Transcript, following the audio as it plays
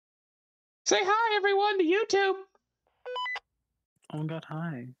Say hi, everyone, to YouTube. Oh God,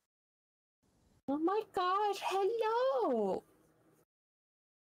 hi. Oh my gosh, hello.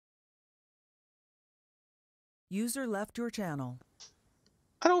 User left your channel.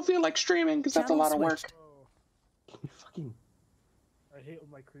 I don't feel like streaming because that's a lot of work. Fucking. I hate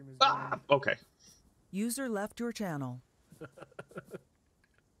when my cream is okay. User left your channel.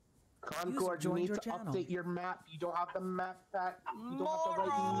 Concord, you need to update your map. You don't have the map pack. You don't have the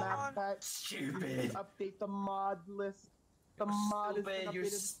right map pack. Stupid. Update the mod list. The mod is stupid. You're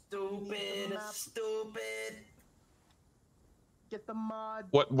stupid. Stupid. Get the mod.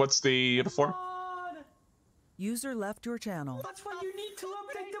 What's the uniform? User left your channel. That's why you need to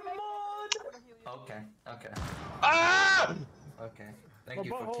update the mod. Okay. Okay. Ah! Okay. Thank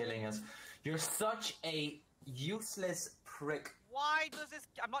you for killing us. You're such a useless prick. Why does this?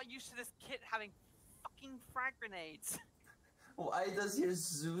 I'm not used to this kit having fucking frag grenades. Why does your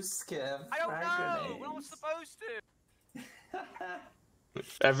Zeus have I don't frag know. grenades? We're not supposed to.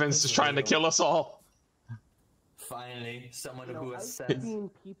 Evans is trying to kill us all. Finally, someone who has I've sense. seen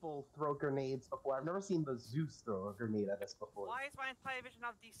people throw grenades before. I've never seen the Zeus throw a grenade at us before. Why is my entire vision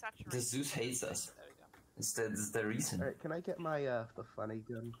now desaturated? The Zeus hates us. There we go. It's the reason. Alright, can I get my the funny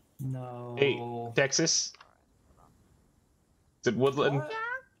gun? No. Hey, Texas. Is it Woodland? What?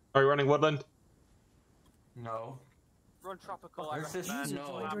 Are you running Woodland? No. Run tropical. This is User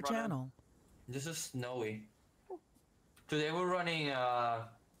joined your channel. This is snowy. Today we're running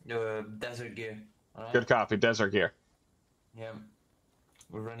desert gear. Right? Good copy, desert gear. Yeah.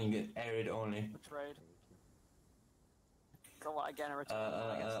 We're running it arid only. Trade. So what, again, a return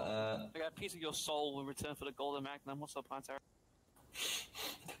I guess. I got a piece of your soul in return for the golden magnum. What's up, Planetary?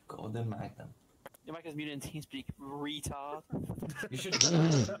 Golden magnum. Your mic is muted in TeamSpeak, retard. You should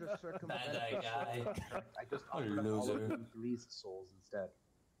bad guy. I just A offered all loser. of them released souls instead.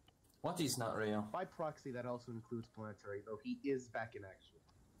 What is not real? By proxy, that also includes Planetary, though he is back in action.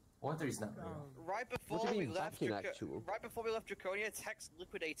 What is not real? Right before we left Draconia, Tex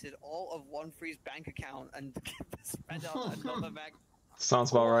liquidated all of One Free's bank account and spent out another mag. Sounds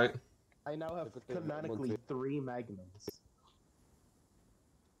about right. I now have canonically 3 magnums.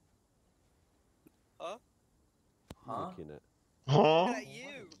 Huh? Huh? Looking at. Huh? Look at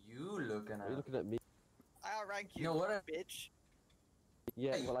you! You looking at? Are you looking at me? I outrank you, You know what? bitch.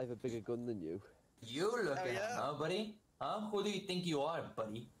 Yeah, well, I have a bigger gun than you. You looking yeah? at, huh, buddy? Huh? Who do you think you are,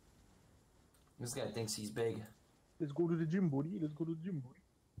 buddy? This guy thinks he's big. Let's go to the gym, buddy. Let's go to the gym, buddy.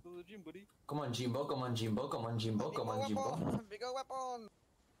 Go to the gym, buddy. Come on, Jimbo. Come on, Jimbo. Come on, Jimbo. Come on, Jimbo. Bigger weapon!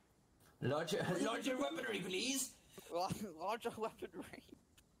 Larger weaponry, please. Larger weaponry.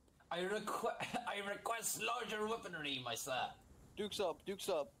 I request larger weaponry, my sir. Dukes up, Dukes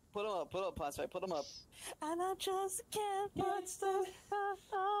up. Put him up, Planetary, put him up. And I just can't get stuff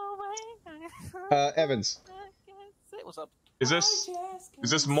away. Evans. What's up? Is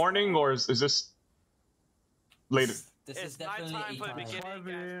this morning or is this later? This It's is definitely nighttime for the 8 beginning, 5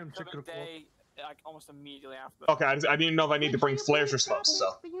 a.m., and check for the the clock. day, like almost immediately after. Okay, I didn't even know if I need to bring flares or smokes,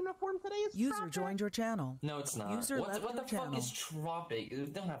 so. The uniform today is User joined your channel. No, it's not. User left what your the channel. fuck is Tropic? We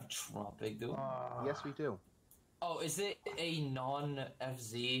don't have Tropic, dude. Yes, we do. Oh, is it a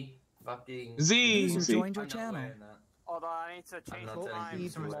non-FZ fucking... Z! User joined your I'm not channel. wearing that. Hold on, I need to change not the telling time you.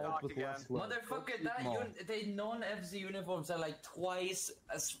 so it's dark with again. less love. Motherfucker, the non-FZ uniforms are like twice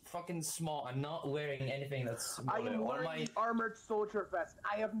as fucking small. I'm not wearing anything that's I smaller. am All wearing my... the armored soldier vest.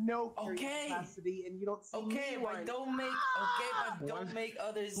 I have no carrying Okay. capacity, and you don't see Okay, me but don't make don't make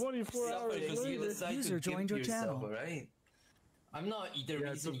others 24 suffer hours because you later. decide User to joined give your yourself, channel. alright? I'm not the Yeah,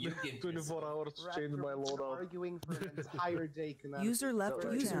 reason you give 24 hours to change my Raptor, loadout. arguing for an entire day. User left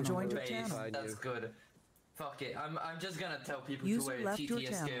your User channel. joined Your Face, channel. that's good. Fuck it, I'm just gonna tell people User to wear left your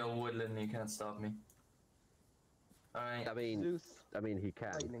TTSK channel. or Woodland, you can't stop me. Alright. I mean, he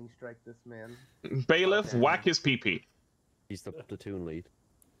can. Lightning strike this man. Bailiff, Okay. whack his PP. He's the platoon lead.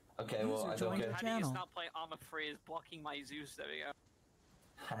 Okay, well, User I don't joined care. your How do you channel. stop playing Armor Free is blocking my Zeus? There we go.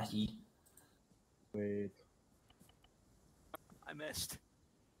 Hattie. Wait, I missed.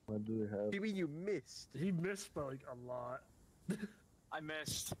 what do we have? What do you mean you missed? He missed by like a lot. I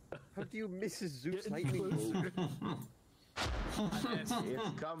missed. How do you miss a Zeus Getting lightning closer. bolt? I missed. It's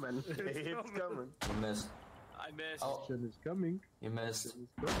coming. It's coming. You missed. I missed. Oh, Action is coming. you missed. Action is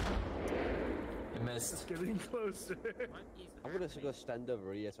coming. You It's missed. getting closer. I'm gonna go stand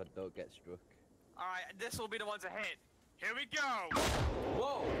over here so I don't get struck. Alright, this will be the one to hit. Here we go!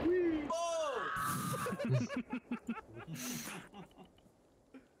 Whoa! Whoa!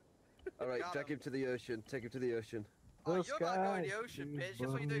 Alright, Got drag him to the ocean. Take him to the ocean. Oh, The you're not going to sky the ocean, is bitch.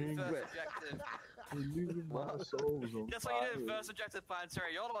 That's what you do burning first red. objective. That's what you did first objective,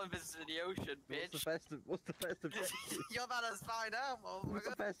 Planetary. You're the one visiting the ocean, bitch. What's the first objective? You're about to find out, What's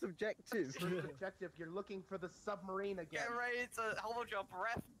the first objective? First objective, you're looking for the submarine again. Get ready to hold your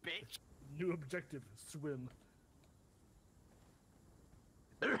breath, bitch. New objective, swim.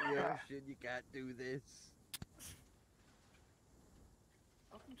 The ocean, you can't do this.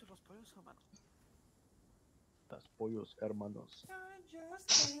 Welcome to Los Pollos, hermano. Los pollos, hermanos.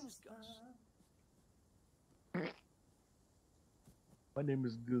 My name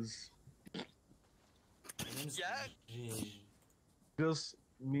is Guz. Yeah? Guz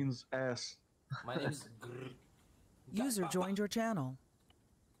means ass. My name's Grr. User joined your channel.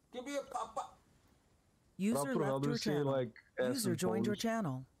 Give me a papa. User Raptor, how left do your you say channel. like ass User in joined your Polish?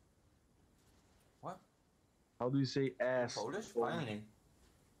 channel. What? How do you say ass? Polish? in Finally.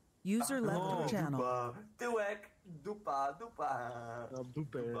 User left your channel. Duek. Dupa. Dupa.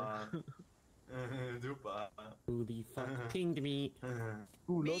 Dupe. Dupa. Who the fuck pinged me?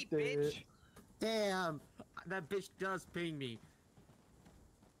 Me, bitch. Damn! That bitch does ping me.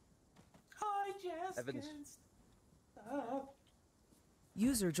 I just Evans. can't stop.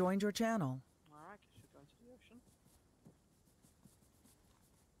 User joined your channel. Alright, guess you're going to the ocean.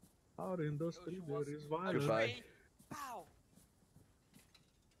 Our industry Ocean there was- is violence. Goodbye. Pow!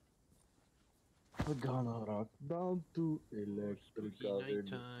 We're gonna rock down to electrical.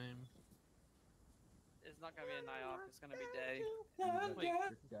 It's not gonna be a night off, it's gonna be day. Wait,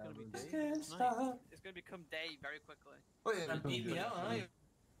 It's gonna be day. It's gonna become day very quickly. Wait, you're gonna beat me out, aren't you?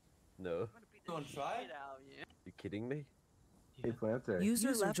 No. I'm gonna beat the Don't try. shit out of you. You kidding me? Hey, Planter.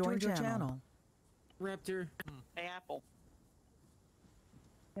 User left joined your channel. Raptor. Hey, Apple.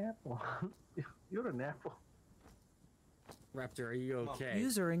 Apple. You're an apple. Raptor, are you okay?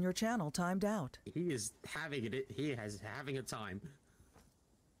 User in your channel timed out. He is having it. He is having a time.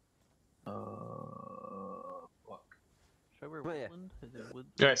 Fuck. Come here.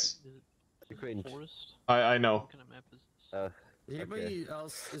 Yes, You cringe. I know. Anybody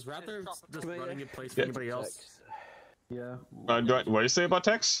else? Is Raptor just Come here. running in place for Yeah. anybody else? Yeah. What do you say about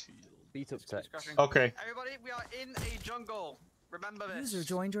Tex? Beat up text. Discussion. Okay. Everybody, we are in a jungle. Remember this. User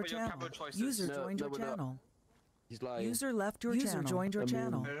joined your for channel. camo choices. User No, joined no, your we're not. channel. He's lying. User left your channel. User joined your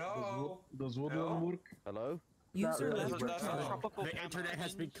channel. Hello? Does wood Hello? work? Hello? User really. left your That's channel. Tropical The internet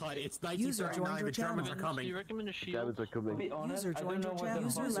has been cut. It's User joined 1939. your The Germans channel. are coming. The Germans are coming. Be honest, User I don't joined know your what channel. the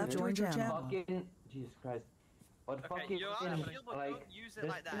User fuck left is your the channel. fucking Jesus Christ. What Okay, fucking you're on the field, but like don't use it this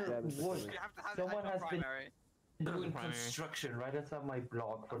like that. didn't You work. have to have Someone it has as been primary. doing construction right outside my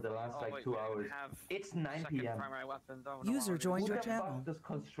block for the last Oh, like wait, 2 we don't hours. have It's 9 second p.m. primary weapon. Don't User joined Who your the channel. fuck does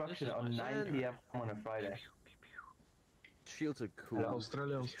construction on 9 p.m. on a Friday? Shields are cool. Hello?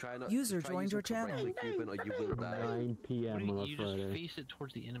 Australians. Try not, User try joined use your them correctly, channel. Cuban, or you will die. 9 p.m. on a You Friday. just face it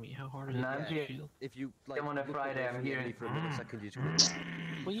towards the enemy. How hard is it 9 to p.m. shield? If you like, I'm on a look Friday, away I'm from the hearing- enemy for a millisecond, you're just gonna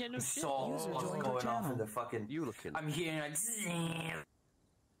die. Well, yeah, no shit. So User what's joined your going off channel. in the fucking? You looking? I'm hearing like.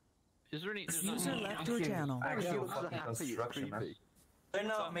 Is there any? There's not User any- left your channel. Actual Shields are fucking happy, it's construction, man. creepy. They're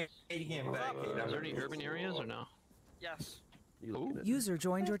not making him back. Is there any urban areas or no? Yes, You looking at User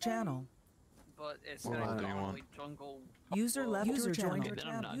joined your channel. but it's Well, gonna I be don't only jungle. User left your User channel. joined your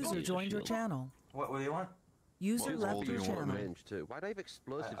channel. User joined your channel. What do you want? User Shields are left your cool, channel. range too. Why do I have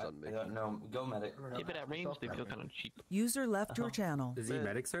explosives on me? I don't know. Go medic. Keep it at range. They feel kind of cheap. User left your channel. Is he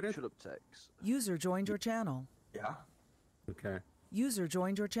medic certed? Shut up, Tex. User joined your channel. Yeah. Okay. User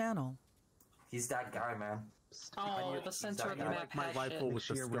joined your channel. He's that guy, man. Oh, the center of the map My has rifle shit. with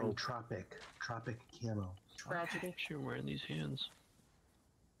the Here we're in scope. Tropic camo. Tragedy. Sure, wearing these hands.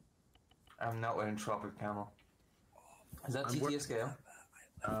 I'm not wearing tropic camo. Is that I'm wor- TTS scale?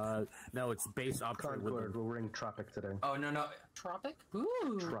 No, it's base upgrade with Cardboard, we're wearing Tropic today. Oh no. Tropic?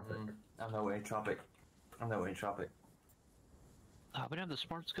 Ooh. Tropic. I'm not wearing tropic. I'm not wearing tropic. We don't have the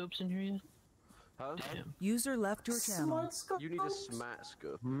smart scopes in here yet. Huh? Damn. User left your channel. You need a smart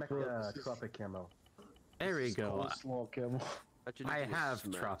scope. Mecha Tropic camo. There we go. Small camo. Actually, you I need a have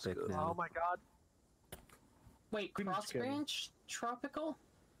smart Tropic scope. now. my god. Wait, cross branch? Tropical?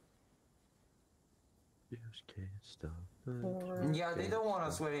 Just can't stop. Or... Yeah, they don't want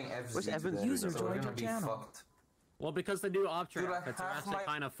us wearing FZ. Where's Evans today, User so we're joined gonna your be channel. fucked. Well, because the new option Dude, I outfits are have actually my-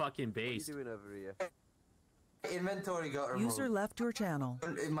 kind of fucking What are you based. doing over here? Inventory got removed. User left your channel.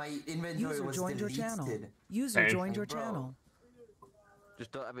 My inventory User was joined your deleted. channel. User Hey. joined your Bro. channel.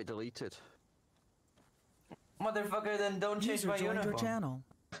 Just don't have it deleted. Motherfucker, then don't change User my joined your uniform. channel.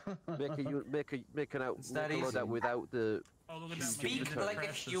 Make an It's that loadout easy. without the. Speak like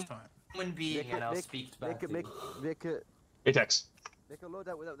a human being, and I'll speak back to you. Make it. Hey Tex. They can load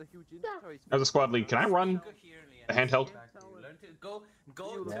out without the huge inventory. As a squad lead, can I run a handheld? Go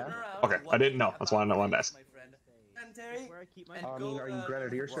turn around. Okay, I didn't know. That's why I wanted to ask. I mean, are you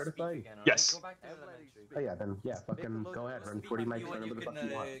Grenadier certified? Yes. Oh yeah, then yeah, fucking go ahead, run 40 mics, whatever the fuck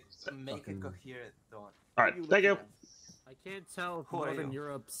you want. Make it coherent, though. Alright, thank you. I can't tell if Northern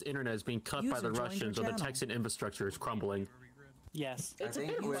Europe's internet is being cut by the Russians or the Texan infrastructure is crumbling. Yes. I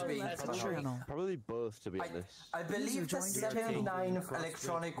think we're being Probably both, to be honest. I believe the 79th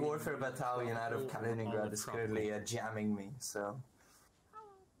Electronic Warfare Battalion out of Kaliningrad is currently jamming me, so...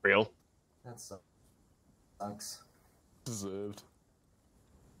 Real? That sucks. Deserved.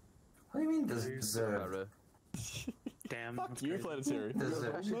 What do you mean deserved? Damn. Fuck you, Planetary.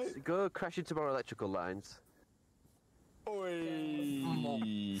 Go crash into more electrical lines.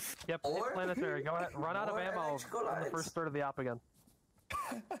 Oi. Yep, Planetary, go ahead, run out of ammo on the first third of the op again.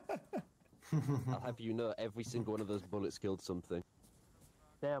 I'll have you know every single one of those bullets killed something.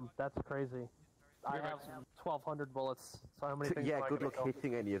 Damn, that's crazy. I have 1,200 bullets, so how many things Yeah, am I good gonna luck kill?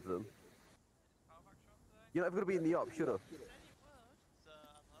 hitting any of them. You're not going to be in the op, shut up.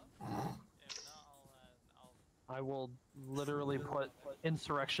 I will literally put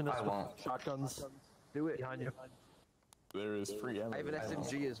insurrectionists with shotguns Do it. behind you. There is free ammo. I have an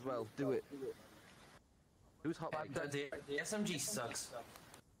SMG as well, do it. Who's hot? The SMG sucks.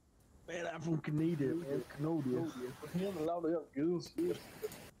 Man, I'm from Canadian, man. Canadian.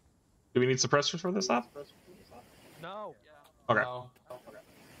 Do we need suppressors for this app? No. Okay. No.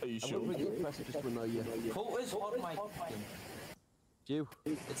 Are you sure? Who is on my You.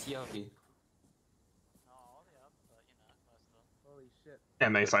 It's Yogi. Holy shit.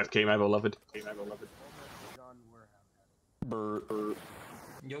 MA5K, my beloved. John Warhound. Brr.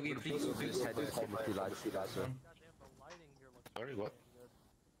 Yogi, please. Sorry, what?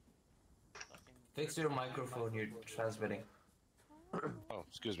 Fix your microphone, you're transmitting. Oh,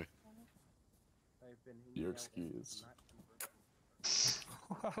 excuse me. You're excused.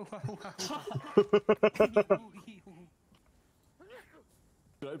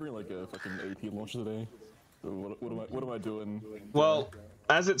 Did I bring like a fucking AP launcher today? What am I doing? Well,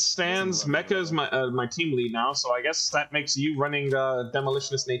 as it stands, Mecha is my team lead now, so I guess that makes you running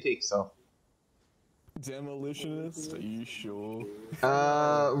Demolitionist and AT, so... Demolitionist? Are you sure?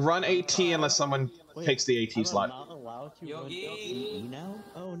 Run AT unless someone takes the AT slot. Not allowed to Yogi! run now?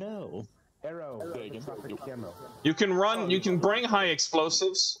 Oh no. Arrow. You can bring high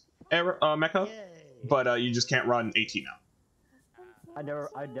explosives, Mecha, but you just can't run AT now. I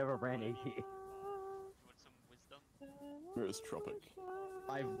never ran AT. Where is Tropic?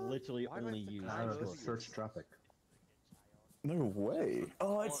 I've literally only used Search Tropic. No way.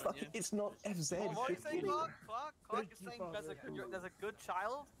 Oh, it's not FZ. What are you saying, Clark? Clark is saying there's a good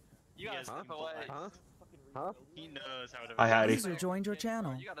child? You gotta step away. Huh? He knows how to. Hi, Hattie. User joined your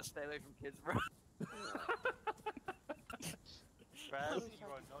channel. You gotta stay away from kids, bro. Raz, you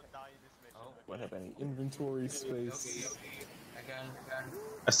are not dying this mission. Do I have any inventory space? Again.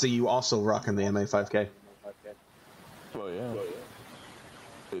 I see you also rocking the MA5K. Well, yeah.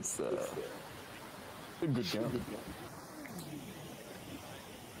 It's a good gun.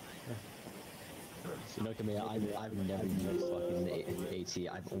 You know, Camille, I've never used fucking AT.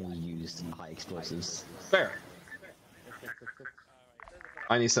 I've only used high explosives. Fair.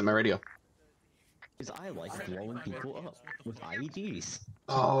 I need to set my radio. Because I like blowing people up with IEDs.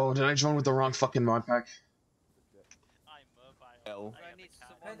 Oh, did I join with the wrong fucking mod pack? L. I need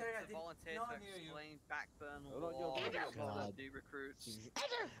someone to volunteer to explain Backburn law to do recruits.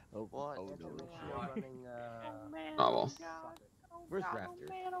 Oh, what? Oh, no. Running, Oh well. Where's Raptor?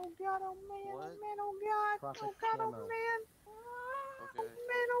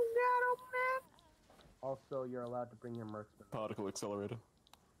 Also, you're allowed to bring your mercenary. Particle accelerator.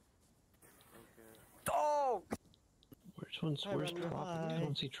 Dog! Where's Tropic? I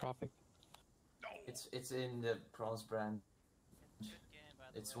don't see Tropic. It's in the bronze brand.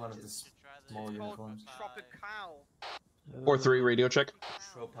 It's one of the small uniforms. Tropic cow. 4-3 radio check.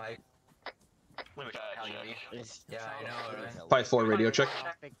 Tropic. Yeah, I know, right? 5-4 radio check.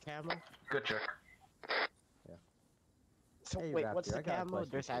 Good check. So Hey, wait, Raptor, what's I the got a camo? question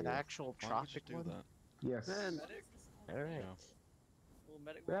There's for an you. actual tropic one? Yes. Alright.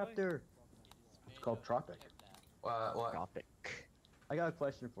 Raptor. It's called Tropic. What? Tropic. I got a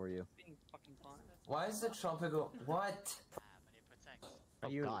question for you. Why is the tropical? What? Are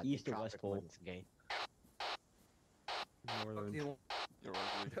you in East or West Pole? Northern. 1-2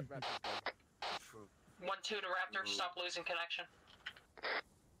 to Raptor, stop losing connection.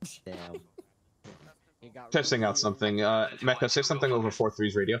 Damn. Testing out something. Mecha, say something over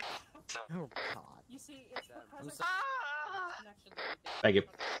 4-3's radio. Oh god. You see, it's because of Thank you.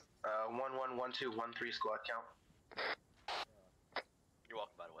 111213 squad count. You're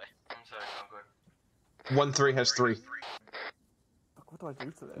welcome, by the way. I'm sorry, I'm good. 1-3 has 3. What do I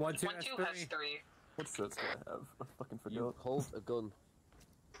do today? 1-2 has 3. What sets do I have? I fucking forgot. You hold a gun.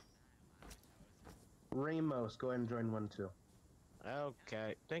 Ramos, go ahead and join 1-2.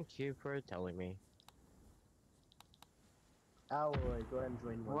 Okay, thank you for telling me. Alloy, go ahead and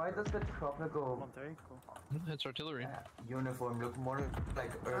join 1-2. Why does the tropical That's artillery. uniform look more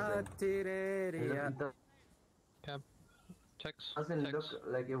like urban? Cab. Tex. Doesn't Tex. look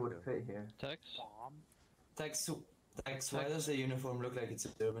like it would fit here. Tex. Tex, why does the uniform look like it's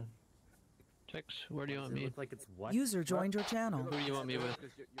urban? Tex, where do you want me? Look like it's what? User joined your channel. Who do you want me with?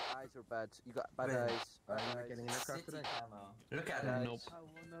 Because your eyes are bad. You got bad eyes. You're not getting an aircraft today? Look at that. Nope.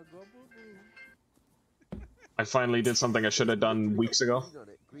 I finally did something I should have done weeks ago.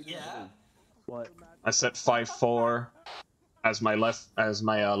 Yeah. What? I set 5-4 as my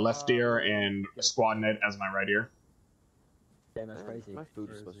left ear and squad net as my right ear. Damn, that's crazy. My food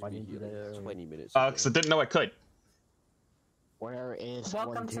is supposed to Why be didn't you here do that in earlier? 20 minutes. Because I didn't know I could. Where is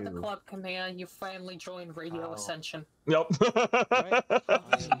Welcome to the 1-2? club, Command. You finally joined Radio Ascension. Yep.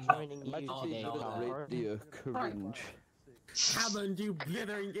 I'm joining you Imagine today, you Connor. radio cringe. Haven't you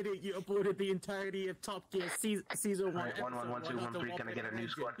blithering idiot? You uploaded the entirety of Top Gear season 1. Alright, 111213, can I get a new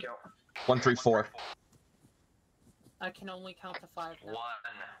squad count? 1-3-4. I can only count to 5 now.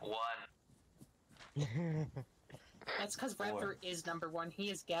 1. That's because Raptor is number 1.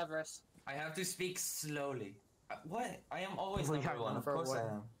 He is Gavris. I have to speak slowly. What? I am always We number have 1. Of number course one. I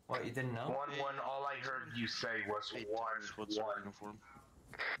am. What, you didn't know? 1-1, all I heard you say was 1-1.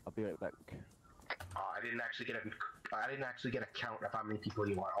 I'll be right back. I didn't actually get a count of how many people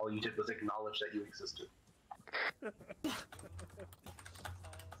you are. All you did was acknowledge that you existed.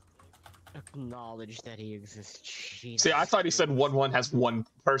 Acknowledge that he exists. Jesus. See, I thought he said 1-1 has 1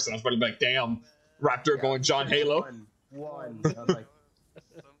 person. I was about to be like, damn, Raptor going John Halo. 1. I was like,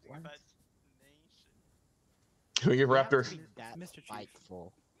 Can we give Raptor? That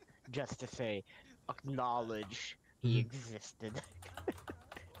spiteful, just to say, acknowledge he existed.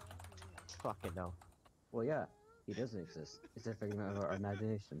 Fucking no. Well, yeah, he doesn't exist. It's a figment of our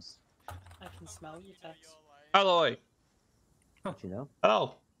imaginations. I can smell you, Tex. Alloy. Don't you know?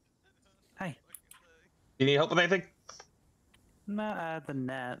 Hello. Hi. You need help with anything? Not the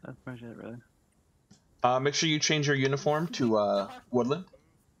net. That's pretty much it, really. Make sure you change your uniform to Woodland.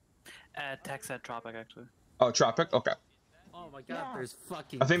 Tex at Tropic, actually. Oh, Tropic. Okay. Oh my god, there's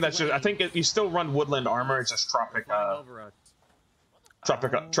fucking. I think that's just. I think you still run Woodland armor. It's just Tropic.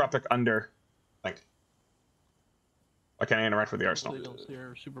 Tropic under. I think. I can't interact with the arsenal. They don't see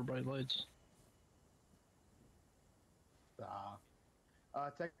our super bright lights.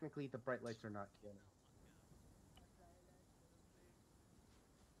 Technically, the bright lights are not canon.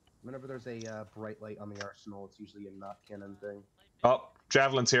 Whenever there's a bright light on the arsenal, it's usually a not canon thing. Oh,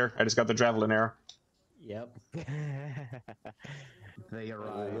 Javelin's here. I just got the Javelin arrow. Yep. They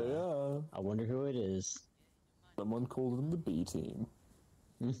arrive. Yeah. I wonder who it is. Someone called them the B team.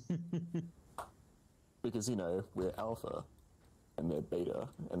 Because, you know, we're Alpha, and they're Beta,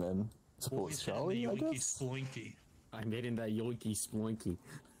 and then supports Charlie, I guess? Sploinky. I made in that yoinky sploinky.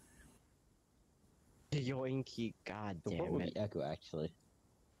 Yoinky, god What damn would it. be Echo, actually?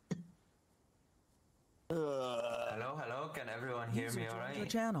 Hello? Can everyone hear me Your alright?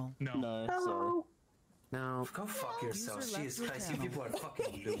 channel. No, sorry. No. Go fuck yourself. User left Jesus your Christ, you channel. people are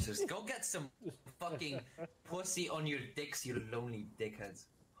fucking losers. Go get some fucking pussy on your dicks, you lonely dickheads.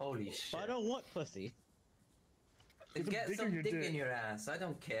 Holy shit. I don't want pussy. Get some dick in your ass. I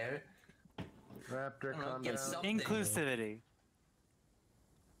don't care. Raptor, calm get down. something. Inclusivity.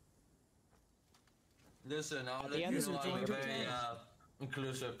 Listen, I'll The let you others know are I'm a doing very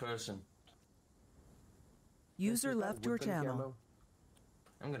inclusive person. User left your channel.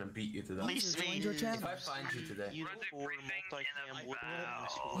 I'm gonna beat you to that. User joined your If channel. I find you today.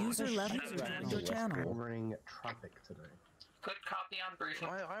 User left your channel. Covering Tropic today. Good copy on briefing.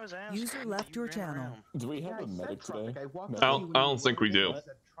 Why was I User left your channel. Do we have a medic today? I don't think we do.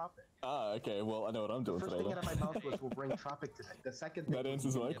 Ah, okay, well, I know what I'm doing First today thing then. out of my mouth was we'll bring Tropic today. The second thing That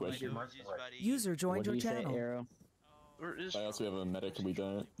answers my question. User joined your What do you say, channel. Arrow? I also have a medic, we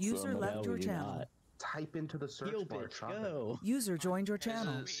don't. User left your channel. Type into the search bar Tropic. User joined your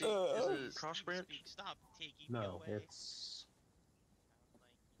channel. Is it cross branch? Stop taking No, it's...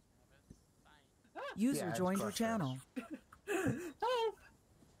 User it's joined your cross channel. Help!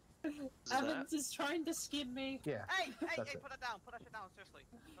 that? Evans is trying to skim me. Yeah. Hey, That's it. put that down. Put that shit down, seriously.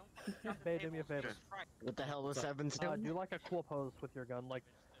 Babe, do me a favor. What the hell was Evans doing? Do like a cool pose with your gun, like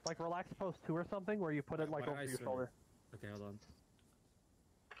relax pose 2 or something, where you put it like over your shoulder. Okay, hold on.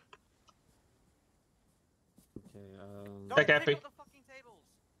 Hey, Cappy.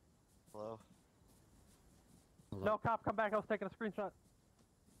 Hello. No, cop, come back. I was taking a screenshot.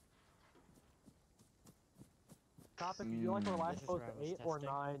 Cop, if you like relax post 8 or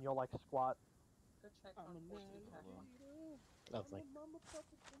 9, you'll like squat. Lovely.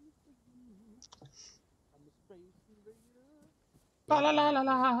 La la la la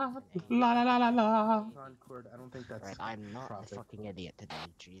la la la la la. Concord, I don't think that's. Right, I'm not profit. a fucking idiot today,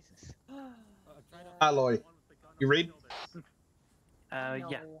 Jesus. Alloy, you read?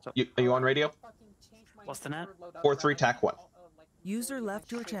 Yeah. So, Are you on radio? what's the net? 4-3 TAC 1. User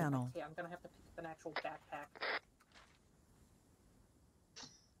left your channel. Okay, I'm gonna have to pick up an actual backpack.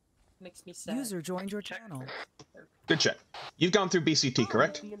 Makes me sad. User joined your channel. Good check. You've gone through BCT,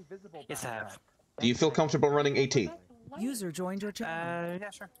 correct? Yes, I have. Do you feel comfortable running AT? User joined your channel. Yeah,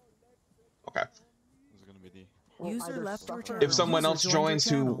 sure. Okay. User left your channel. If someone else joins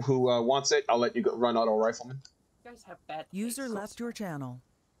who wants it, I'll let you go run auto rifleman. You guys have bad User left your channel.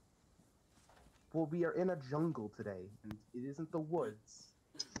 Well, we are in a jungle today, and it isn't the woods.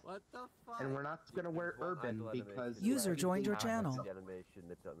 What the fuck? And we're not gonna wear urban because User joined your channel. The animation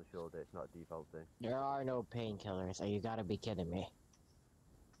nipped on the shoulder, it's not defaulting. There are no painkillers. You gotta be kidding me.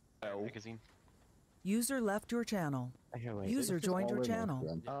 Magazine. User left your channel. User joined your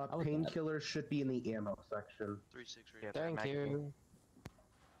channel. Painkillers should be in the ammo section. 3-6 Thank you.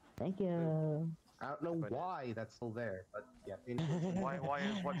 Thank you. I don't know why that's still there, but yeah. Why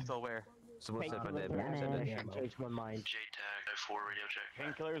is what still where? Someone said my name. I changed my mind. JTAG 4 radio check.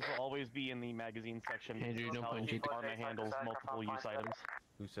 Painkillers will always be in the magazine section. Andrew, no point. Department handles multiple use items.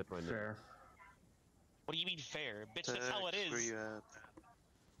 Who said my name? Fair. What do you mean fair? Bitch, that's how it is.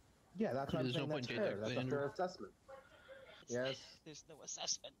 Yeah, that's what I'm There's no saying. That's point, fair. JTAG, That's a Andrew. fair assessment. Yes. There's no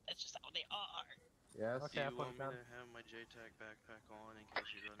assessment. That's just how they are. Yes. Okay, Do I you put want it me down. to have my JTAG backpack on in case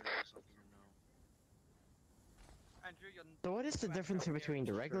you run into something or no? Andrew, you're So what is the difference between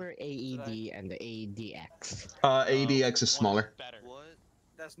the regular AED and the ADX? ADX is smaller. Better. What?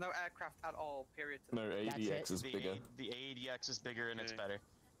 There's no aircraft at all, period. No, ADX is bigger. The ADX is bigger and it's better.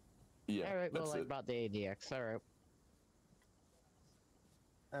 Yeah, Alright, well, that's I it. brought the ADX. Alright.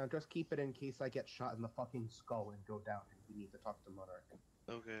 Just keep it in case I get shot in the fucking skull and go down and we need to talk to Monarch.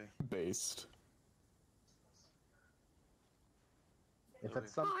 Okay. Based. If at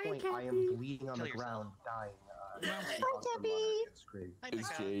some point I am bleeding on the ground, dying, talk to Monarch and scream. Is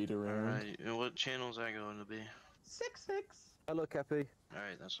Jade around? Alright, and what channel is that going to be? 6-6. Hello, Cappy.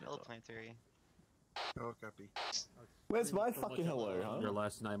 Alright, that's what I thought. Planetary. Hello, Cappy. Where's my fucking hello, huh? Your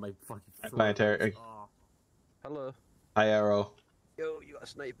last night, my fucking. Planetary. Hello. Hi, Arrow. Yo, you got a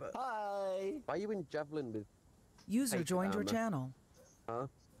sniper. Hi. Why are you in javelin with? User Fake joined your armor? channel. Huh?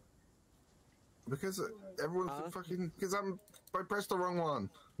 Because everyone's fucking. Because I pressed the wrong one.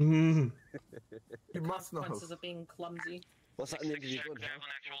 Mm. You must know. Consequences of being clumsy. What's that in the interview gun?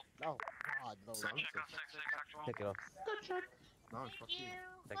 Oh, God, no. Take it off. Good check. No, fuck you.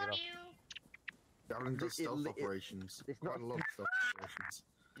 Take it off. Javelin does It- stealth it- operations. it's Quite not- a lot of stealth operations.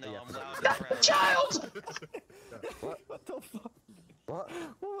 No, Yeah. I'm loud. That child! What the fuck? What?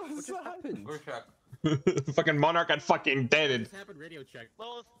 What just happened? Fucking Monarch got fucking deaded. What's happened? Radio check.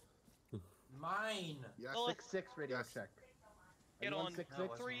 Lilith. Mine! Yes, Lilith. 6-6 radio Yes. check. Get on.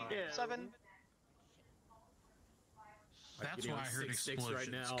 6-6? 3-7. That's why I heard explosions. Right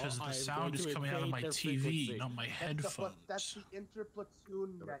now. Because the sound is coming out of my TV, not my headphones. That's the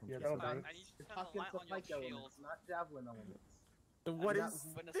interplatoon that you're I talking. need you to You're turn the talking light to on your Pike shield. elements, not javelin elements. What I'm is?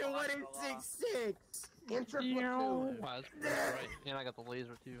 not- Then What is 6-6? Interplatoon. Wow, that's right. And I got the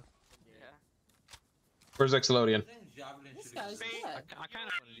laser too. Yeah. Where's Exlodian? This guy's dead. I kind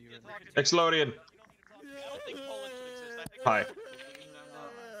of want to do it. Exlodian. I don't think Poland should exist. I think Hi.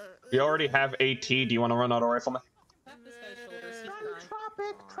 You already have AT. Do you want to run auto rifleman? Tap this guy's shoulders. He's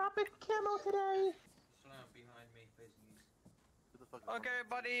dying. Tropic camo today. Okay,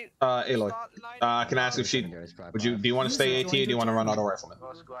 buddy. Aloy. I can ask if she. Do you want to stay AT or do you want to run auto rifleman?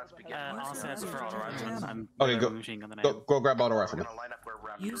 I'll set for auto rifleman. I'm Okay, go. machine gun the Go grab auto rifleman.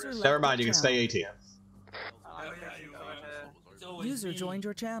 User Never left mind. You your can stay AT. User joined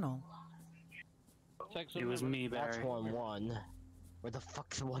your channel. It was me, That's Barry. 1-1. Where the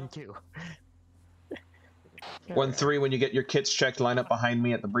fuck's 1-2? 1-3. When you get your kits checked, line up behind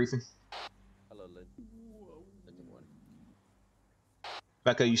me at the briefing. Hello, Lynn.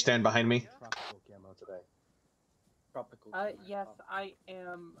 Becca, you stand behind me. Tropical camo today. Tropical. Yes, I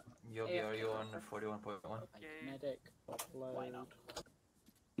am. Yogi, are you on 41.1? Medic. Load.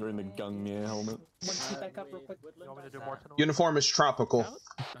 You're in the Gungnir helmet. Back up real quick. You want me to do more tonight? Uniform is tropical.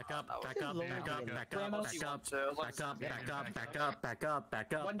 Back up, back up, back up, back up, back up, back up, back up, back up, back up, back up,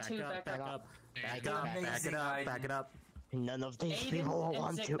 back up, back up, back up, back it up, back it up. None of these Aiden people and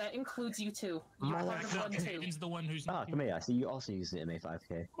want Zick, to. that includes you too. You're part of one too. Aiden's the one who's. Ah, come here. I see you also use the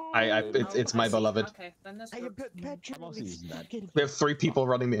MA5K. It's my beloved. Okay, then this I'm also using that. We have 3 people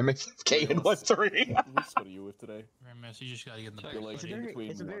running the MFK in 1-3. What are you with today? Remember, so you just gotta get in the back. You're like in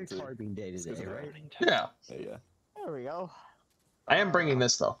between It's a very 1, 2. carbine day today, right? Yeah. Yeah. There we go. I am bringing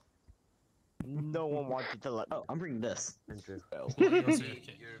this though. No one wanted to let. Oh, I'm bringing this.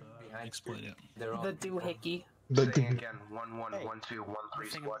 Explain it. The doohickey. The Again, 1, 1, 1, 2, 1, 3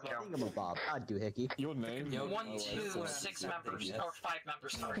 squad count. Thingamabob. I'd do hickey. Your name? 1, 2, 6 members, or 5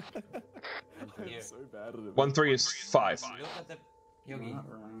 members, sorry. I'm so bad at it. 1-3 is 5. Look at the Yogi.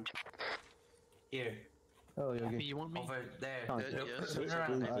 Here. Oh, Yogi. You want me? Over there.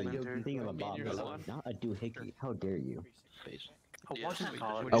 Thingamabob. Not a doohickey. How dare you? Oh,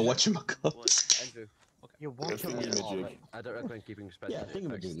 whatchamacallit? Oh, whatchamacallit? Andrew. You're watching Thingamajig. I don't recommend keeping special Yeah, effects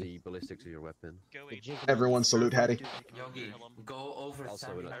thingamajiggy. the ballistics of your weapon. Everyone salute Hattie. Yogi, go over Also,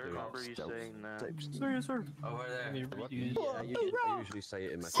 Sammy. I remember you saying that. Sorry, sir. Over there. I usually say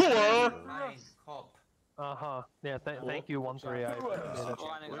it in my Fine, cop. Uh-huh. Yeah, thank you, 1-3. I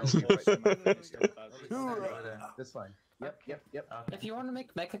That's fine. Yep. If you want to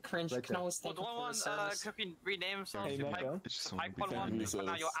make Mecha cringe, you can always Well, thank the him for one the service. cooking rename themselves Hey, to Mecha. Pipe 1-1, but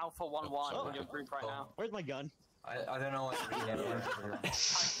now you're Alpha 1-1 in your group right now. Where's my gun? I don't know what to do. Pipe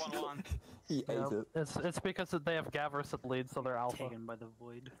 1-1. He ate it. It's because they have Gavris at lead, so they're alpha. Taken by the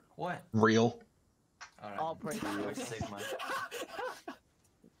void. What? Real. I'll pray for you. Sigma.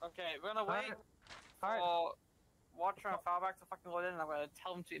 Okay, we're gonna wait for Watcher and Foulback to fucking load in, and I'm gonna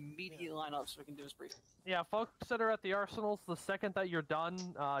tell them to immediately line up so we can do this briefing. Yeah, folks that are at the arsenals, the second that you're done,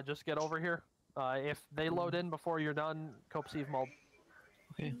 just get over here. If they load in before you're done, cope Steve mob.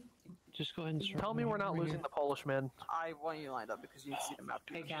 Okay. Just go ahead and start. Tell me we're not losing the Polish man. I want you lined up because you see the map.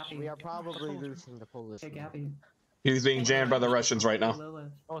 Hey, Gappy. We are probably losing the Polish. Hey, Gappy. He's being jammed by the Russians right now.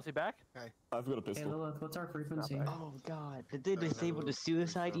 Lilith. Oh, is he back? I've got a Hey, pistol. Lilith, what's our frequency? Oh god, did they disable the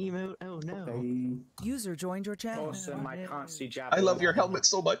suicide emote? Oh no. User joined your channel. Awesome, I can't see Javelin. I love your helmet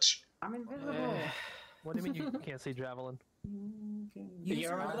so much. I'm invisible. What do you mean you can't see Javelin? You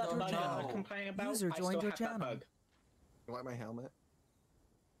User remember that left your bug I channel. was complaining about? User I joined still your have that channel. bug. You like my helmet?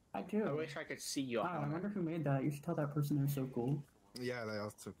 I do. I wish I could see your Wow, I helmet. wonder who made that. You should tell that person they're so cool. Yeah, they are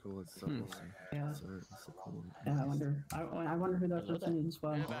so cool. It's so awesome. Yeah. So cool. Yeah, I wonder who that person is as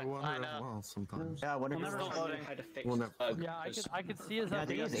well. I wonder as well sometimes. Yeah, I wonder I'm if never it's learning how to fix Well, the no. bug. Yeah, I could see his Yeah, I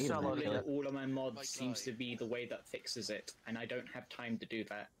think it's Aiden, downloading it. actually. All of my mods seems to be the way that fixes it, and I don't have time to do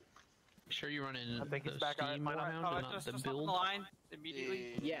that. Sure, you run in I think the he's back on Steam my Warhound Alright, and not just the stop the build. line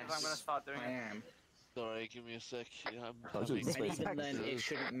immediately. Yes, I'm gonna start doing I it. am. Sorry, give me a sec. Yeah, I'm Actually, having- it's And Space even then, Axe. it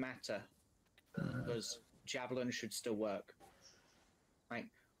shouldn't matter because Javelin should still work. Like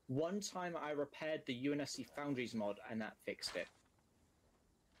one time, I repaired the UNSC Foundries mod, and that fixed it.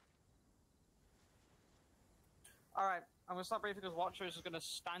 Alright, I'm gonna start briefing because Watcher is gonna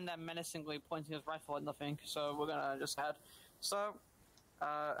stand there menacingly pointing his rifle at nothing, so we're gonna just head. So,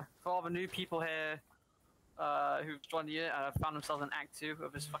 for all the new people here who've joined the unit and have found themselves in Act 2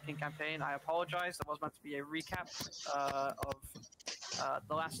 of this fucking campaign, I apologize. That was meant to be a recap of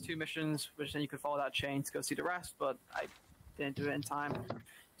the last 2 missions, which then you could follow that chain to go see the rest, but I didn't do it in time.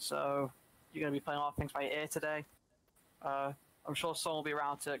 So, you're gonna be playing a lot of things by ear today. I'm sure someone will be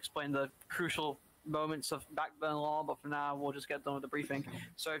around to explain the crucial moments of Backburn lore, but for now we'll just get done with the briefing.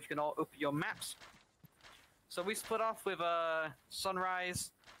 So if you can all open your maps. So we split off with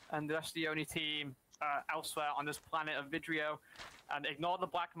Sunrise and the rest of the Oni team elsewhere on this planet of Vidrio, and ignore the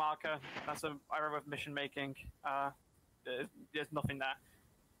black marker. That's an error of mission making. There's nothing there.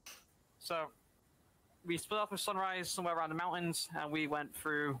 So we split off with Sunrise somewhere around the mountains, and we went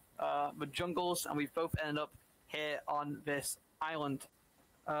through the jungles, and we both ended up here on this island.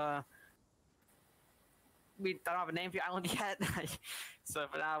 We don't have a name for the island yet, so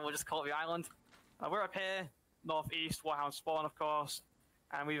for now we'll just call it the island. We're up here, northeast, Warhound spawn of course,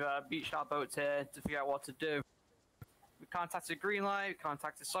 and we've beached our boats here to figure out what to do. We contacted Greenlight, we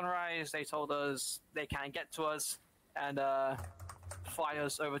contacted Sunrise, they told us they can't get to us, and fly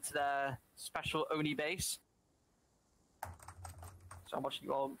us over to their special Oni base. So I'm watching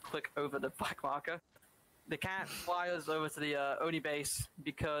you all click over the black marker. They can't fly us over to the Oni base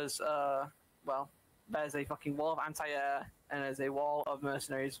because, well, there's a fucking wall of anti-air and there's a wall of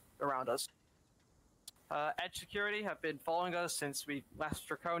mercenaries around us. Edge security have been following us since we left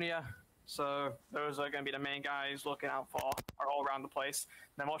Draconia, So those are going to be the main guys looking out for are all around the place.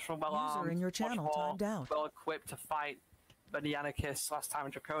 They're much more well armed, User in your channel much more timed out. well equipped to fight than the anarchists last time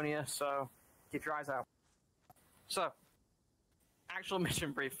in Draconia. So keep your eyes out. So, actual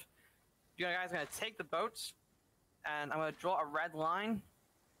mission brief. You guys are going to take the boats, and I'm going to draw a red line,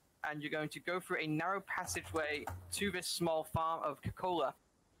 and you're going to go through a narrow passageway to this small farm of Coca-Cola.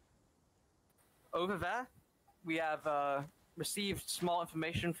 Over there, we have received small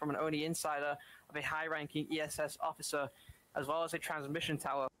information from an Oni insider of a high-ranking ESS officer, as well as a transmission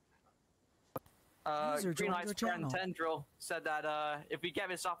tower. Greenlight's friend Tendril said that if we get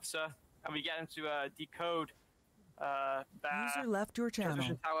this officer and we get him to decode User left your channel.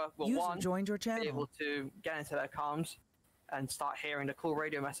 transmission tower, we'll User one, joined your channel. be able to get into their comms and start hearing the cool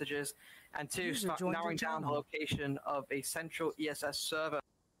radio messages, and two, User start joined your narrowing down the channel. location of a central ESS server.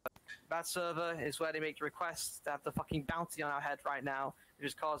 That server is where they make the request to have the fucking bounty on our head right now, which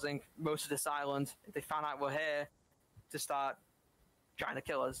is causing most of this island, if they found out we're here, to start trying to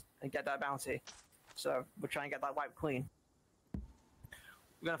kill us and get that bounty. So we're trying to get that wiped clean.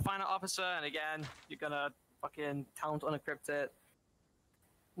 We're gonna find an officer, and again, you're gonna fucking tell them to unencrypt it.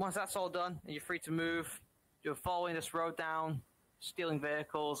 Once that's all done, and you're free to move, you're following this road down, stealing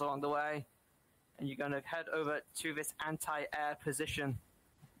vehicles along the way, and you're gonna head over to this anti-air position.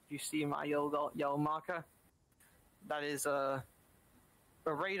 You see my yellow marker? That is a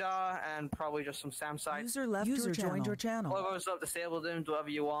radar and probably just some SAM sites. User left your channel. Joined your channel. All those up, disable them, do whatever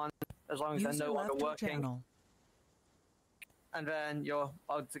you want, as long as User they're no longer left your working. channel. And then you're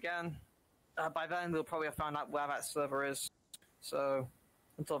logged again. By then, we'll probably have found out where that server is. So,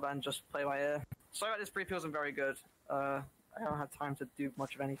 until then, just play by ear. Sorry about this briefing wasn't very good. I haven't had time to do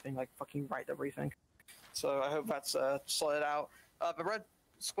much of anything, like fucking write the briefing. So I hope that's sorted out. The red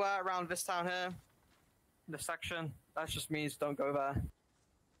square around this town here, this section, that just means don't go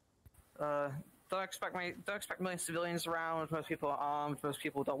there. Don't expect million civilians around. Most people are armed. Most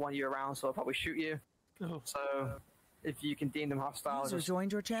people don't want you around, so they'll probably shoot you. Oh. So if you can deem them hostile, User just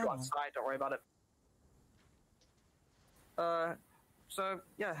joined your shoot channel. outside. Don't worry about it. So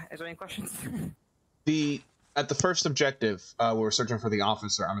yeah, is there any questions? At the first objective, we're searching for the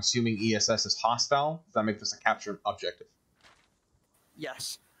officer. I'm assuming ESS is hostile. Does that make this a captured objective?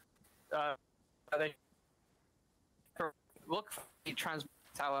 Yes. They look for the transmitter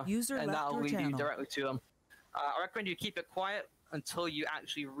tower, User and left that'll your lead you channel. directly to them. I recommend you keep it quiet until you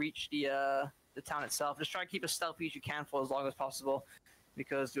actually reach the town itself. Just try to keep as stealthy as you can for as long as possible,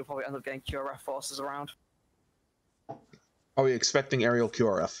 because you'll probably end up getting QRF forces around. Are we expecting aerial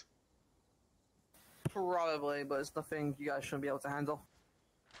QRF? Probably, but it's nothing you guys shouldn't be able to handle.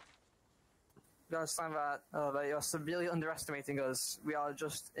 You understand that you're severely underestimating us. We are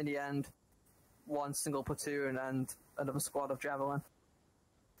just, in the end, one single platoon and another squad of Javelin.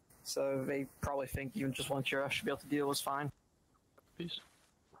 So they probably think even just one QRF should be able to deal with fine. Peace.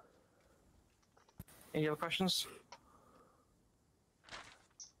 Any other questions?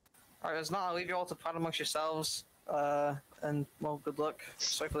 Alright, there's not. I'll leave you all to plan amongst yourselves. And, well, good luck.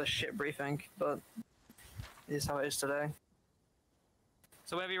 Sorry for the shit briefing, but it is how it is today.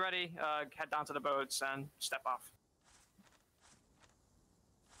 So whenever you're ready, head down to the boats and step off.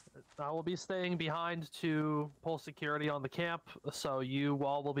 I will be staying behind to pull security on the camp, so you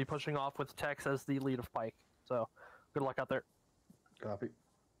all will be pushing off with Tex as the lead of Pike. So, good luck out there. Copy.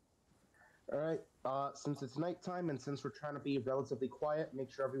 Alright, since it's nighttime and since we're trying to be relatively quiet,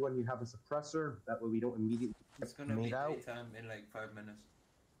 make sure everyone you have a suppressor, that way we don't immediately It's gonna get be made out. daytime in like 5 minutes.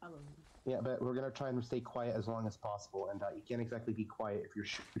 Yeah, but we're gonna try and stay quiet as long as possible, and you can't exactly be quiet if you're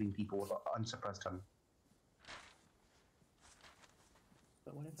shooting people with unsuppressed gun.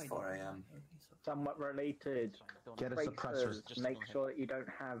 It's 4 a.m. Somewhat related. Get a suppressor. Tracers, make sure that you don't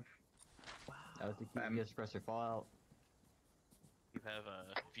have. That was the key suppressor fallout. You have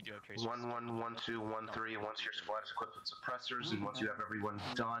if you do have tracers. 1, 1, 1, 2, 1, 3. Once your squad's equipped with suppressors, and once you have everyone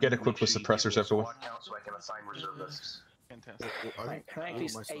done, Get equipped with make sure you suppressors, give me a everyone. squad count so I can assign reservists. Fantastic. Can I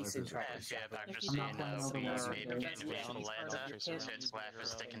just ace in trackers? Yeah, back just saying, we maybe get invasion Atlanta, since Black is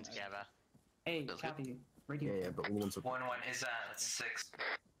sticking together. Hey, copy. Radio. Yeah, but once 1-1 is at 6.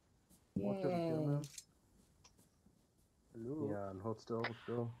 Yeah, and hold still, hold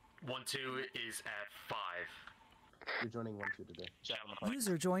still. 1-2 is at 5. You're joining 1-2 today.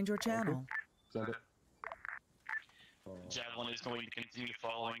 User joined your channel. Send it. Javelin is going to continue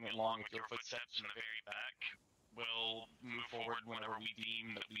following along with your footsteps in the very back. We'll move forward whenever we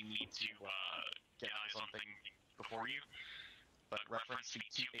deem that we need to get eyes on something before you. But reference to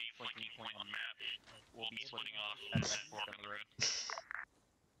a flanking point on map, we'll be splitting off at that fork on the road.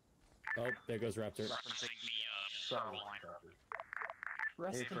 Oh, there goes Raptor. Referencing the line.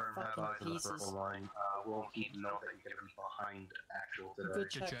 Rest Hey, in for fucking pieces. line, we'll keep note that you're gonna be behind actual today. Good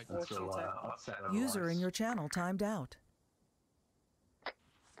check. Until, upset User otherwise. in your channel timed out.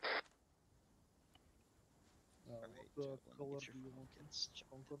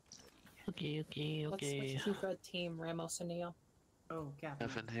 Okay. Let's keep a team Ramos and Neo. Oh, Captain.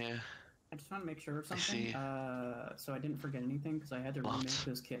 Nothing here. I just want to make sure of I something. see. So I didn't forget anything because I had to remake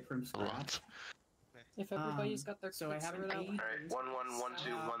this kit from scratch. If everybody's got their So I kits have an sorted out. Alright, 1, 1, 1,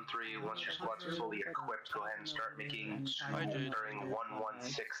 2, 1, 3. Once your squads are fully equipped, go ahead and start making during 1, 1,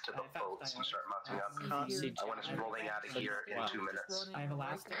 6 to the boats and start mounting up. I want us rolling out of here in 2 minutes. I have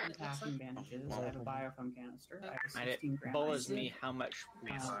elastic and attacking bandages. I have a biofilm canister. I have a And it 16 gram. bothers me how much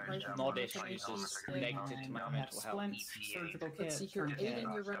Noddish uses negative to my I have mental health. splints, surgical kit, See here, tourniquet.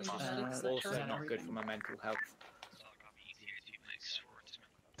 Aiden, you're running genetics. Also not good for my mental health.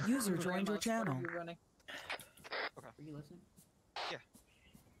 User joined your channel. What are you running? Are you listening? Yeah.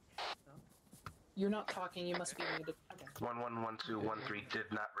 You're not talking. You must be muted. 1, 1, 1, 2, 1, 3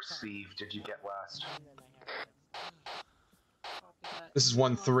 did not receive. Did you get last? This is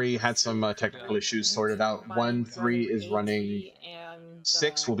 1-3, had some technical issues sorted out. 1-3 is running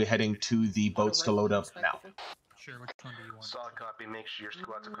 6. We'll be heading to the boats to load up now. Sure, which one do you want? Solid copy. Make sure your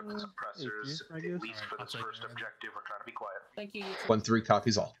squad's equipped with suppressors. At least for this first objective, we're trying to be quiet. Thank you. 1-3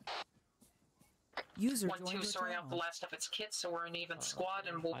 copies all. User 1-2 sorting out the last of its kits, so we're an even squad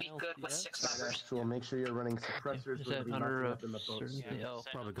and we'll be good with 6 members. So we'll make sure you're running suppressors. Is that under a certain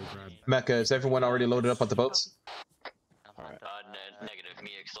Probably good grab. Mecca, is everyone already loaded up on the boats? Negative.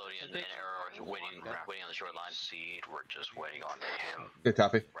 Me, Explodian, and Arrow are waiting on the shoreline. Seed, we're just waiting on him. Good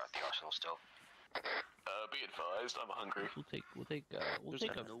copy. We're at the arsenal still. Be advised, I'm hungry. We'll take a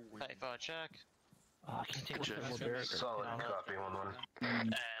check. Oh, I can't take Check. one more Solid copy, 1, 1.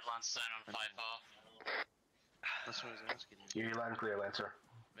 Lance sign on 5 off. That's what I was asking. You're loud and clear, Lancer.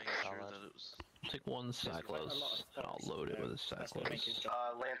 Making sure that it was. Take one Cyclos, and I'll load it with a Cyclos.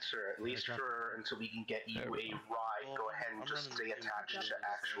 Lancer, at least for until we can get you a ride, go ahead and just stay attached to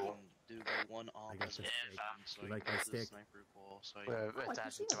actual. Do the one on the so like my stick. Sniper ball, so We're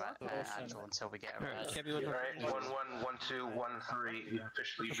attaching to actual until we get a ride. Alright, 1, 1, 1, 2, 1, 3. You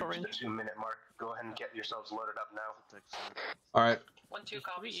officially reached the 2-minute mark. Go ahead and get yourselves loaded up now. Alright. 1-2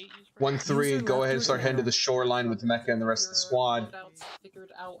 copies. 1-3, go ahead and start heading to the shoreline with Mecca and the rest of the squad.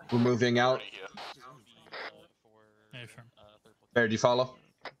 We're moving out. Bear, do you follow?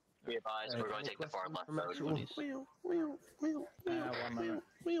 Be advised, we're going to take the far left road.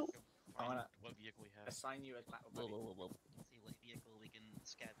 I wanna what vehicle we have? assign you as battle buddy. See what vehicle we can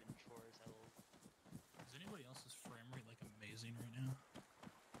scavenge for as hell. Is anybody else's frame rate like amazing right now?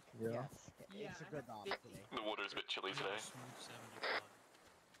 Yeah. It's a good off today. The water's a bit chilly today.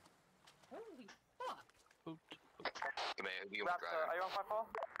 Holy fuck! You Are you on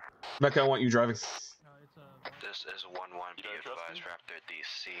 5-4? Mecca, I want you driving. This is 1-1. Be advised, Raptor, the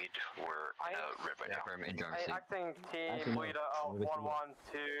seed. We're out right by now. Acting team leader of 1-1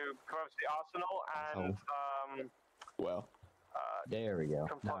 to come over to the arsenal and Well, there we go.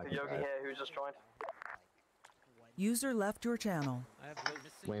 confront the Yogi here who just joined. User left your channel.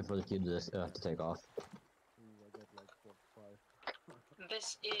 Waiting for the cube to take off.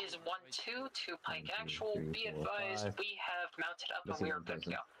 This is 1-2 to Pike Actual. Be advised, we have mounted up and we are good to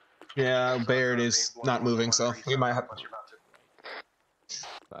go. Yeah, Baird is not moving, so we might have.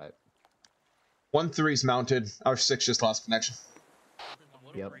 1-3's mounted. Our 6 just lost connection.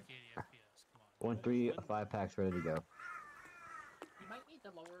 Yep. 1-3, 5 packs ready to go. You might need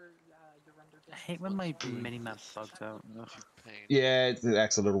to lower your render I hate when my mini-map bugs out. Yeah, it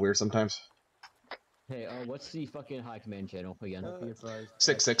acts a little weird sometimes. Hey, what's the fucking high command channel again?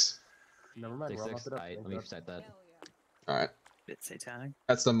 6-6. Never mind. 6-6. Alright, let me set that. Alright. Bit satanic.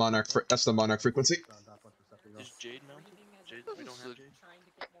 That's the monarch. That's the monarch frequency. Is Jade mounted? Jade, we don't have Jade.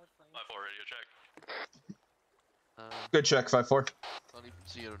 5-4 radio check. Good check, 5-4. I don't even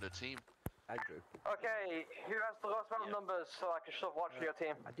see it on the team. Okay, who has the lowest amount of numbers so I can shove watch for your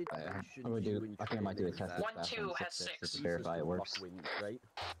team? I'm gonna do. I think I might do a test. 1-2 has 6. Just to verify it works.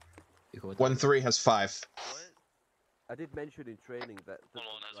 1-3 has 5. I did mention in training that.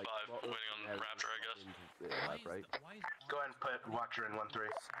 1-1 has 5. We're waiting on Raptor, I guess. Right? Go ahead and put Watcher in 1-3.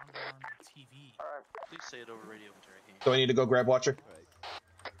 Alright. Please say it over radio when you're Do I need to go grab Watcher?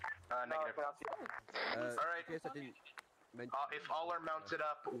 Negative. Alright. I didn't mention. If all are mounted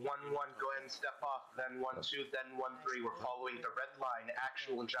up, 1-1, go ahead and step off. Then 1-2, then 1-3. We're following the red line.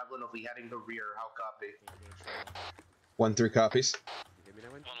 Actual and Javelin will be heading the rear. How copy? 1-3 copies.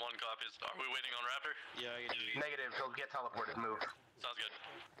 1-1 copies. Are we waiting on Raptor? Yeah, I can do. Negative. He'll get teleported. Move. Sounds good.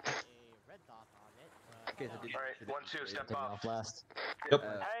 Alright, 1-2, step off. Last. Yep.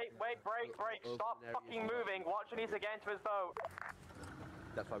 Hey, wait, break. Stop fucking moving. Watcher needs to get into his boat.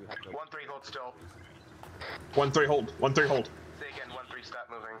 That's why we have to. 1-3, hold still. 1-3 hold. 1-3 hold. Say again, 1-3, stop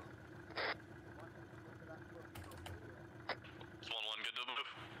moving. Is 1-1 good to move?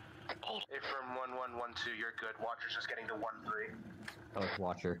 Hold. If from 1-1, 1-2, you're good. Watcher's just getting to 1-3. Oh, it's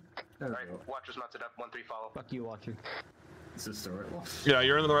Watcher. Alright, Watcher's mounted up. 1-3, follow. Fuck you, Watcher. Is this the right one? Yeah,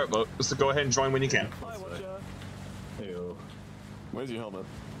 you're in the right boat. Just go ahead and join when you can. Hi, Watcher. Heyo. Where's your helmet?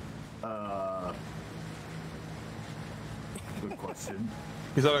 Good question.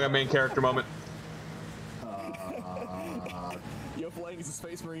 He's having a main character moment. You're playing as a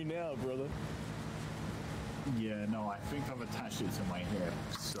Space Marine now, brother. Yeah, no, I think I've attached it to my hip,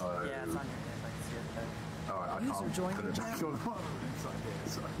 so... Yeah, it's on your head, I can see it. Alright, I User can't joined put your it back channel. on inside here,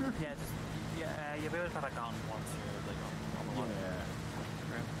 so... You'll be able to put it on once you're like on the water.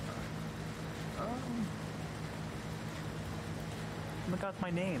 Oh my god, it's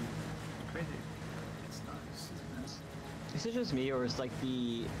my name. Crazy. It's nice, isn't it? Is it just me, or is like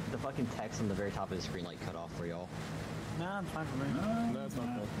the fucking text on the very top of the screen like cut off for y'all? Nah, it's fine for me. No, it's not.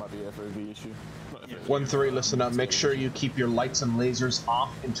 Might be a FOV issue. 1-3, listen up. Make sure you keep your lights and lasers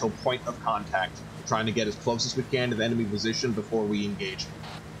off until point of contact. We're trying to get as close as we can to the enemy position before we engage.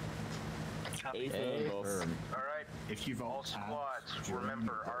 Alright, if you've all squads,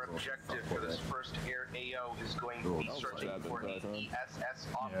 remember our objective for this first air AO is going to be searching for an ESS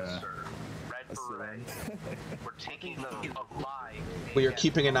officer. Red Beret. We're taking them alive. We are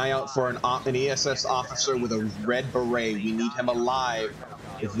keeping an eye out for an ESS officer with a red beret. We need him alive.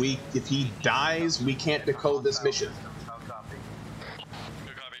 If he dies, we can't decode this mission. Good copy.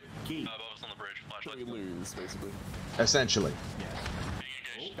 Above us on the bridge. Flashlight. We lose, basically. Essentially. Being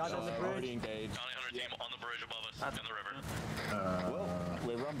engaged. Got on the bridge. Already engaged. Bounty hunter team on the bridge above us in the river. Well,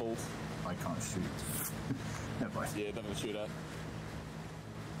 we're rumbled. I can't shoot. Never mind. Yeah, nothing to shoot at.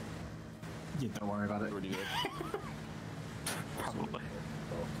 Yeah, don't worry about it. Already did. Probably.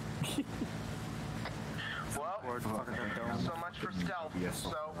 Well, so much for stealth.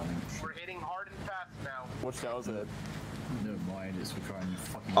 So, we're hitting hard and fast now. Watch out, it. Never mind, it's recurring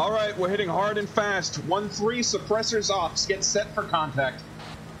fucking... Alright, we're hitting hard and fast. 1-3, suppressors off. Get set for contact.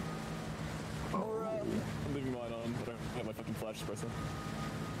 I'm leaving mine on, but I don't have my fucking flash suppressor.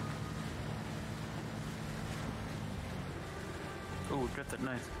 Ooh, drifted,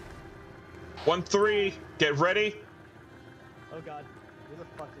 nice. 1-3, get ready. Oh god, who the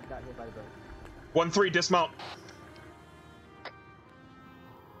fuck just got hit by the boat? 1-3, dismount.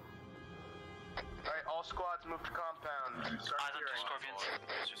 Alright, all squads move to compound. Start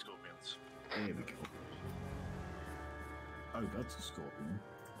Scorpions. There we go. Oh, that's a scorpion.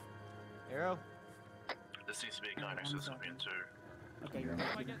 Arrow? This needs to be a guy next to the scorpion too. Okay, you're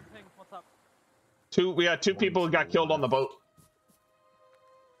What's up? We had 2 people who got killed on the boat.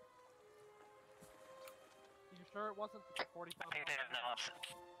 You sure it wasn't the 45?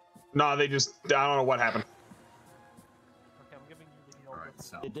 No, they just... I don't know what happened. Okay, I'm giving you the heal. Alright,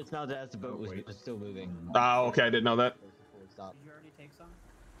 so... It dismounted as the boat was still moving. Oh, okay, I didn't know that. Stop. Did you already take some?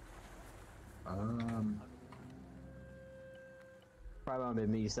 Probably won't be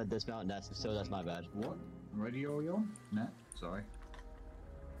me. You said dismount, and that's my bad. What? Radio are you on? Nah, sorry.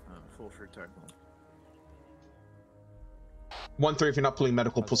 Full free tech one. 1-3, if you're not pulling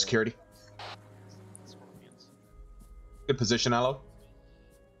medical, pull security. Good position, Aloe.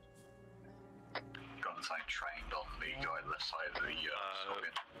 Gunsight trained on the guy left side of the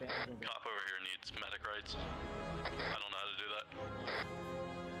scorpion. Cop over here needs medic rights. I don't know how to do that.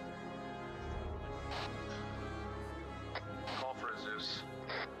 Call for a Zeus.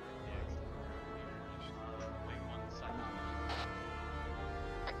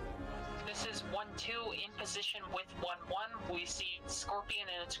 This is 1-2 in position with 1-1. We see Scorpion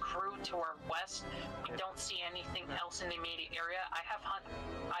and its crew to our west. We don't see anything else in the immediate area. I have hunt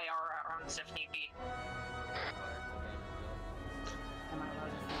IR arms if need be.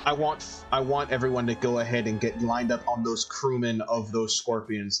 I want everyone to go ahead and get lined up on those crewmen of those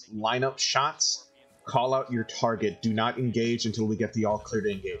scorpions. Line up shots. Call out your target. Do not engage until we get the all clear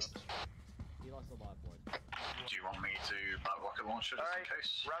to engage. Do you want me to butt rocket launcher just in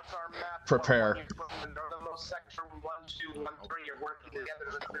case? Routes our map. Prepare. The northernmost section 1-2, 1-3 are working together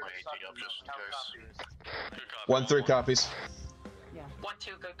to clear the 1-3 copies. Yeah.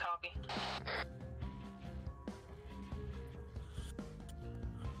 1-2, good copy.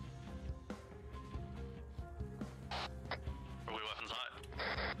 Are we weapons hot?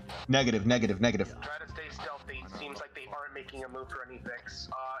 Negative. Try to stay stealthy. Seems like they aren't making a move for any Vix.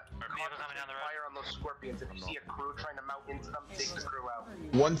 Fire on those scorpions. If you see a crew trying to mount into them, take the crew out.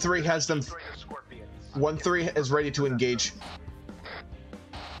 1-3 has them. Destroy the scorpions. 1-3 is ready to engage.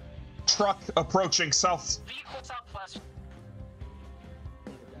 Truck approaching south. Vehicle southwest.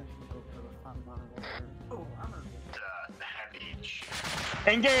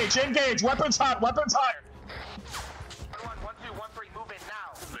 Engage, engage, weapons hot, weapons hot. 1-2-1-3, move in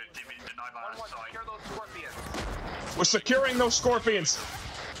now. 1-1, secure those scorpions. We're securing those scorpions.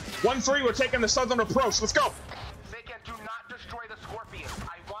 1-3, we're taking the southern approach. Let's go. Vacant, do not destroy the scorpions.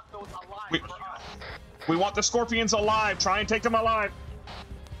 I want those alive for us. We want the scorpions alive. Try and take them alive.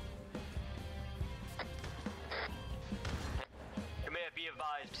 Command, be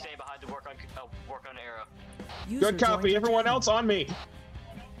advised. Stay behind to work on arrow. Good copy. Everyone else on me.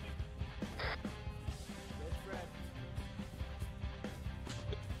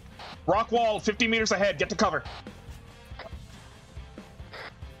 Rock wall, 50 meters ahead. Get to cover.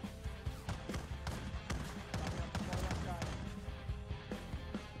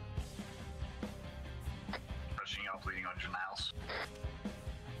 Rushing up, leading on your mouse.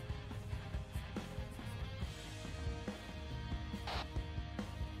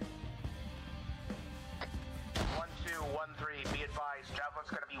 Be advised, Javelin's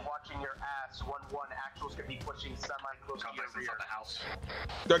going to be watching your ass. 1-1, Actual's going to be pushing semi-close to your rear. The house.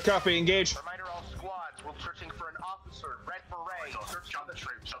 Good copy, engage. Reminder all squads, we're searching for an officer, red beret, search on the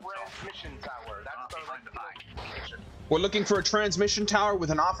transmission tower. That's the location. We're looking for a transmission tower with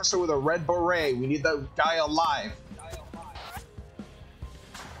an officer with a red beret. We need that guy alive.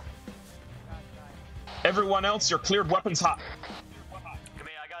 Everyone else, you're cleared, weapons hot.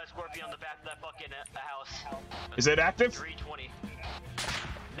 Command, I got a scorpion on the back of that fucking house. Is it active? 320.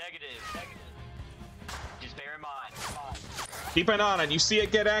 Negative. Just bear in mind. Keep an eye on it. You see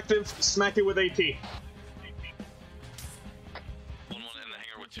it get active, smack it with AT. 1-1 in the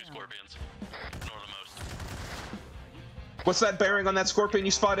hangar with 2 scorpions. Northernmost. What's that bearing on that scorpion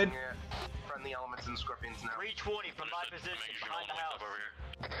you spotted? Friendly elements and scorpions now. 320 from my position behind the house.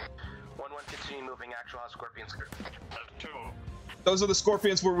 1-1, continue moving. Actual house scorpions. 2. Those are the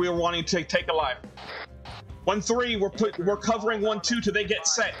scorpions where we were wanting to take alive. 1-3, we're covering 1-2 till they get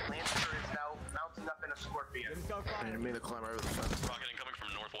set. Lancer is now mounting up in a scorpion. I mean to climb over the fence. Rocket incoming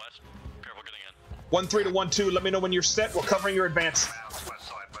from northwest. Careful getting in. 1-3 to 1-2, let me know when you're set. We're covering your advance. West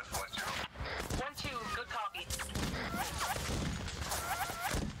side, west. 1-2, good copy. This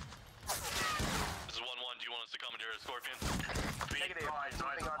is 1-1. Do you want us to commandeer a scorpion? Negative.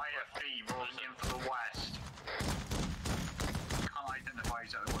 IFV rolling in from the west. Can't identify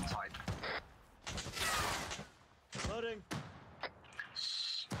each other one side. Loading.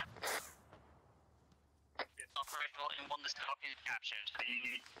 Operational and 1 this scorpion captured.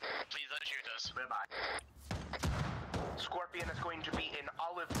 Please unshoot us. Bye-bye. Scorpion is going to be in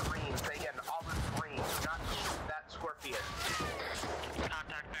olive green. Say again, olive green. Do not shoot that scorpion.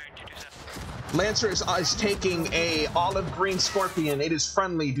 Contact bearing 227. Lancer is taking a olive green scorpion. It is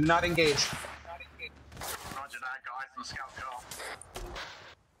friendly. Do not engage. Roger that, guys. The scout go.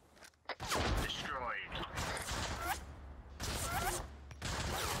 Destroyed.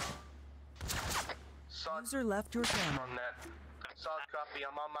 User left your channel. On that. Solid copy.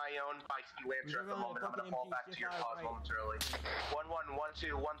 I'm on my own by Lancer at the moment. I'm going to fall back to your cause momentarily. 1-1,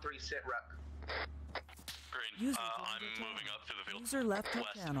 1-2, 1-3, sit rep. Green. I'm moving up to the field. User left your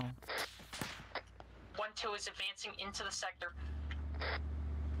channel. 1-2 is advancing into the sector.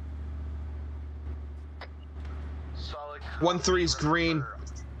 Solid. 1-3's green.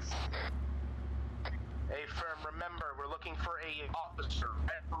 Hey, firm, remember, we're looking for a officer.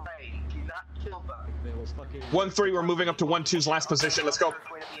 Ray, do not kill them. 1-3, we're moving up to 1-2's last position. Let's go. There's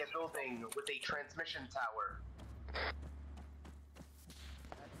going to be a building with a transmission tower.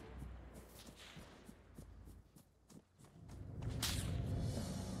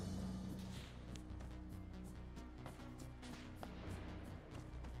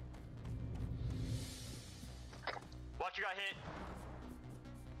 Watch your guy hit.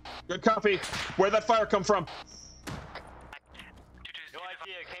 Good copy. Where'd that fire come from? No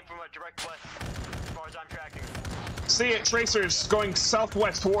idea. It came from a direct west, as far as I'm tracking. See it. Tracers going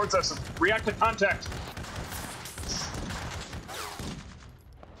southwest towards us. React to contact.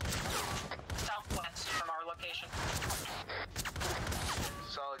 Southwest from our location.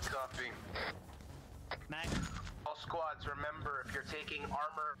 Solid copy. All squads, remember, if you're taking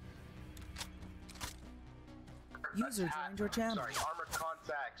armor... User joined your channel. Sorry, armored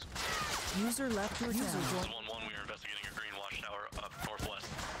contacts. User left your channel. 1-1, we are investigating a green watchtower up northwest.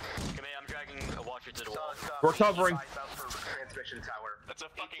 Command, I'm dragging a watcher to the wall. We're covering. Transmission tower. That's a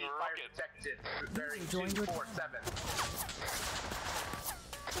fucking rocket. Detected. Bearing Joined your 247.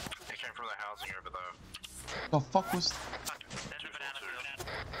 They came from the housing over there. The fuck was...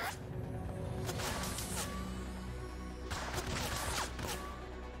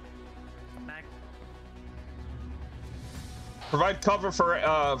 Provide cover for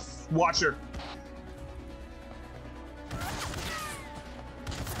Watcher.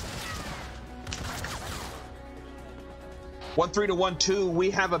 One 3 to 1 2.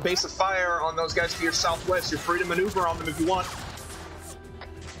 We have a base of fire on those guys to your southwest. You're free to maneuver on them if you want. 1-2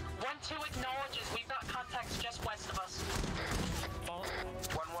 acknowledges. We've got contacts just west of us.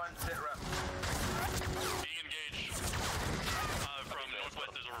 1-1, sit rep. Being engaged from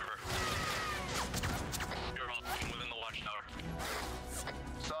northwest is a river. You're all within the watchtower.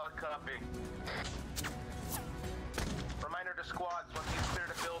 Solid copy. Reminder to squads, once you've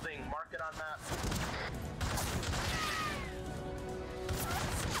cleared a building, mark it on map.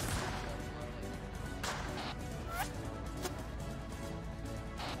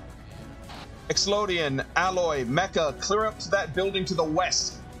 Explodian, Alloy, Mecha, clear up to that building to the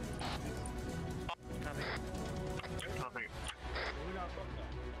west.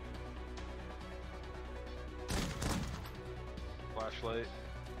 Flashlight,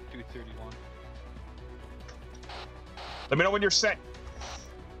 231. Let me know when you're set.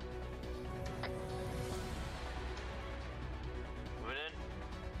 Moving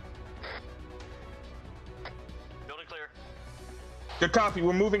in. Building clear. Good copy.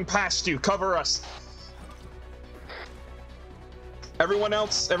 We're moving past you. Cover us. Everyone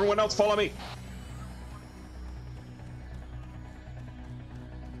else, follow me.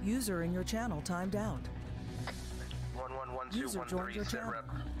 User in your channel timed out. 1-1-1-2-1-3, User joined your sit channel. rep.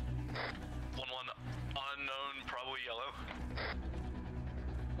 1-1 unknown, probably yellow.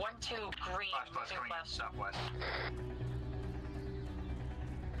 1-2 green, moving west. Southwest.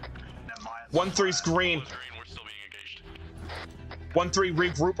 1-3's green. We're still being engaged. 1-3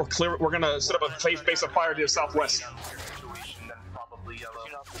 regroup. We're clear. We're gonna set up a base of fire to the southwest. Situation, then probably yellow.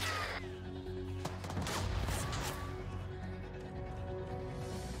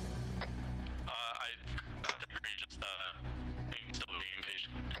 Still being engaged.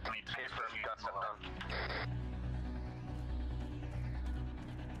 I mean, pay for him, got stuff done.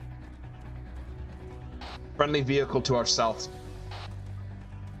 Friendly vehicle to our south.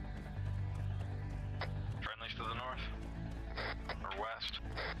 Friendlies to the north or west.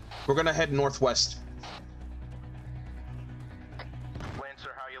 We're gonna head northwest.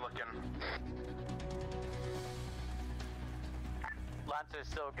 Lancer, how you looking? Lancer's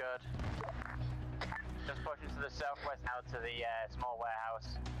still good. Just pushing to the southwest out to the small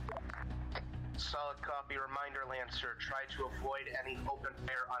warehouse. Solid copy. Reminder, Lancer, try to avoid any open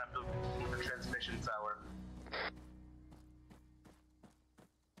fire on a building or transmission tower.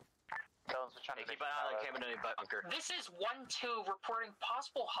 Keep an eye on the Cabernet bunker. This is 1-2 reporting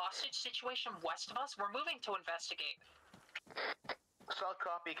possible hostage situation west of us. We're moving to investigate. Solid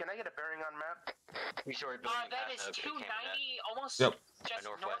copy. Can I get a bearing on map? That is 290, almost Yep. just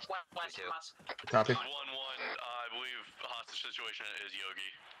northwest from us. Copy. 1-1, I believe the hostage situation is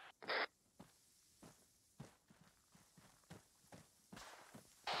Yogi.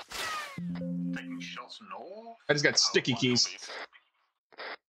 Taking shots north. I just got sticky keys.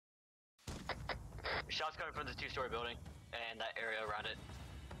 Shots coming from the two-story building and that area around it.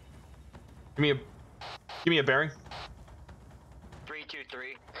 Give me a bearing.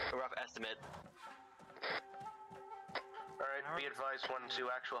 323, a rough estimate. Alright, be advised, 1-2,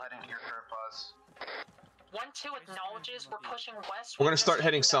 actual heading to your current pause. 1-2 acknowledges we're pushing west. We're gonna start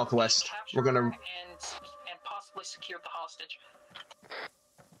heading southwest. We're gonna. And possibly secure the hostage.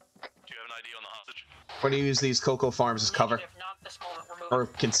 Do you have an ID on the hostage? We're gonna use these cocoa farms as cover. If not this moment, we're moving. Or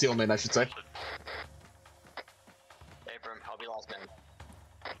concealment, I should say. Abram, I'll be last man.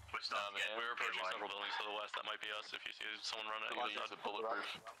 We're approaching several buildings to the west. That might be us if you see someone run at you. That's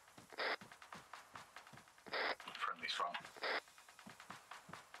bulletproof. Friendly's from.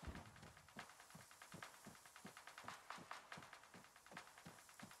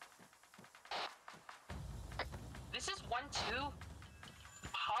 This is 1-2.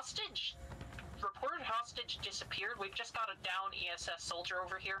 Hostage. Reported hostage disappeared. We've just got a down ESS soldier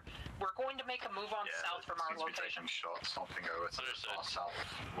over here. We're going to make a move on south from our location. Shots, something over to the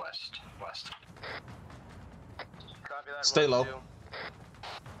southwest, west. Copy that. Stay low. 1-2.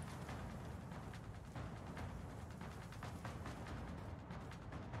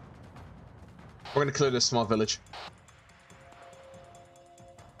 We're gonna clear this small village.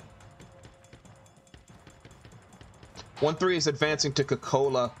 One 3 is advancing to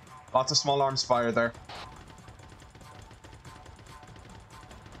Coca-Cola. Lots of small arms fire there.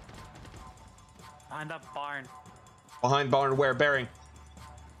 Behind that barn. Behind barn, where? Bearing.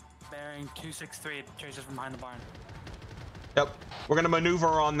 Bearing 263, traces from behind the barn. Yep. We're gonna maneuver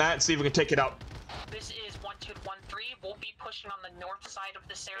on that and see if we can take it out. This is 1-2-1-3. will be pushing on the north side of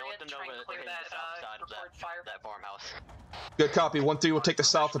this area to try and clear that reported fire. That farmhouse. Good copy. 1-3 will take the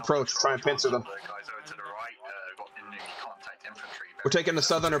south approach. Try and pincer them. Guys over to the right, got enemy contact infantry. We're taking the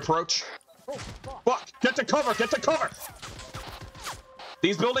southern approach. Fuck! Get to cover! Get to cover!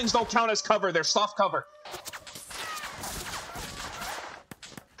 These buildings don't count as cover. They're soft cover.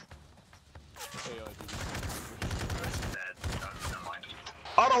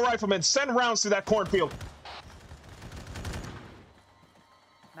 Auto riflemen, send rounds to that cornfield.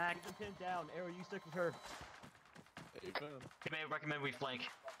 Mac, get pinned down. Arrow, you stick with her. May recommend we flank.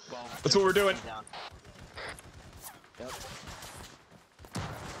 Well, that's what we're doing. Yep.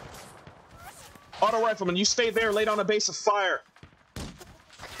 Auto rifleman, you stay there, lay down a base of fire.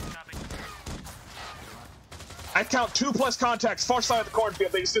 I count 2+ contacts, far side of the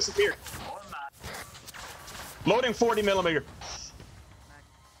cornfield. They just disappeared. Loading 40mm. Engler's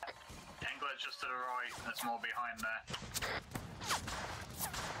just to the right. There's more behind there.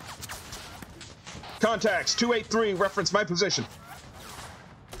 Contacts 283. Reference my position.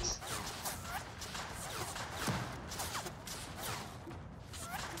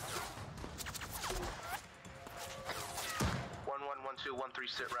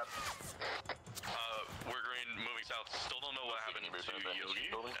 Sit rep. We're green, moving south. Still don't know what happened to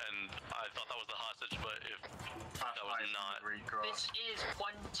Yogi, and I thought that was the hostage, but if that was not. This is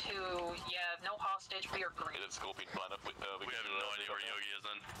 1-2. Yeah, no hostage. We are green. Did Scorpion find up? We have no idea where Yogi is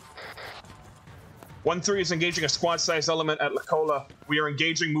then. 1-3 is engaging a squad-sized element at Lacola. We are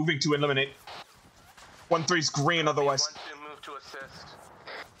engaging, moving to eliminate. 1-3's green otherwise. 1-2 move to assist.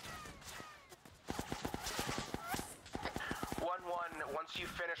 1-1, once you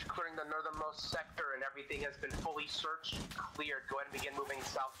finish clearing the northernmost sector and everything has been fully searched, cleared, go ahead and begin moving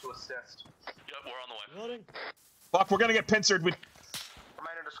south to assist. Yep, we're on the way. Loading. Fuck, we're gonna get pincered.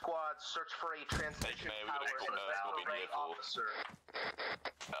 Reminder to squad, search for a transmission tower and a array officer.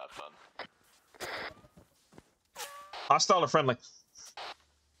 Fun. Hostile or friendly?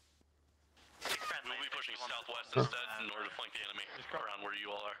 We'll be pushing southwest instead in order to flank the enemy around where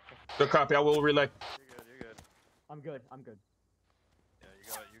you all are. Good copy, I will relay. You're good. I'm good. I'm good.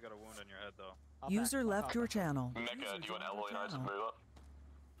 Yeah, you got a wound on your head though. User left your channel. Mecca, do you want Alloy Knights to move up?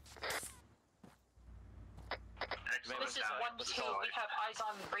 This is 1-2. We have eyes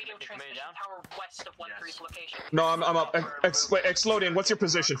on radio transmission tower west of 1-3's location. No, I'm up. Exploding, what's your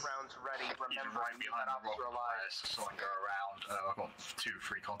position? Remember, right behind the rock rise, so I can go around. I've got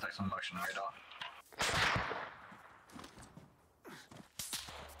 2-3 contacts on motion radar.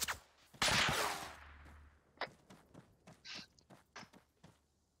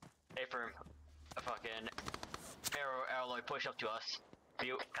 Hey, firm. A fucking arrow alloy push up to us.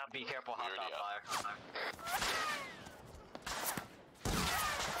 Be careful, hostile fire.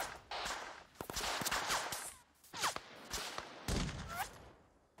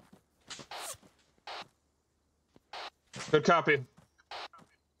 Good copy.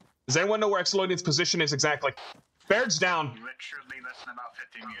 Does anyone know where Exolodian's position is exactly? Baird's down. Literally less than about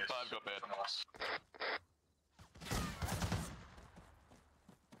 15 meters. 5 got bad. From us.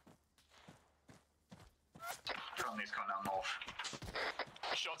 Currently's going down north.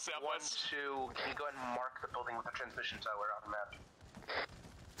 Shot southwest. 1-2, can you go ahead and mark the building with the transmission tower on the map?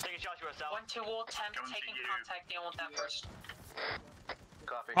 Taking shots to ourselves. 1-2 will attempt taking contact, deal with that first.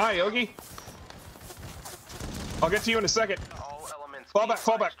 Copy. Hi, Yogi. I'll get to you in a second. All elements. Fall back.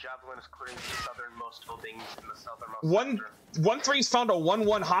 Javelin is clearing the southernmost buildings in the southernmost sector. 1-3's found a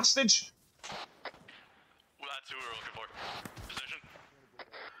 1-1 hostage. Well, that's who we're looking for. Position.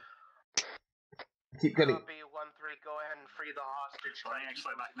 Keep getting. Copy 1-3. Go ahead and free the hostage. Try and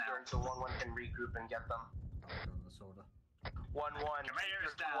slow back now. So 1-1 can regroup and get them. 1-1. Keep your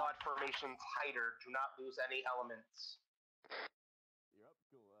squad formation tighter. Do not lose any elements. You're up.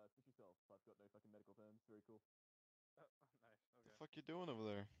 Cool. Switch yourself. I've got no fucking medical terms. Very cool. What the fuck you doing over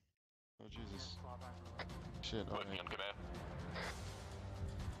there? Oh Jesus. Shit, okay.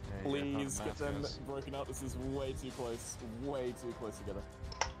 Please get them broken up. This is way too close. Way too close together.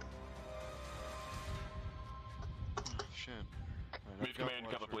 Shit. Move command,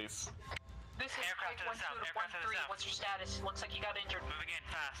 cover please. This is aircraft to the south, aircraft to the south. What's your status? Looks like you got injured. Moving in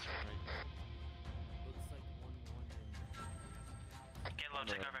fast. Get low,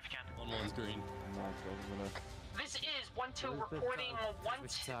 take over if you can. 1-1's green. This is 1-2 reporting 1-3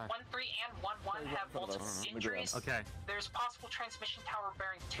 and 1-1 have multiple injuries. Okay. There's possible transmission tower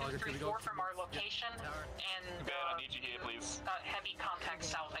bearing 234 from our location, and I need you here, please. heavy contact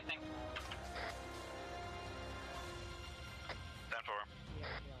south, I think. Down for.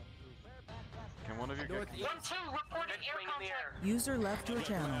 Can one of you get... 1-2 reporting air contact. User left your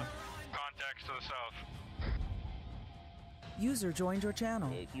channel. Contacts to the south. User joined your channel.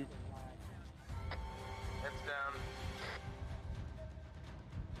 Thank you. Heads down.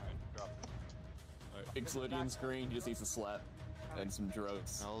 Alright, Ixodian screen, he just needs a slap. And some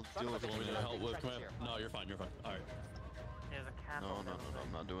drugs. I'll deal with it. Want me to help with command? No, you're fine, Alright. No, I'm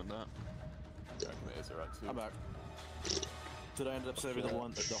not doing that. Yeah, command is alright too. I'm back. Did I end up saving the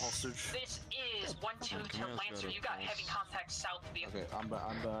hostage? This is 1-2 to Lancer. You got heavy contact south of you. Okay, I'm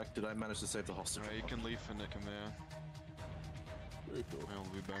back. Did I manage to save the hostage? You can leave in the command. Very cool. I'll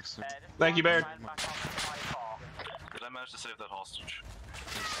be back soon. Thank you, Baird. Did I manage to save that hostage?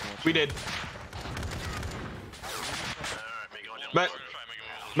 We did.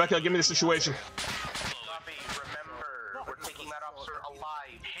 Mecca, give me the situation. Copy. Remember, we're taking that officer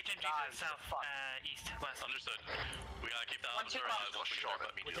alive. HMG to the south, east, west. Understood. We gotta keep that officer alive once we get there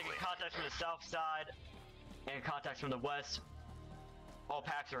We're taking immediately. contacts from the south side and contacts from the west. All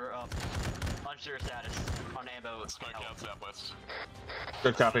packs are unsure status on ammo. Smoke out southwest.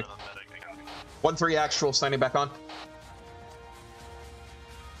 Good copy. 1-3 actual, standing back on.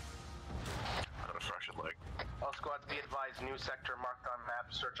 Got a fractured leg. All squads be advised, new sector marked on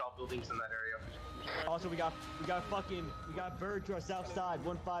map. Search all buildings in that area. Also, we got Bird to our south side,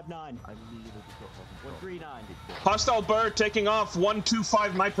 159. 139. Hostile bird taking off.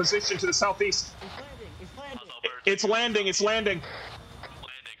 125 my position to the southeast. It's landing. It's landing.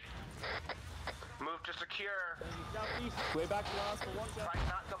 Move to secure. Southeast. Way back to us for one second. Try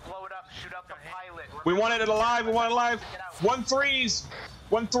not to blow it up. Shoot up the pilot. We wanted it alive.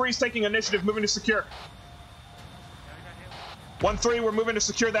 1-3's taking initiative, moving to secure. 1-3, we're moving to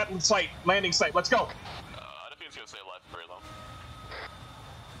secure that site, landing site. Let's go. I don't think it's gonna stay alive for very long.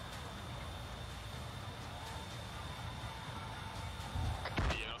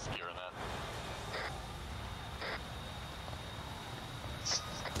 Yeah, no securing that.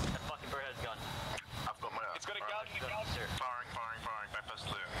 That fucking bird has a gun. I've got my. It's got a gun. Sir. Firing. Backpass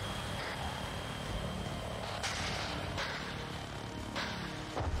clear.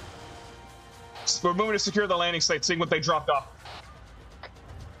 We're moving to secure the landing site, seeing what they dropped off.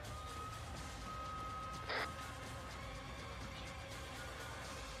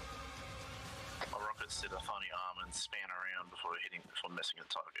 My rockets did a funny arm and span around before missing a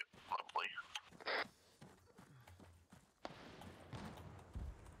target. Lovely.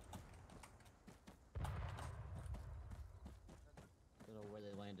 Don't know where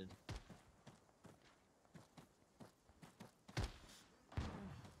they landed.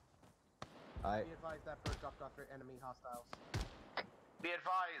 Be advised that bird dropped off your enemy hostiles. Be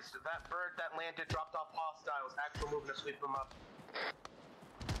advised, that bird that landed dropped off hostiles. Actual movement to sweep them up.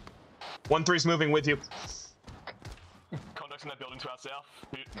 1-3's moving with you. Contacts in that building to our south.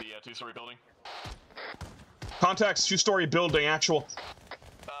 The two-story building. Contacts, 2-story building, actual.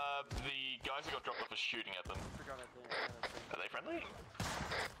 The guys who got dropped off are shooting at them. Are they friendly?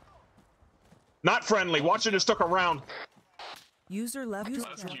 Not friendly. Watch it just took around. User left your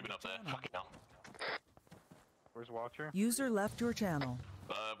There's a channel. Cuban up there. Fuck it now. Where's Watcher? User left your channel.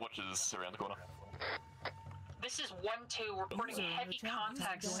 Watches around the corner. This is 1-2, reporting heavy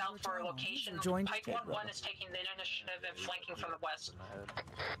contact south of our location. Pike 1-1 is taking the initiative and flanking from the west.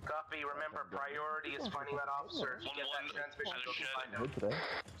 Copy. Remember, priority is finding that officer. If you get that transmission, go find him.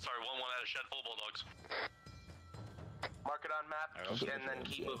 Sorry, 1-1 at a shed full of bulldogs. Mark it on map, and then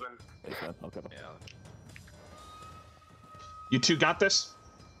keep moving. You two got this?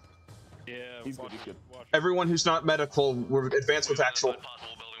 Yeah, he's good. Everyone who's not medical, we're advanced with actual.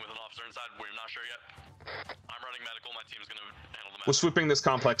 Possible building with an officer inside. We're not sure yet. I'm running medical. My team's gonna handle the We're sweeping this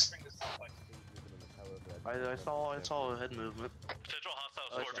complex. I saw a head movement. Potential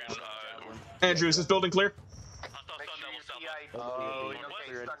hostile scorpion. Andrew, is this building clear? Make sure you see Oh, okay,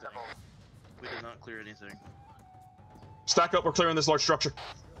 stun double. We did not clear anything. Stack up, we're clearing this large structure.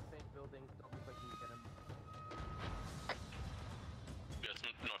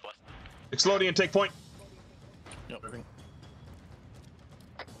 Northwest. Explodian, take point. Yep.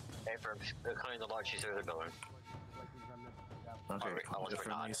 Hey, for clearing the large she's the building. Okay, Almost if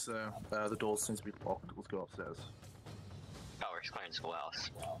forgot. the doors seem to be locked. Let's go upstairs. Oh, we're clearing schoolhouse.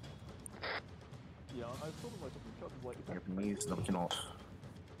 Yeah, I told him like something like Japanese, no, we cannot.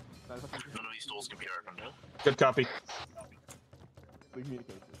 None of these doors can be opened. Good copy. The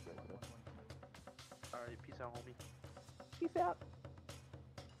communication is great. Alright, peace out, homie. Peace out.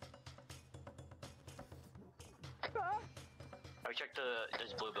 I checked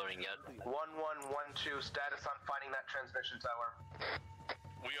this blue building yet. 1112, status on finding that transmission tower.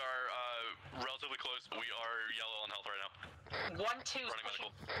 We are relatively close. We are yellow on health right now. 1-2 is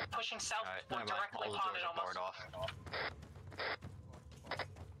pushing south, Never mind. directly All the upon doors it are barred almost. off.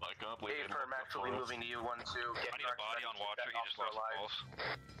 I can't believe Affirm, actually moving to you, 1-2. I need a body on Watcher, he just lost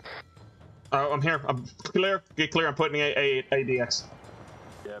I'm here. I'm clear. Get clear. I'm putting a ADX.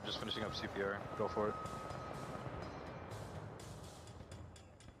 Yeah, I'm just finishing up CPR. Go for it.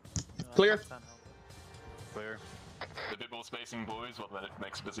 Clear. Clear. The bit more spacing, boys. What minute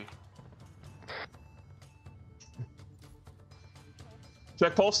makes busy.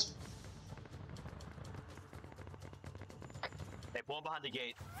 Check pulse. Hey, pull behind the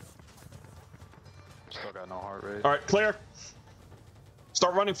gate. Still got no heart rate. All right, clear.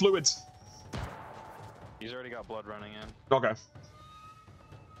 Start running fluids. He's already got blood running in. Okay.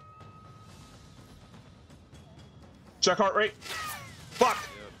 Check heart rate. Fuck.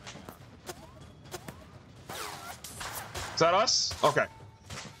 Is that us? Okay.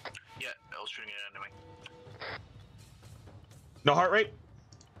 Yeah, I was shooting it anyway. No heart rate?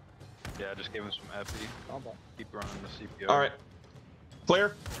 Yeah, just give him some epi. Keep running the CPR. All right.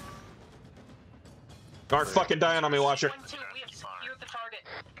 Clear. Aren't fucking dying on me, Watcher. 1-2, we have secured the target.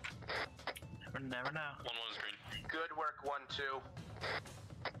 Never know. 1-1 is green. Good work, 1-2.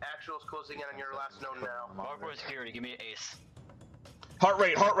 Actual's closing in on your last known now. Hardcore security, give me an ace. Heart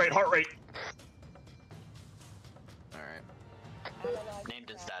rate, heart rate, heart rate. Alright.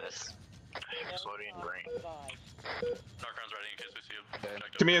 Named and status. Exploding green. Darkround's ready in case we see him.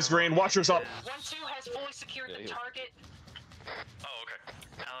 To me is green. Watcher's up. 1-2 has fully secured the target. Oh, okay.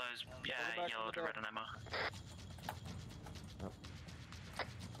 Allies, yeah, yellow to red on ammo.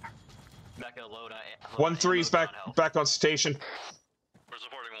 Back at load. 1-3's back on station. We're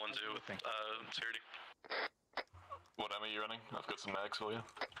supporting 1-2 with security. What ammo are you running? I've got some mags for you.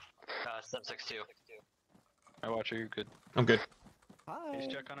 Step 6-2. I watch you good. I'm good. Hi.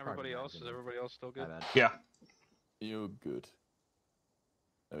 Just check on everybody else. Is everybody else still good? Yeah. You're good.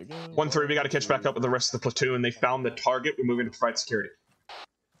 There we go. 1-3, we gotta catch back up with the rest of the platoon. They found the target. We're moving to provide security.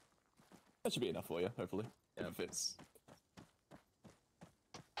 That should be enough for you, hopefully. If it fits.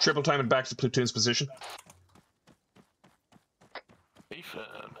 Triple time and back to platoon's position. Be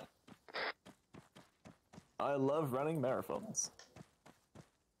firm. I love running marathons.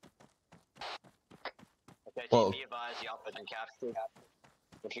 Okay, Well, be advised, the outfit and capture.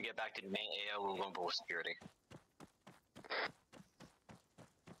 Once we get back to the main AO, we'll go for security.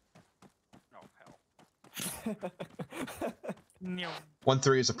 Oh, hell.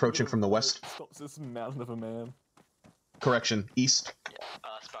 1-3 is approaching from the west. Stops this mountain of a man. Correction, east.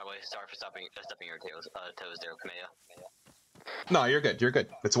 Spyway, sorry for stepping your toes there, Kamea. No, you're good. You're good.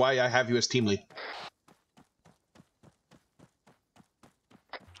 That's why I have you as team lead.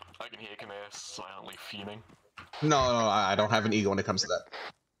 I can hear Kamea silently fuming. No, I don't have an ego when it comes to that.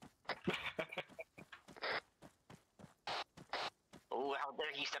 Oh, how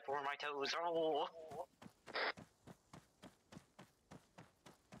dare he step over my toes? Oh.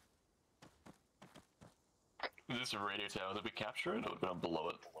 Is this a radio tower that we capture it, or we're gonna blow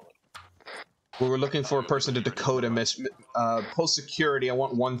it? We were looking for a person to decode and post security. I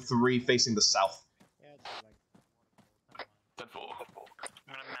want 1-3 facing the south. 10-4. I'm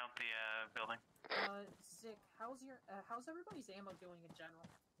gonna mount the building. Zick, how's everybody's ammo doing in general?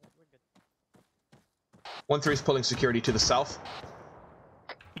 We're good. 1-3 is pulling security to the south.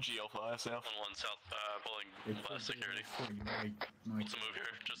 GL5 south. 1-1 south, pulling security. What's the move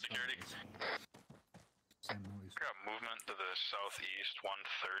here? Just security? Got movement to the southeast,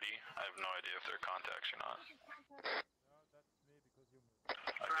 130. I have no idea if they're contacts or not.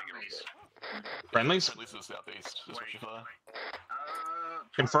 Friendlies? Friendlies to the southeast, is what you fire.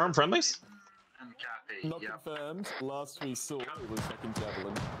 Confirm friendlies? Not confirmed. Last we saw, it was fucking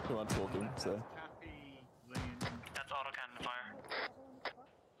Javelin who I'm talking, so. That's autocannon fire.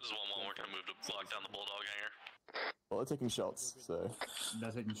 This is 1-1, we're gonna move to lock down the Bulldog hangar. Well, they're taking shots, so.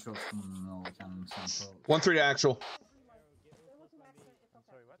 They're taking shots from all cannons. 1-3 to actual.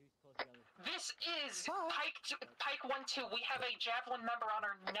 This is Pike 1-2. We have a Javelin member on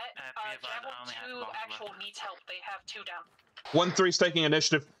our net. Javelin 2 actual needs help. They have 2 down. 1-3's taking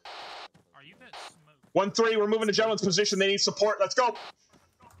initiative. Are you guys smoked? 1-3, we're moving to Javelin's position. They need support. Let's go.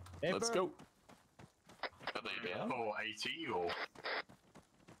 Let's go. Are they down? Oh, AT or?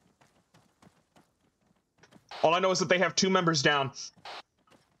 All I know is that they have 2 members down.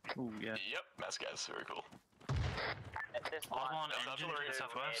 Ooh, yeah. Yep, that's guys, very cool. On artillery to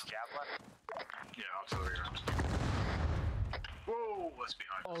southwest. Yeah, auxiliary arms. Whoa, what's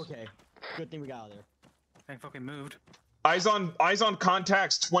behind us? Okay, good thing we got out of there. I fucking moved. Eyes on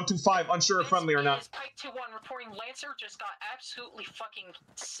contacts. 125. Unsure if friendly or not. Pike 2-1 reporting Lancer just got absolutely fucking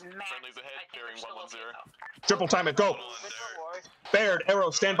smacked. Friendly's ahead, carrying 110. Triple time it. Go. Baird, Arrow,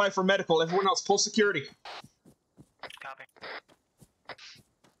 stand by for medical. Everyone else, pull security. Copy.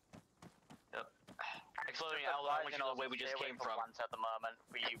 reloading Alloy, I want you to know the way we just came from. At the moment,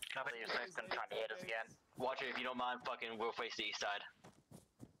 we believe it's gonna try to hit us again. Watch it if you don't mind. Fucking, we'll face the east side.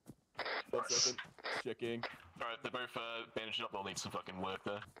 1 second. Checking. Alright, they're both bandaged up. They'll need some fucking work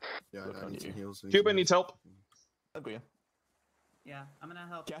there. Yeah, I need some heals. Cuban needs help. Okay. Yeah, I'm gonna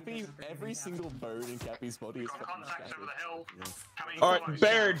help. Cappy, every single bone in Cappy's body is fucking Contact over the hill. Alright,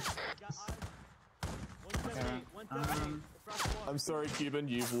 Baird. I'm sorry, Cuban,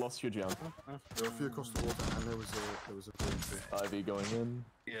 you've lost your jump. There were a few across the water, and there was a Ivy going in.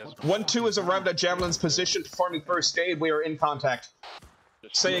 Yes. 1-2 has arrived at Javelin's position, performing first aid. We are in contact.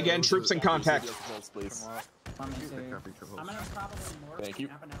 Say again, troops in contact. Please. I'm gonna probably more. Thank you.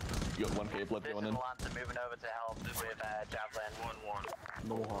 You got 1k blood going in. Moving over to help with Javelin. 1-1.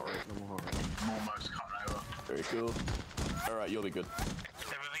 Normal heart rate. Almost coming over. Very cool. Alright, you'll be good.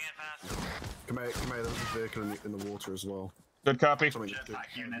 Come here, there's a vehicle in the water as well. Good copy.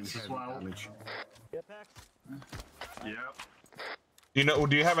 Jetpack units as well. Yep.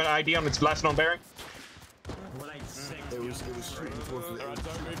 Do you have an ID on its last known bearing? It was shooting towards the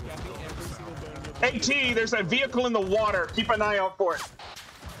AT, there's a vehicle in the water. Keep an eye out for it.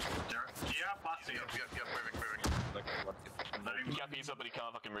 Cappy's up, but he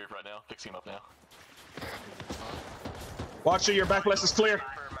can't fucking move right now. Fix him up now. Watch it, your back list is clear.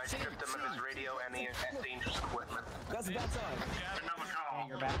 That's a bad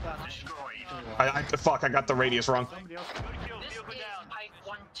Fuck, I got the radius wrong. This is Pike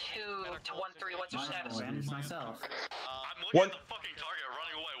 1-2 to 1-3. What's your status? Myself. I'm looking at the fucking target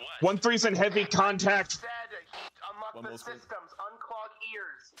running away west. 1-3's in heavy contact. Unlock the systems. Unclog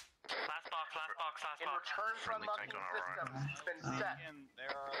ears. Last box. In return for unlocking systems, it's been set.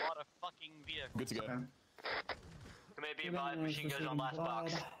 There are a lot of fucking vehicles. Good to go. Maybe advised machine guns on last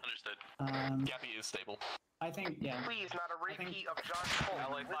box. Understood. Cappy is stable. I think, yeah. Please, not a repeat of John Cole.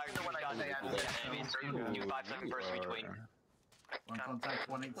 LA fire, Listen to what I say. do 5-second burst in between. One contact,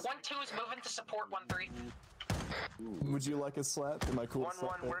 1-8. 1-2 is moving to support 1-3. Would you like a slap? Am I cool?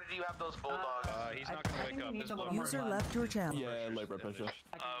 1-1, where did you have those bulldogs? He's not gonna wake up. This blood User left your channel. Yeah, low blood pressure.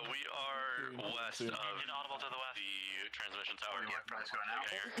 We are west of the transmission tower.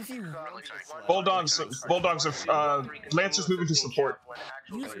 If you Bulldogs of Lancers moving to support.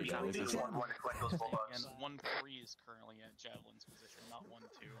 User joined your channel. And 1-3 is currently at Javelin's position, not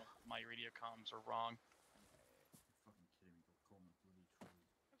 1-2. My radio comms are wrong.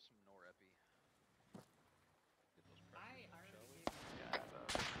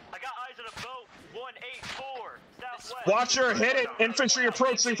 I got eyes on a boat. 184 southwest. Watcher, hit it. Infantry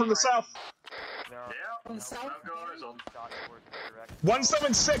approaching from the south.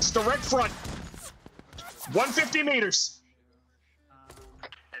 176, direct front. 150 meters.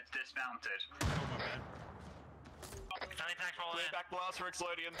 It's dismounted. Back blast for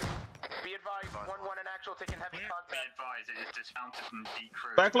Explodian. Be advised, 1-1 in actual, taking heavy contact. Be advised, it is dismounted and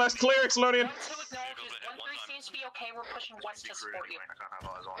decrewed. Backlash clear, Explodian. 1-2 acknowledges. 1-3 seems to be okay. We're pushing west to support you.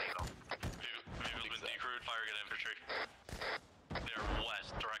 Vehicle's been decrewed, fire get infantry. They're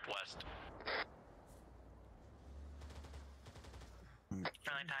west, direct west.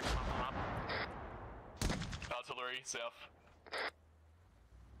 Artillery, south.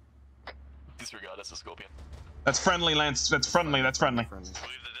 Disregard, that's a Scorpion. That's friendly, Lance. That's friendly. I believe the dismounts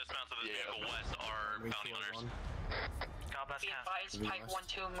of this vehicle west are bounty hunters. Be advised, Pike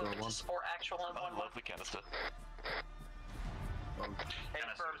 1-2 moving to support actual and 1-1. Lovely canister. Hey,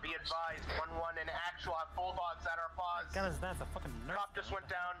 firm, be advised, 1-1 in actual, have bulldogs at our paws. That's a fucking nerf. Cop just went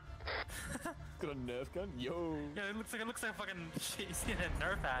down. Got a Nerf gun? Yo! Yeah, it looks like a fucking he's seen a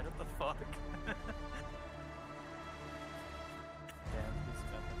Nerf ad. What the fuck?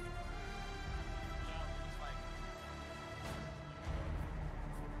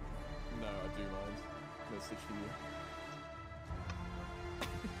 No, I do mind. No stitch for you.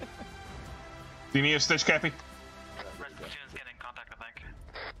 Do you need a stitch, Cappy? Platoon's getting contact, I think.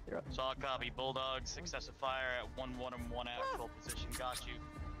 Solid copy. Bulldogs, excessive fire at 1-1 and 1 actual position. Got you.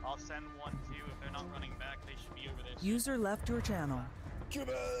 I'll send 1-2. If they're not running back, they should be over there. User left your channel.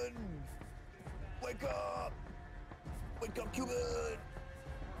 Cuban! Wake up! Wake up, Cuban!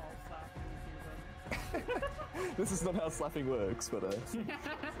 This is not how slapping works, but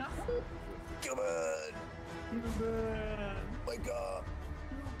Cuban! Wake up!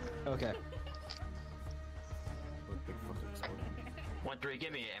 Okay. 1-3,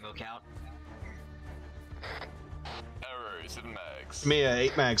 give me an ammo count. Arrows and mags. Me,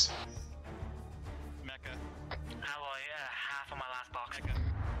 8 mags. Mecca. Alloy, half on my last box. Who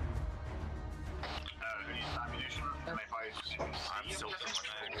needs ammunition? I'm still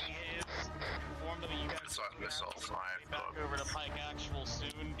Informed that you guys missile. back over to Pike actual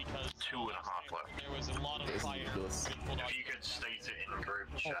soon because 2.5 left. there was a lot of This is ridiculous. If you could state it in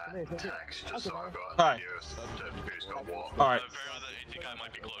group chat text, just so I've got Alright. who's got what. Alright. I think I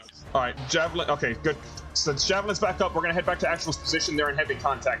might be cloaked. Alright, Javelin. Okay, good. Since Javelin's back up, we're gonna head back to Actual's position. They're in heavy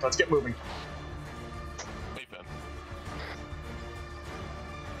contact. Let's get moving. Hey, Ben.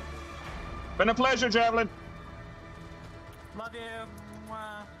 Been a pleasure, Javelin. Love you.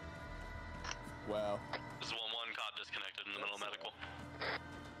 Mwah. Wow. This is 1-1, caught disconnected in the middle of medical.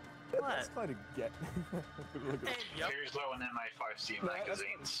 That's kind of get. Here's low on MA5C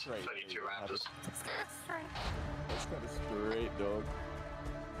magazines, 32 rounds. That's kind of straight, dog.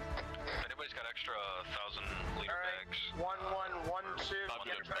 Anybody's got extra 1,000-liter bags? 1112,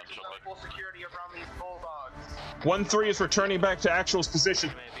 get full security around these bulldogs. 1-3 is returning back to Actual's position.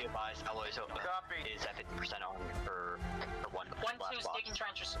 Maybe advised, Alloy's is at 50% on for 1-2 is taking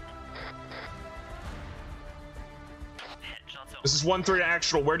trenches. This is 1-3 to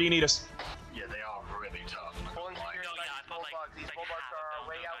Actual. Where do you need us? Yeah, they are really tough. Pulling security back to bulldogs. These bulldogs are our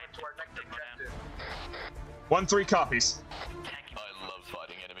way out into our next objective. 1-3 copies. I love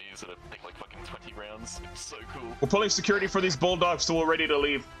fighting enemies that take like fucking 20 rounds. It's so cool. We're pulling security for these bulldogs, so we're ready to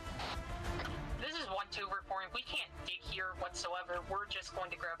leave. This is 1-2 reporting. We can't dig here whatsoever. We're just going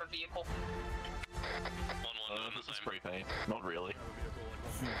to grab a vehicle. 1-1 This is prepay. Not really.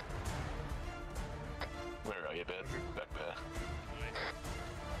 Where are you, Ben? Back there.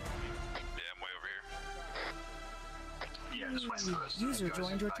 Yeah, I'm way over here. Yeah, just wait first. User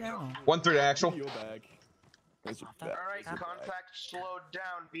joined your channel. 1-3 to Actual. Your bag. Alright, contact slowed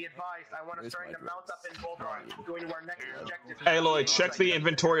down. Be advised, I want us starting to mount up in bulldogs. We're going to our next objective. Aloy, check the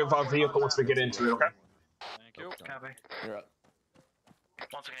inventory of our vehicle once we get into it, okay? Thank you. Copy. You're up.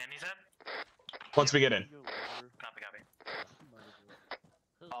 Once again, he said? Once we get in. Copy, copy.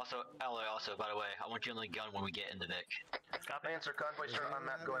 Also, Alloy, also, by the way, I want you on the gun when we get into Vic. Answer, convoy start on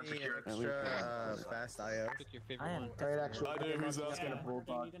map, go and secure. Fast IO. I do, who's asking?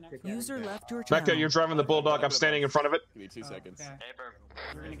 User left your channel. Mecca, you're driving the bulldog. I'm standing in front of it. Give me 2 seconds. Hey,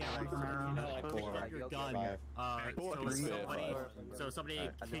 We're gonna get your gun. So somebody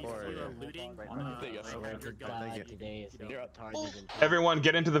thinks you're looting. You're up. Everyone,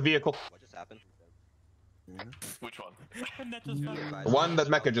 get into the vehicle. What just happened? Which one? One that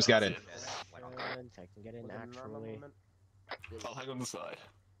Mecca just got in. I can get in actually. I'll hang on the side.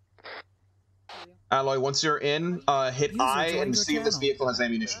 Alloy, once you're in, hit I and see if this vehicle has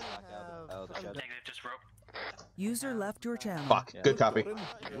ammunition. Negative, just rope. User left your channel. Fuck, good copy. Pike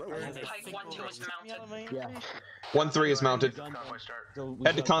 1-2 is mounted. Yeah. 1-3 is mounted. Convoy start.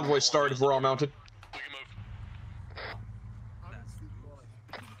 Head to convoy start if we're all mounted.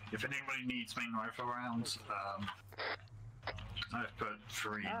 If anybody needs main rifle rounds, I've put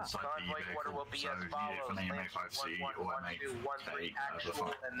 3 inside the Convoy order will vehicle, be so as if you follows. need an MA5C or MA8,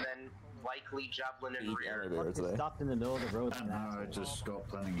 actual, and then likely javelin and rear. It stopped in the middle of the road. No, I just got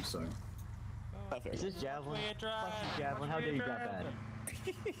plenty, so... Is this Javelin? Fuck you, Javelin. How dare you grab that?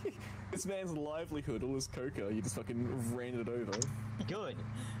 This man's livelihood, all his coca, you just fucking ran it over. Good.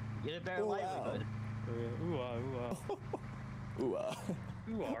 You had a better livelihood. Ooh,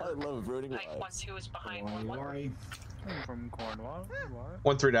 I love ruining Pike lives. 1-2 is behind 1-1. I'm from Cornwall.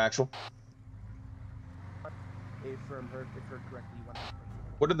 1-3 to Actual. Affirm heard correctly.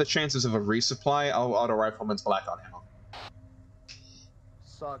 What are the chances of a resupply? Auto rifleman's black on ammo.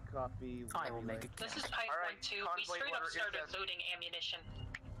 Saw copy. I will make it. This is Pike 1-2. We straight up started looting ammunition.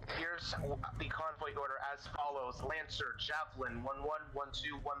 Here's the convoy order as follows. Lancer, Javelin, 1-1,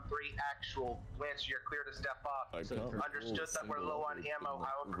 1-2, 1-3, actual. Lancer, you're clear to step off. Understood that we're low on ammo,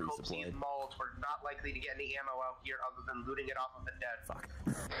 however, hope these mauled. We're not likely to get any ammo out here other than looting it off of the dead. Fuck.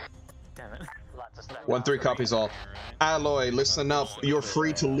 Damn it. Lots of stuff. 1-3 copies all. Alloy, listen up. You're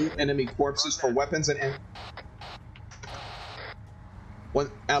free to loot enemy corpses for weapons and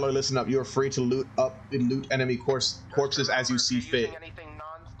Alloy, listen up. You're free to loot enemy corpses as you see fit. Anything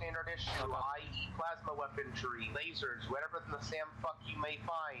non-standard issue, i.e. plasma weaponry, lasers, whatever the Sam fuck you may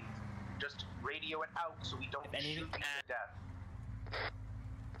find, just radio it out so we don't shoot you to death.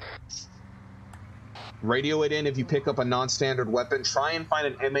 Radio it in if you pick up a non-standard weapon. Try and find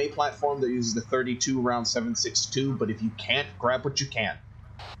an MA platform that uses the 32 round 7.62, but if you can't, grab what you can.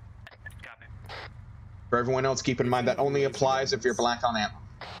 For everyone else, keep in mind that only applies if you're black on ammo.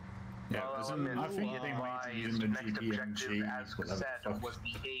 Yeah, I think the next objective, as said, was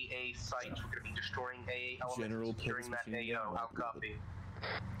the AA site. We're going to be destroying AA elements, securing that AO. I'll copy.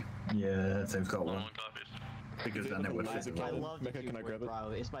 Yeah, they've got one. Because then it would fit. I love the Q-Force,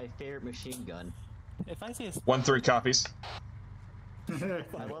 bro. It's my favorite machine gun. If I say 1-3 copies. I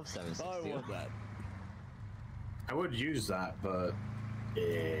love 7.62. I want that. I would use that, but...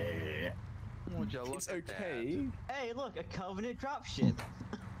 Yeah. Would you look It's at okay. Hey, look, a Covenant dropship.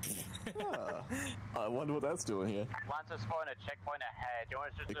 I wonder what that's doing here. Want to spawn a checkpoint ahead. You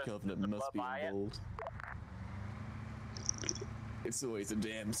want to The just Covenant must be involved. It's always a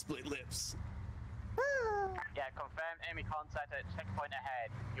damn split lips. Yeah, confirm enemy contact at checkpoint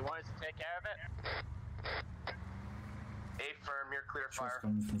ahead. You want us to take care of it? A firm, you're clear fire.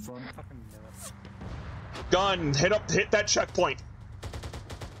 Coming from front. Gun, hit that checkpoint.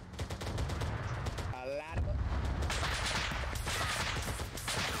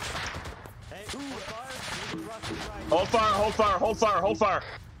 Hey, hold fire. Hold fire, hold fire, hold fire, hold fire.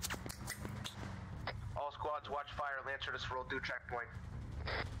 All squads, watch fire. Lancer just rolled through checkpoint.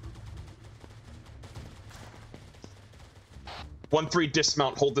 1-3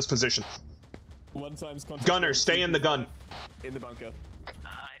 dismount, hold this position. One times contact. Gunner, stay in the gun. In the bunker.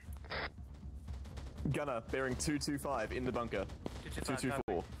 Gunner, bearing 225 in the bunker. 224.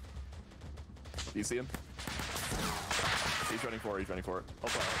 Do you see him? He's running for it, he's running for it.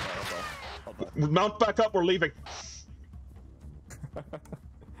 Hold fire, hold fire, hold fire. Hold Mount back up, we're leaving. fire.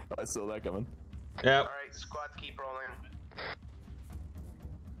 I saw that coming. Yeah. Alright, squads keep rolling.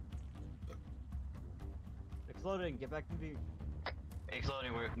 Exploding, get back to the...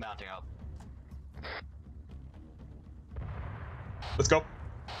 Exploding, we're mounting up. Let's go.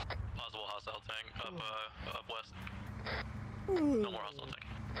 Possible hostile tank up west. No more hostile tank.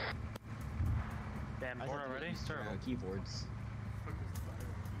 Damn, board already? Keyboards.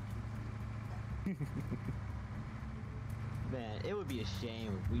 Man, it would be a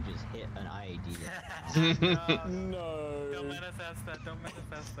shame if we just hit an IAD. No. Don't manifest that. Don't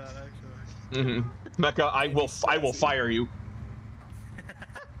manifest that. Actually. Mecca, I will fire you.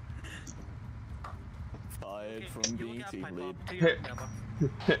 Fired from being team lead.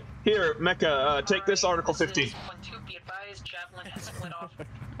 Here, Mecca, take this Article 15. 1-2, be advised, Javelin has split off. A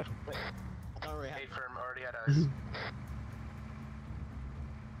firm already had eyes.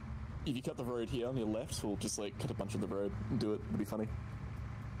 If you cut the road here on your left, we'll just like cut a bunch of the road and do it. It'll be funny.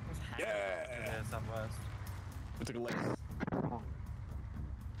 Yeah, southwest. We took a left. Oh,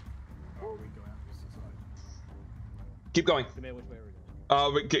 we go out this side. Keep going. Which way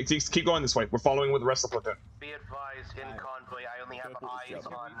are we going? Keep going this way. We're following with the rest of the platoon. Be advised, in convoy, I only have eyes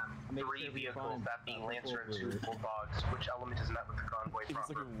on 3 vehicles, that being Lancer and 2 Bulldogs. Which element is met with the convoy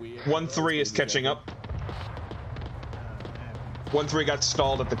proper? 1-3 is catching up. 1-3 got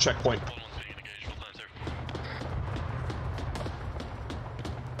stalled at the checkpoint.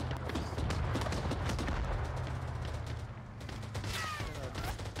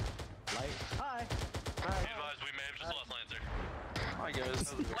 Hi. Advised, we may have just lost Lancer. Hi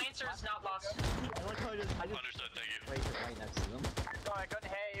guys. Lancer is not lost. Understood, thank you. Right next to them. Sorry, I couldn't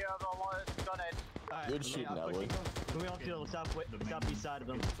hear you over the line. Got it. Alright, Good shooting, Alloy. Can we all kill southeast side of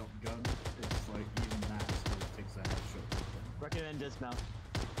them? Top gun. It's like even that still takes a headshot. Recommend dismount.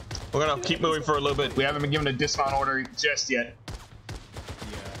 We're gonna keep moving for a little bit. We haven't been given a dismount order just yet.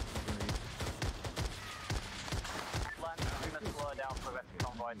 Yeah, Lancer, I'm gonna slow down for the rest of the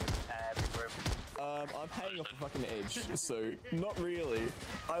convoy. Big group. I'm hanging off a fucking edge, so not really.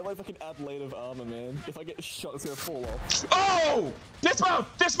 I like fucking add layer of armor, man. If I get shot, it's gonna fall off. Oh! Dismount!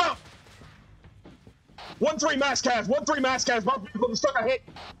 Dismount! 1-3 mass cast! 1-3 mass cast! My vehicle stuck a hit!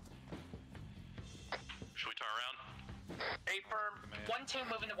 Should we turn around? A firm. 1-2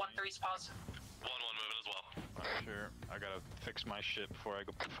 moving to 1-3's pause. 1-1 moving as well. I'm sure. I gotta fix my shit before I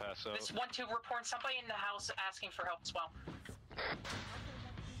go pass out. This 1-2 reporting somebody in the house asking for help as well.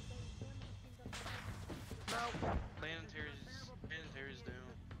 No. Planetary's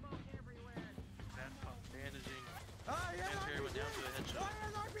down. Bandaging. Planetary went down to a headshot.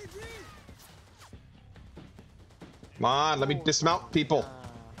 Come on, let me dismount people.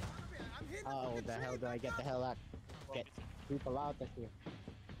 How the hell do I get the hell out? Get people out of here.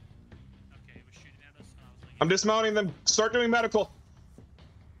 Okay, it was shooting at us, and I was like, I'm dismounting them. Start doing medical.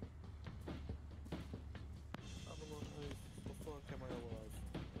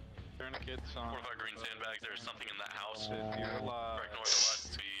 Tourniquets on. 45 green sandbags. There's something in that house. If you're alive. Right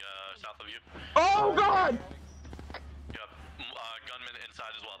northwest to south of you. Oh God! Yep. Gunman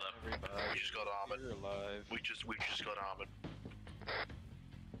inside as well, though. We just got armored. You're alive. We just got armored.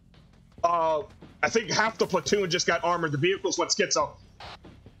 I think half the platoon just got armored. The vehicles went schizo.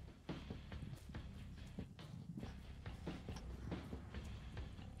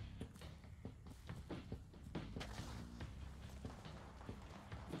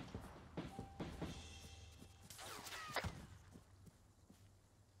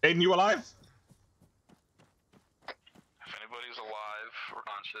 Aiden, you alive? If anybody's alive or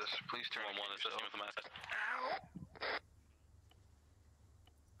conscious, please turn 1-1 assisting with the mask.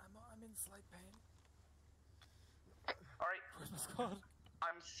 I'm in slight pain. Alright. I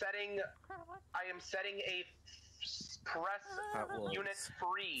am setting a press unit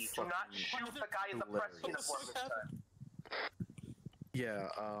free. Do not shoot the guy in the press uniform this time. Yeah,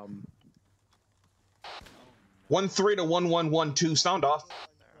 1-3 to 1-1-1-2, sound off.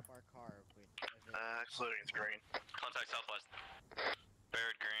 Excluding it's green. Contact southwest.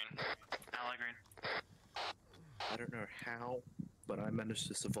 Barrett green. Ally green. I don't know how, but I managed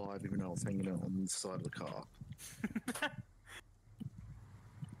to survive even though I was hanging out on the side of the car.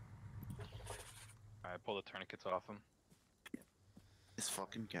 Alright, pull the tourniquets off him. This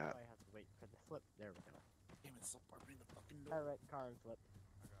fucking cat. I have to wait for the flip. There we go. Damn it, stop opening the fucking door. Alright, car and flip.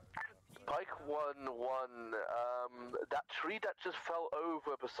 Pike 1-1, that tree that just fell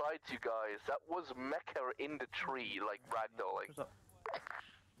over besides you guys, that was Mecha in the tree, like ragdolling.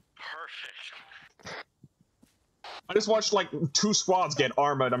 Perfect. I just watched like 2 squads get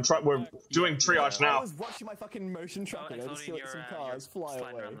armored. We're doing triage now. I was watching my fucking motion tracking. I just see like some cars fly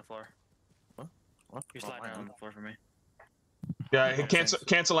away. On the floor. What? You're sliding around on the floor for me. Yeah,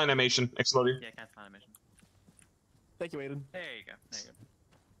 cancel animation, exploding. Yeah, cancel animation. Thank you, Aiden. There you go. There you go.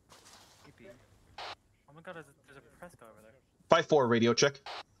 Oh my god, there's a press guy over there. 5-4 radio check.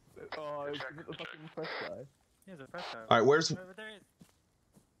 Oh, it's the fucking press guy. Yeah, there's a press guy. Alright, where's... Over there is.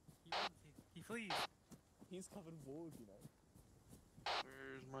 He flees. He's covered walls, you know.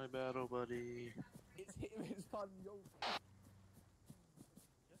 Where's my battle buddy? It's him, it's part of your...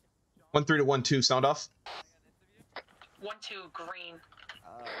 1-3 to 1-2, sound off. 1-2 green.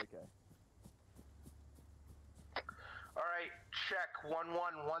 Okay. Alright, check.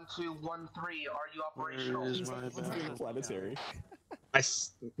 1-1, 1-2, 1-3. Are you operational? Planetary.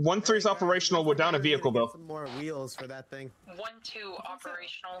 1-3 is operational. We're down a vehicle though. Some more wheels for that thing. 1-2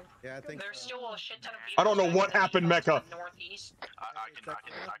 operational. Yeah, I think there's still a shit ton of vehicles. I don't know what happened, Mecha. Northeast.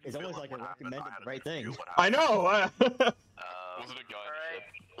 It's almost like I recommended the right thing. I know. Was it a guy?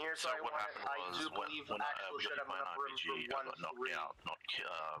 Here's what happened was when we got an RPG, I got knocked out, not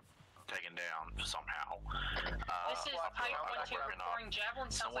taken down somehow. This is Pike 1-2 reporting javelin.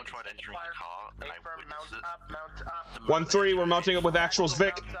 Someone tried entering the car, and I witnessed it. Mount up. 1-3, we're mounting up with actuals,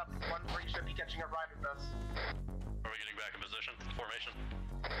 Vic. 1-3 should be catching a ride with us. Are we getting back in position? Formation?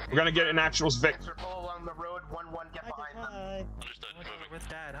 We're gonna get an actuals, Vic. Pull along the road. 1-1, get behind them. Understood. Moving. With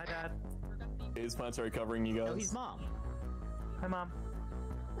Dad. Hi, Dad. Is planetary covering you guys? No, he's Mom. Hi, Mom.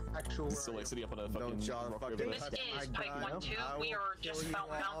 Actual. Still like sitting up on a fucking This is Pike 1-2. We are just about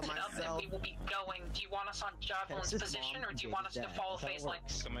mounted up and we will be going. Do you want us on javelin's position or do you want us to follow phase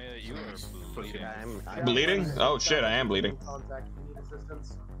lengths? You are bleeding. Bleeding? Oh shit, I am bleeding. Contact, you need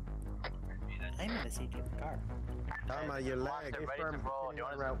assistance. I'm in the seat of the car. Tama, your leg. Do you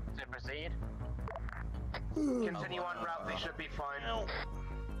want us to proceed? Continue on route, they should be fine.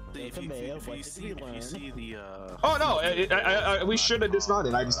 If you see the Oh no, we should have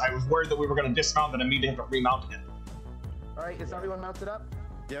dismounted. I was worried that we were gonna dismount and immediately have to remount again. Alright, is everyone mounted up?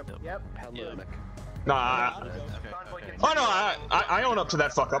 Yep. Hello, Mick. Nah. Oh no, I own up to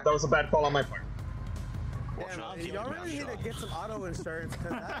that fuck up. That was a bad call on my part. Damn, y'all really need to get some auto insurance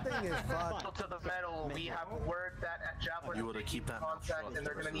because that thing is fucked. To the metal, we have word that at Javelin You wanna keep that contact and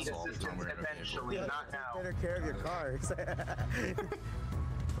they're gonna need assistance eventually, not now. Better care of your cars.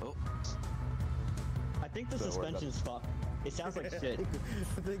 Oh. I think the suspension's fucked. It sounds like shit. I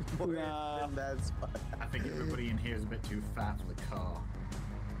think everybody in here is a bit too fat for the car.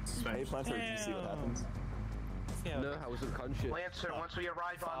 Hey, planetary, did you see what happens? No, I was unconscious. Lancer, once we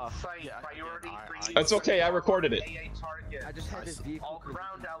arrive on site, priority free. It's okay, I recorded it. AA target. I just had this vehicle. All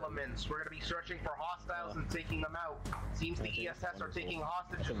ground elements. We're gonna be searching for hostiles and taking them out. Seems the ESS are taking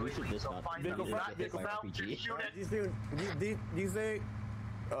hostages lately, so find them. Vehicle out, shoot it. You say?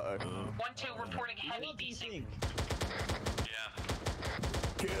 1-2 reporting heavy desync. Yeah.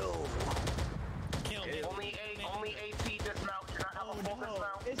 Kill. Only AP dismount. Do not have a full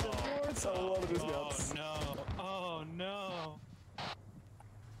dismount. It's a It's a lot of dismounts. Oh no.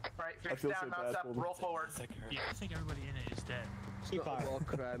 Right, I fix feel down, so mount bad up, for them. roll forward. Yeah, I think everybody in it is dead. Keep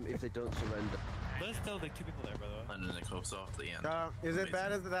if they don't surrender. There's still like 2 people there, by the way. And then it close off the end. Is it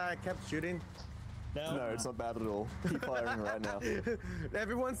bad as that I kept shooting? No, it's not bad at all. Keep firing right now.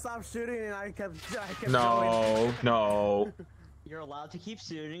 Everyone stopped shooting and I kept No, no. You're allowed to keep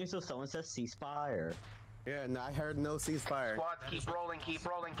shooting until someone says ceasefire. Yeah, and I heard no ceasefire. Squads, keep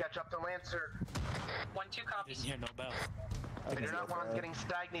rolling, catch up to Lancer. 1-2 copies. Yeah, no bells. I do not want us getting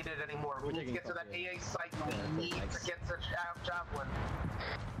stagnated anymore. We need to get to that AA site. We need to get to Javelin.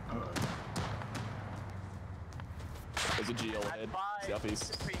 There's a GL ahead,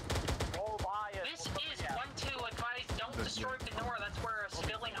 southeast. This is 1-2 advised, don't destroy Benora, that's where a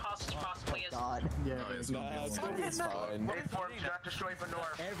civilian hostage Yeah, but it's not It's fine. Waveforms do not destroy the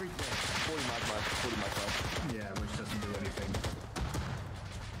north. Everything. 40 mic. Yeah, which doesn't do anything.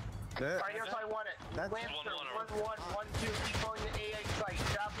 Alright, here's how I want it. Lancer, 1-1, 1-2, keep going to AA site.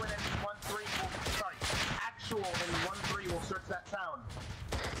 Javelin and 1-3 will, sorry, Actual and 1-3 will search that town.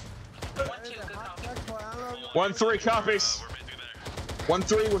 1-2, good copy. 1-3 copies.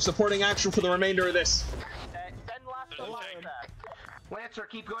 1-3, we're supporting Actual for the remainder of this. Send Lancer. Lancer,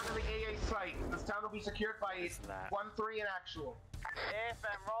 keep going to the AA site. This town will be secured by 1-3 and Actual.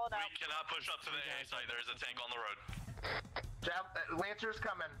 Rolling out. We cannot push up to the AA site. There is a tank on the road. Lancer's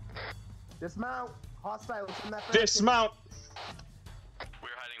coming. Dismount. Hostiles in that. Dismount. We're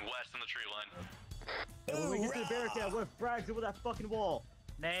heading west in the tree line. And when we get to the barricade, I'm gonna frag over that fucking wall.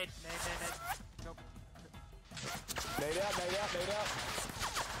 Nade. Nope. Nade out.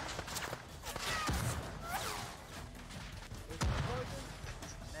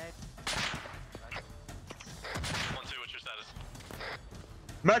 What's your status?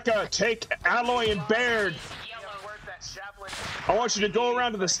 Mecca, take Alloy and Baird. I want you to go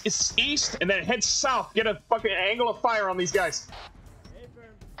around to the east and then head south. Get a fucking angle of fire on these guys.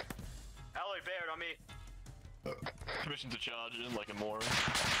 Alloy Baird on me. Permission to charge in like a moron.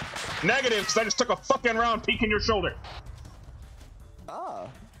 Negative, because I just took a fucking round peeking your shoulder. Ah.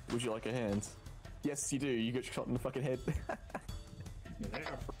 Would you like a hand? Yes, you do. You get shot in the fucking head. 1-2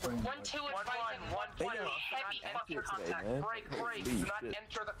 advising 1-1 heavy fucking contact. Break. Do not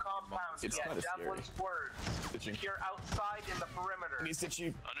enter the compound. It's yet. kind of scary. Javelin's words. Secure outside in the perimeter. Understood.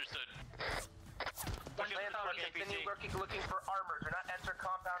 Continue looking for armor. Do not enter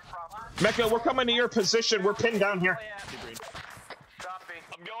compound proper. Mecca, we're coming to your position. We're pinned down here. Copy.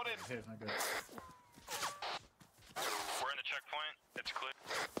 I'm going in. Here's my good. We're in a checkpoint. It's clear.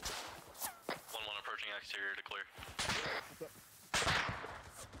 1-1 approaching exterior to clear.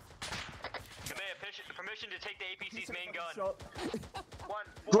 Command, permission to take the APC's main gun.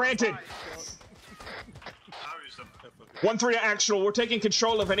 Granted. 1-3 Actual, we're taking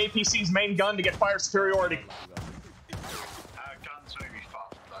control of an APC's main gun to get fire superiority. Guns may be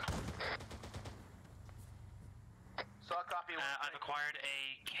fast, though. So I'll copy. I've acquired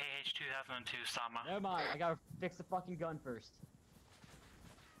a KH-2002 Sama. Never mind, I gotta fix the fucking gun first.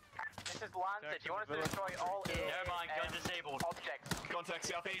 This is Lancet. You want us to destroy all Never mind, gun disabled. Objects. Contact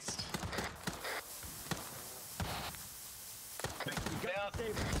southeast.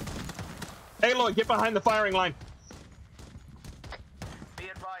 Aloy, get behind the firing line. Be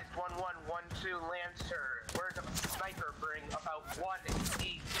advised, 1-1, 1-2 Lancer. Word of a sniper bring about 1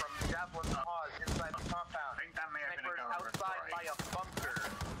 east from Javelin's cause inside the compound. Snipers outside by a bunker.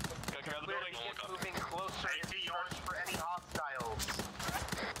 Clear to get moving closer in search for any hostiles.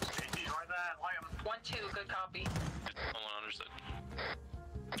 1-2, good copy. Understood.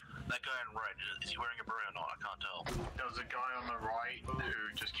 That guy in red, is he wearing a beret or not? I can't tell. There was a guy on the right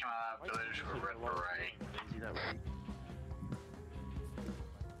who just came out of village with a red beret.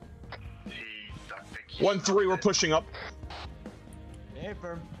 I think 1-3, we're pushing up. Hey,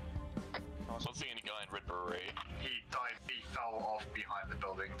 firm. I don't see any guy in red beret. He died. He fell off behind the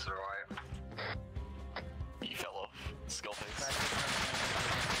building to the right. He fell off. Skullface.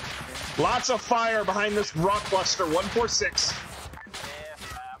 Lots of fire behind this rock cluster. 146.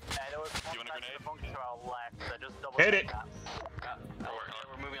 Hit it.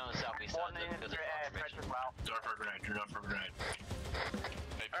 We're moving on the southeast side. Do not for a grenade. Do not for a grenade.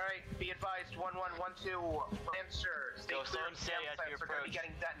 Alright, be advised, 1-1, 1-2 Lancer. Stay clear of campsites. They're going to be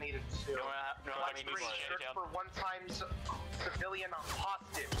getting detonated soon. 1-3, search for one-time civilian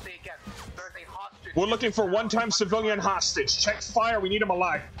hostage. Say again, there's a hostage. We're looking for one-time civilian hostage. Check fire. We need him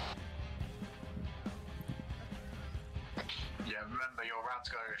alive. Yeah, remember your rounds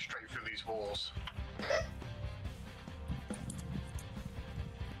go straight through these walls. If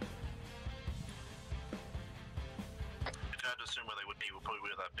I had to assume where they would be, would probably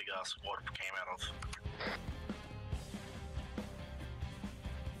where that big ass water came out of.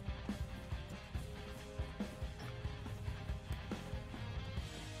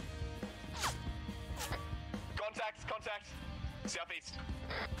 Contact! Southeast.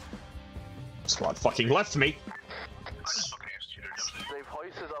 Squad fucking left me. They've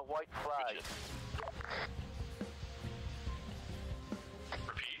hoisted a white flag.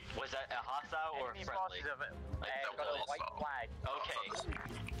 Repeat? Was that a hostile or friendly? Got a white flag. Okay.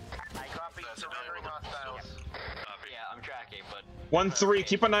 I copy surrendering hostiles. Yeah, I'm tracking, but... 1-3,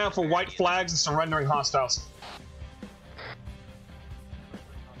 keep an eye out for white flags and surrendering hostiles.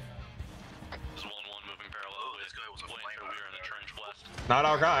 This 1-1 moving parallel. This guy was a flanker. We are in the trench west. Not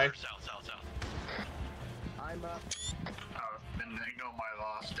our guy. South. I'm up. Oh, and ignore my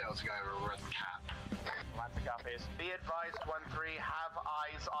last. There was a guy with a red cap. Lots of copies. Be advised, 1-3, have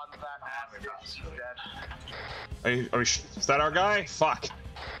eyes on that hostage. He's dead. Is that our guy? Fuck.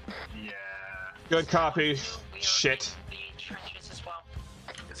 Yeah. Good copy. Shit.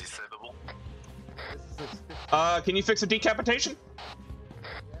 Is he savable? Can you fix a decapitation?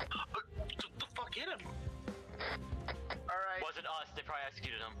 The fuck hit him? Alright. Wasn't us, they probably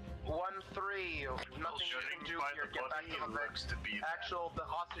executed him. 1-3, nothing we can do here. Get back to the vent. Actual, the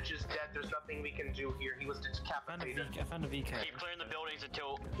hostage is dead. There's nothing we can do here. He was decapitated. I found a VK. Keep clearing the buildings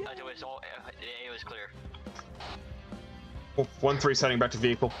until it's all the AO is clear. 1-3's heading back to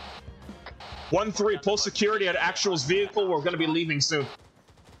vehicle. 1-3, pull security at Actual's vehicle. We're gonna be leaving soon.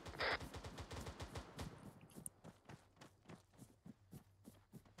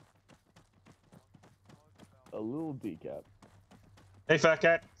 A little decap. Hey, fat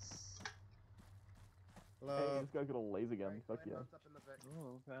cat. Hey, this guy's got a laser gun. Fuck yeah.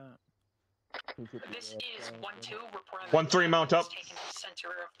 Oh, that. This is 1-2 reporting. 1-3, mount up. Taking the center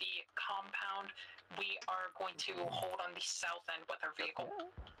of the compound. We are going to hold on the south end with our vehicle.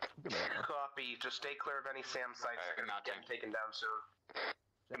 Copy. Just stay clear of any SAM sites. They're not getting taken down soon.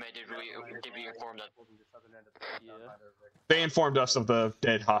 Did we inform them? Yeah. They informed us of the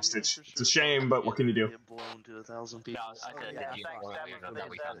dead hostage. It's a shame, but what can you do? Blown to 1,000 people. No, I said that you informed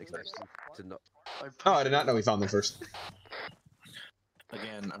them. Oh, I did not know we found them first.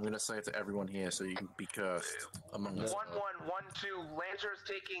 Again, I'm gonna say it to everyone here so you can be cursed among us. 1-1, 1-2. Lancers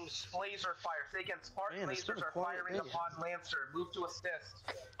taking laser fire. Say again, Spartan lasers are firing upon Lancer. Move to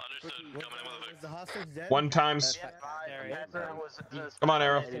assist. Understood. Coming in with Is the hostage dead? 1 times. Come on,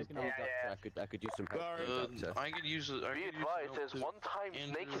 Arrow. I could use some help. I could use it. Be advised, there's one time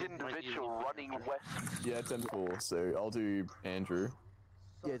naked individual running west. Yeah, 10-4, so I'll do Andrew.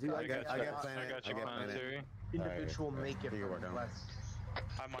 Yeah, dude, I got you, Planetary. Individual make it from west.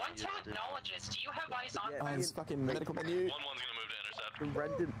 One to acknowledges. Do you have eyes on? It's fucking medical menu. 1-1's gonna move to intercept.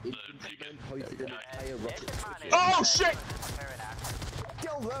 Random infantryman hoisted an entire rocket. Oh shit!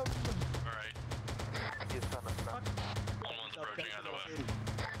 Kill them! Alright. 1-1's approaching either way.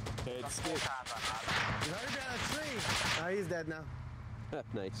 Okay, it's skip. He's already down a tree. He's dead now.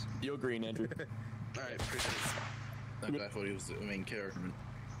 Nice. You're green, Andrew. Alright, appreciate it. That guy thought he was the main character.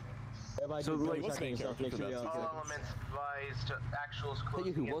 So, like, what's main character for that? All elements advised. Actuals Tell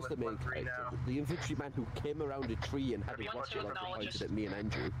you closing who was the in main with 1-3 character. now. The infantryman who came around a tree and had a rocket launcher pointed at me and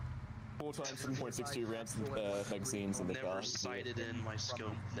Andrew. 4 times 7.62 rounds magazines in the car. Never sighted in my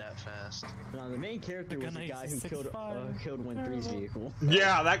scope that fast. No, the main character was the guy who killed 1-3's vehicle.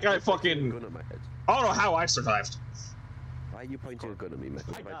 Yeah, that guy fucking. Gun at my head. I don't know how I survived. Why are you pointing a gun at me,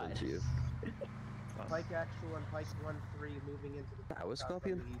 Michael? What have I done to you? Pike Actual and Pike 1-3 moving into the. That was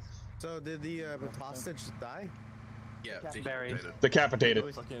Scorpion. So did the hostage die? Yeah, Buried.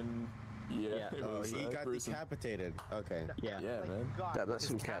 Decapitated. Fucking. Yeah, it Oh, was, he got gruesome. decapitated. Okay. Yeah. Yeah, man. That's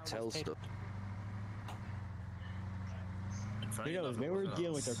some cartel stuff. Who knows? Maybe we're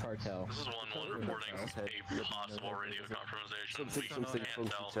dealing with their cartel. This is 1-1 reporting a possible radio confrontation. Something funky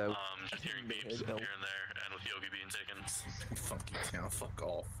toe. Just hearing beeps here and there, and with Yogi being taken. Fucking town, fuck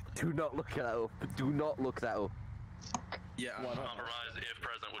off. Do not look that up. Do not look that up. Yeah, Compromise, if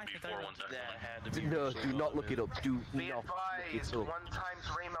present, would be 4-1 second. No, do not look it up. Do Be not look advised, it up. 1 times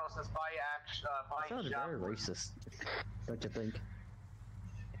Ramos as by Sounded very racist. Don't you think?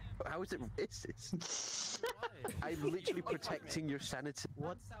 How is it racist? I'm literally protecting your sanity.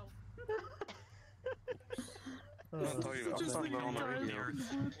 What?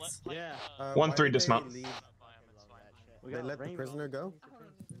 Yeah. 1-3 dismount. They let the prisoner go?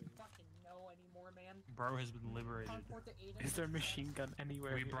 Bro has been liberated. Is there a machine gun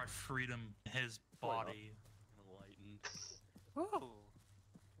anywhere? We brought freedom in his body. Ooh.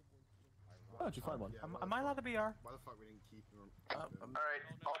 Oh, did you find one? Am I allowed to BR? Why the fuck we didn't keep him? Alright,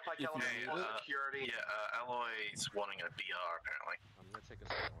 all Pike elements full security. Yeah, Alloy's wanting a BR apparently. I'm gonna take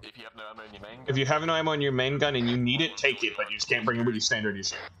a If you have no ammo in your main gun. If you have no ammo in your main gun and you need it, take it, but you just can't bring it with you standard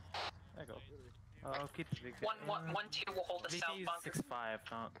issue. There you go. I'll keep the 1-2 will hold the south bunker.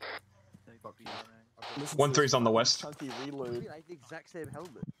 6-5, not. 1-3's on the west. Chunky reload. I have the exact same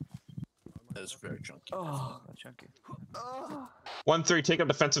helmet. That's very chunky. Oh, chunky. 1-3, take up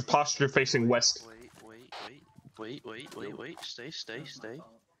defensive posture facing west. Wait. Stay.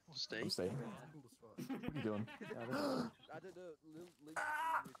 I'm staying. What are you doing? I don't know.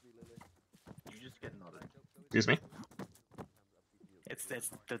 You just get nodded. Excuse me? It's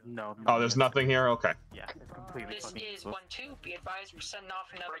no. Oh, there's nothing here? Okay. Yeah, it's completely This fucking is 1-2. Be advised, we're sending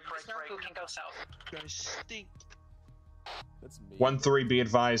off another prisoner who can go south. Guys stink. That's me. 1-3, be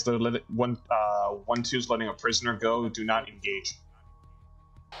advised, 1-2's letting a prisoner go. Do not engage.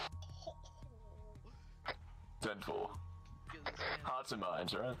 10-4. Hearts and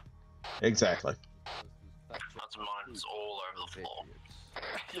minds, right? Exactly. Hearts and minds all over the floor.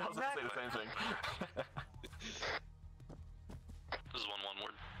 Yeah, I was gonna say the same thing. This is 1-1.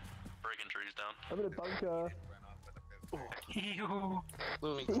 We're breaking trees down. I'm in a bunker.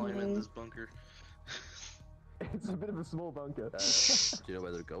 Let me climb in this bunker. It's a bit of a small bunker. Do you know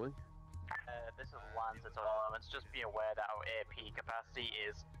where they're going? This is lands at all elements. Just be aware that our AP capacity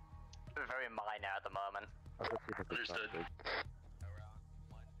is very minor at the moment. Understood.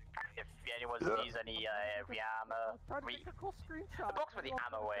 If anyone sees any re-armor, the box with the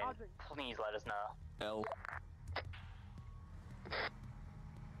ammo in, please let us know. L.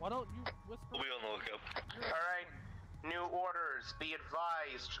 Why don't you whisper? We'll be on the lookout. Alright, new orders. Be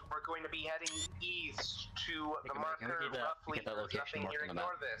advised, we're going to be heading east to the marker roughly. There's nothing here,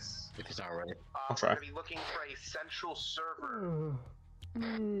 ignore this. If it's not ready. We're going to be looking for a central server.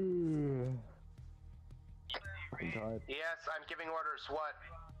 Yes, I'm giving orders. What?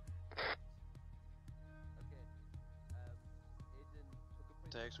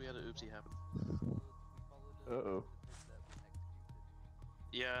 Tags, we had an oopsie happen. Uh-oh.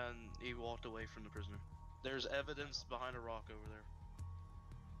 Yeah, and he walked away from the prisoner. There's evidence behind a rock over there.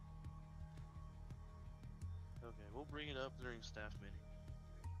 Okay, we'll bring it up during staff meeting.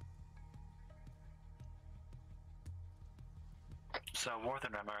 So,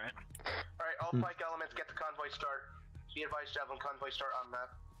 Northern, am I right? Alright, all Pike elements get the convoy start. Be advised, Javelin convoy start on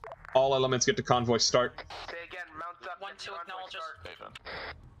map. All elements get to convoy start. Say again, mount up. 1-2 acknowledges.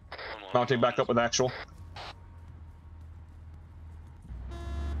 Mounting back up with actual.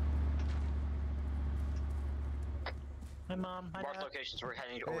 Hi, Mom. Hi, Mark locations, we're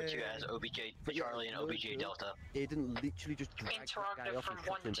heading over to as OBJ Charlie and OBJ Delta. Aiden literally just dragged that guy off and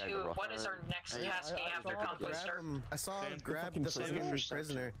chucked him down the rock. What is our next tasking after convoy start? I saw him grab the fucking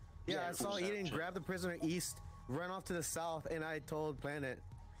prisoner. Yeah, I saw Eden grab the prisoner east, run off to the south, and I told Planet.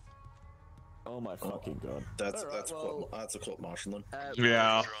 Oh my fucking god. That's that's a court martial then.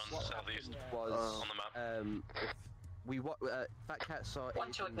 Yeah. Southeast. Was on the map. Fat Cat saw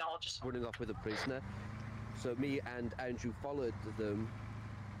 1-2 acknowledges. running off with a prisoner. So me and Andrew followed them,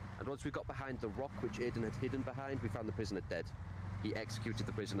 and once we got behind the rock which Aiden had hidden behind, we found the prisoner dead. He executed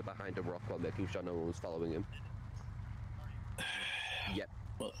the prisoner behind a rock while making sure no one was following him. Yep.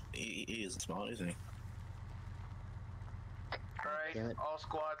 Well, he isn't smart, is he? Alright, all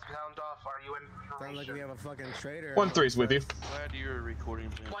squads pound off. Are you in Sound like we have a fucking traitor. 1-3's with you. Glad you're recording.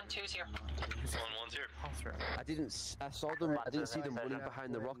 1-2's here. 1-1's here. I saw them. I didn't see them running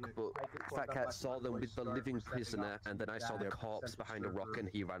behind the rock, but Fat Cat saw them with the living prisoner, and then I saw the corpse behind a rock, and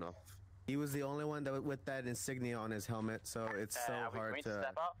he ran off. He was the only one that with that insignia on his helmet, so it's so hard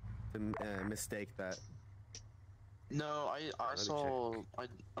to mistake that. No, I saw.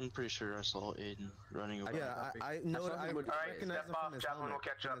 I'm pretty sure I saw Aiden running away. Yeah, I know. I recognize him from his helmet.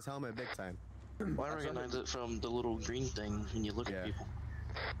 His helmet, big time. Well, I recognize it from the little green thing when you look at people.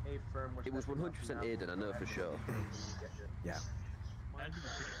 It was 100% Aiden, I know for sure. Yeah.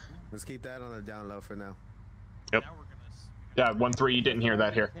 Let's keep that on the down low for now. Yep. Yeah, 1-3. You didn't hear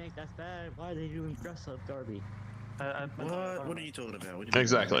that here. That's bad. Why are they doing dress up, Darby? What are you talking about?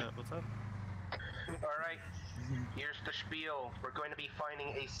 Exactly. What's up? Alright, here's the spiel. We're going to be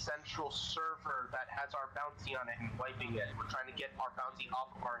finding a central server that has our bounty on it and wiping it. We're trying to get our bounty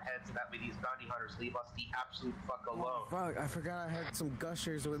off of our heads, so that way these bounty hunters leave us the absolute fuck alone. Fuck, I forgot I had some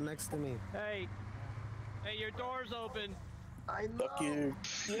gushers next to me. Hey, your door's open. I know. Fuck you.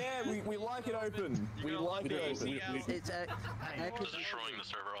 Yeah, we like it open. We like it open. It's air Destroying the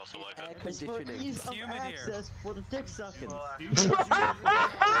server also like that. It's for ease of access for the dick sucking.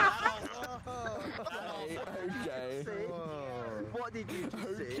 Okay. What did you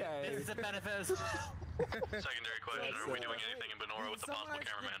say? This is a benefit. Secondary question, are we doing anything in Benora with the possible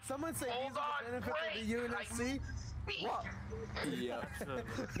cameraman? Someone say these are the benefit of the UNSC? What? Yeah.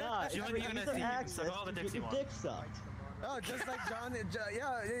 Nah, it's for ease of access to get your dick sucked. Oh, just like John.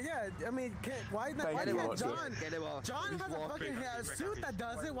 Yeah. I mean, why can't John? John has a fucking suit that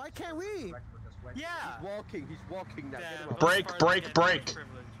does it. Why can't we? Yeah. He's walking now. Break.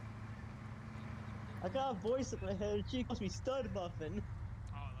 I got a voice in my head. She calls me stud muffin.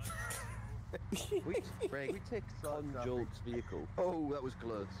 we take Son Jolt's vehicle. Oh, that was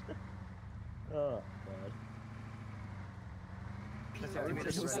close. Oh god.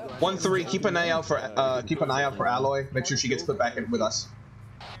 1-3. Keep an eye out for Alloy. Make sure she gets put back in with us.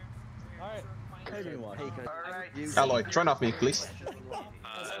 Alright. Everyone. Alloy, turn off me, please.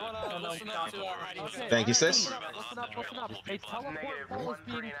 Thank you, sis. Listen up. A teleport pole is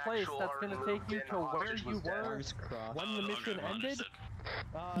being placed that's going to take you to where you were when the mission ended.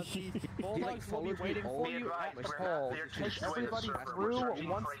 The bulldogs will be waiting for you at the pole. Take everybody through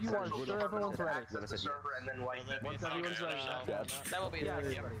once you are sure everyone's ready. Once everyone's ready. That will be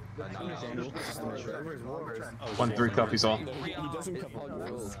there. 1-3 copies all.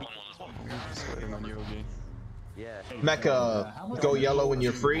 Yeah. Mecha, go yellow when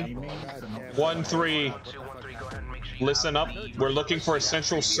you're free. 1-3. Listen up. We're looking for a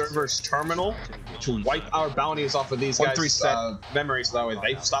central server's terminal to wipe our bounties off of these guys' 1-3 set memories so that way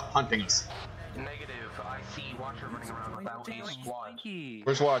they stop hunting us. Negative. I see Watcher running around without a squad.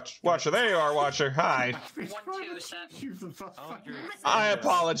 Where's Watcher? There you are, Watcher. Hi. I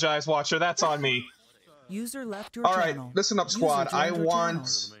apologize, Watcher. That's on me. User left your All right, channel. listen up, squad. I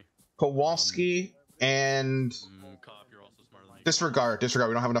want Kowalski and disregard. We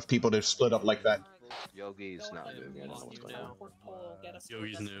don't have enough people to split up like that. Yogi's not moving. I don't know what's going on.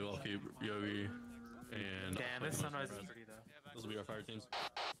 Yogi's new. I'll keep Yogi and. Damn, this Sunrise is pretty though. Those will be our fire teams.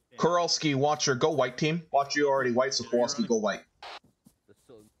 Kowalski, Watcher, go white team. Watcher, you already white, so Kowalski, go white.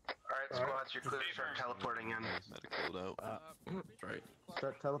 Alright, squads, you're clear to start teleporting in. Right.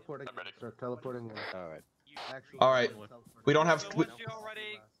 Start teleporting. Start teleporting in. Alright. Alright. We don't have.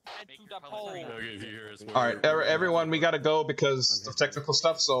 Alright, everyone, we gotta go because of technical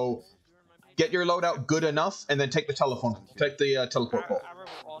stuff, so get your loadout good enough and then take the teleport pole. Arrow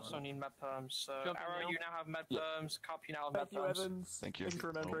will also need med perms, so Arrow, you now have med perms, Cop, you now have med perms. Thank you. for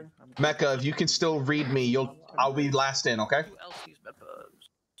remembering. Mecha, if you can still read me, I'll be last in, okay? Who else needs med perms?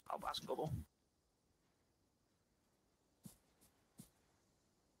 I'll ask Global.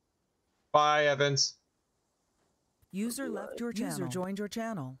 Bye, Evans. User left your channel. User joined your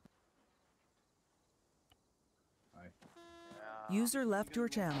channel. User left your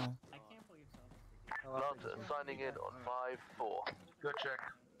channel. Not signing in on 5-4. Good check.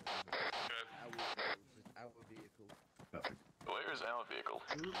 Where is our vehicle?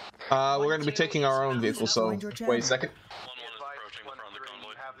 We're going to be taking our own vehicle, so wait a second.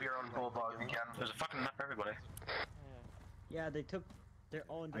 Have your own bulldog again. There's a fucking map for everybody. Yeah, they took their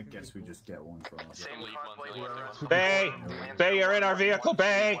own. I guess we just get one from us. Bay, you're in our vehicle,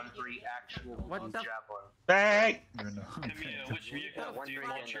 Bay. What the? Bay. Which vehicle do you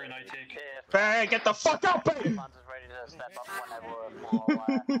want your and I take? Bay, get the fuck out, Bay.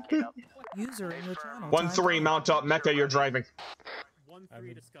 User in your channel. 1-3, mount up, Mecha, you're driving.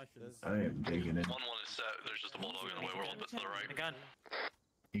 1-3 discussions. I am digging it. 1-1 is set. There's just a bulldog in the way. We're all bit to the right. Again.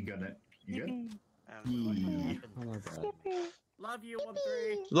 You got it. You good? Love you,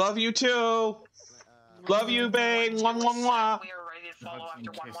 1-3. Love you too. Love you, Bay. Mwah, mwah, mwah. We are ready to follow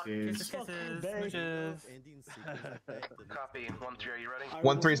after 1-1. Copy. 1-3, are you ready?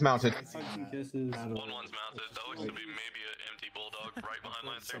 1-3's mounted. 1-1's mounted. That looks to be maybe an empty bulldog right behind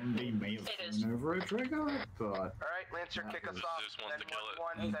Lancer. Somebody may have thrown over a trigger, but... Alright, Lancer, kick us off.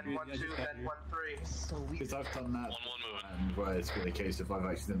 Then 1-1, then 1-2, then 1-3. Because I've done that, and where it's been a case if I've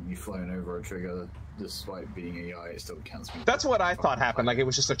accidentally flown over a trigger, despite being AI, it still counts me. That's what I thought happened, like it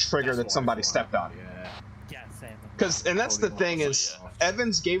was just a trigger that somebody stepped on. Yeah, same. And that's the thing is,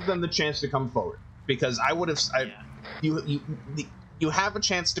 Evans gave them the chance to come forward. Because I would have... You have a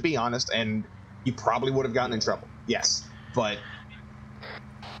chance to be honest, and you probably would have gotten in trouble. Yes. But...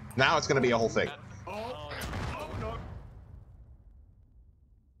 now it's going to be a whole thing. Is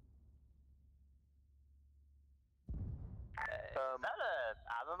that a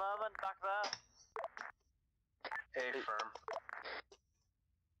ammo moment back there? Affirm.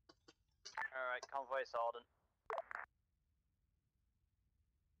 Alright, convoy Sorden.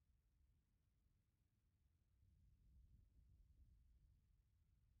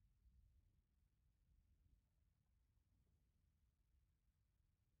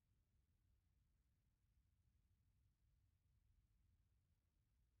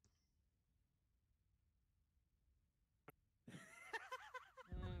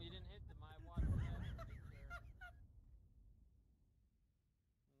 You didn't hit the my watch.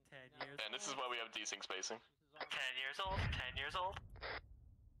 10 years. And this is why we have desync spacing. 10 years old. 10 years old.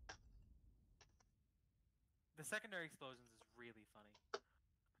 The secondary explosions is really funny.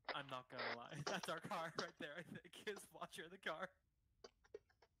 I'm not gonna lie. That's our car right there, I think. Is Watcher the car.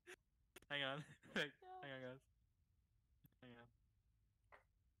 Hang on. Hang on, guys. Hang on.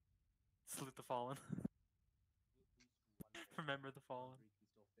 Salute the fallen. Remember the fallen.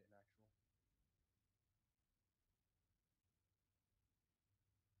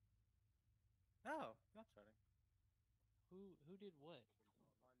 Oh, not starting. Who did what?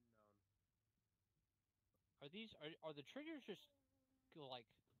 Are these are the triggers just like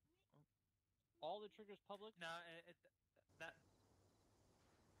all the triggers public? No, that.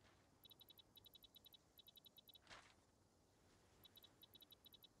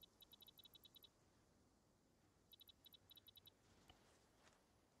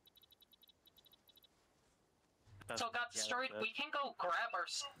 So got destroyed. We can go grab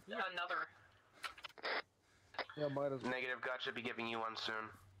another. Yeah, might as well. Negative. God should be giving you one soon.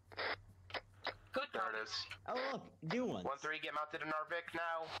 Good. There it is. Oh look, new ones. 1-3, get mounted in our Vic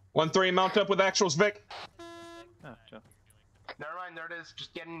now. 1-3, mount up with actuals, Vic. Oh, sure. Never mind, there it is.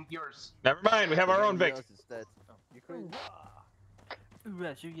 Just getting yours. Never mind, we have our own Vic.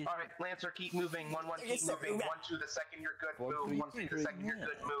 Alright, Lancer, keep moving. 1-1, keep moving. 1-2, the second you're good, move. 1-3, the second you're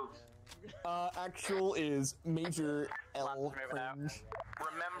good, move. Actual is major L cringe.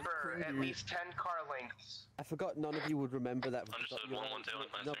 Remember, at least 10 car lengths. I forgot none of you would remember that. Understood.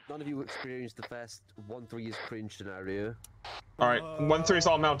 1-1, None of you experienced the first 1-3 is cringe scenario. Alright, 1-3 is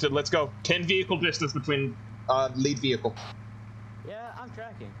all mounted, let's go. 10 vehicle distance between lead vehicle. Yeah, I'm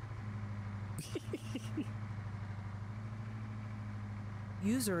tracking.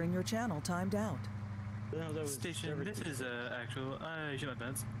 User in your channel timed out. Station, this is actual. I should my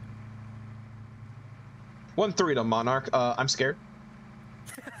pants. 1-3 to Monarch. I'm scared.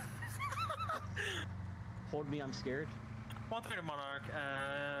 Hold me, I'm scared. 1-3 to Monarch.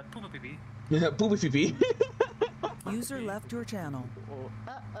 Puma PP. Yeah, Booby PP. User left your channel.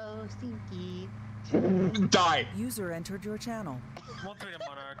 Uh-oh, stinky. Die. User entered your channel. 1-3 to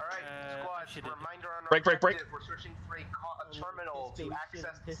Monarch. Alright, squad, reminder on our break. objective. We're searching for a terminal to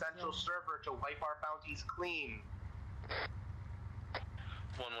access the central server to wipe our bounties clean.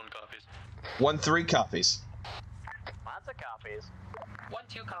 1-1 copies. 1-3 copies. Lots of copies.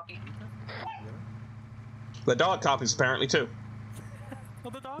 1-2 copy. The dog copies apparently too. Oh,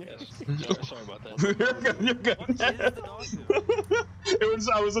 the dog? Yes. Sorry about that. You're good.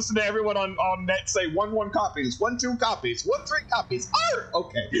 I was listening to everyone on net say 1-1 copies, 1-2 copies, 1-3 copies. Arr!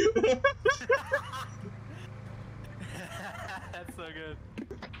 Okay. That's so good.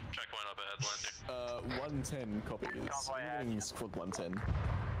 Checkpoint up ahead, Lancer. 110 copies. Squad 110.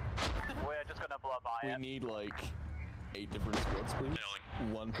 We're just gonna blow by We it. need like 8 different squads, please.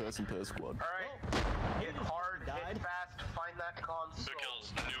 One person per squad. Alright, hit hard, hit fast, find that console. Who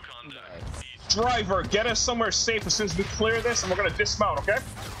kills? New contact. East. Driver, get us somewhere safe as soon as we clear this, and we're gonna dismount, okay?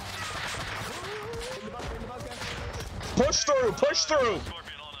 Push through, push through!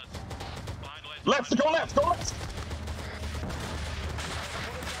 Left, go left, go left!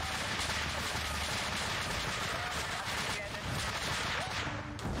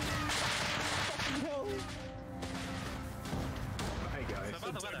 Hey guys.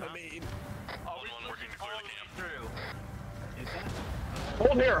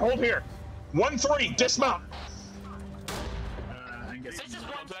 Hold here. 1-3, dismount. This is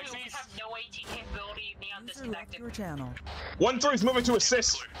 1-2. We have no AT capability. Neon disconnected. Your channel. 1-3 is moving to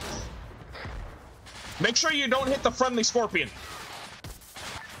assist. Make sure you don't hit the friendly Scorpion.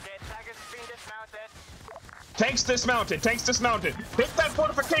 Tanks dismounted. Tanks dismounted. Hit that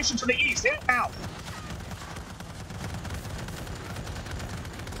fortification to the east. Hit it now.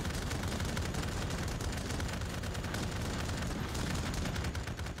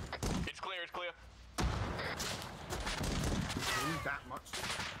 It's clear, it's clear. That much.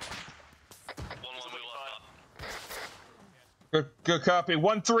 1-1, we lost up. Good copy.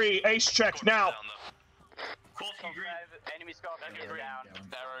 1-3, ace checks now. Enemy Scorpion is down.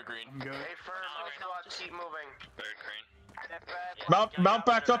 Arrow green. Hey, firm, all squads, keep moving. Very green. Mount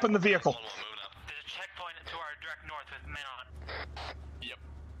back up in the vehicle. There's a checkpoint to our direct north with men on it. Yep.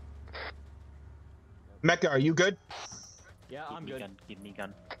 Mecha, are you good? Yeah, I'm good. Give me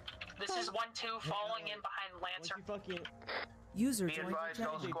gun. This is 1-2 falling in behind Lancer. User Be joined your advised,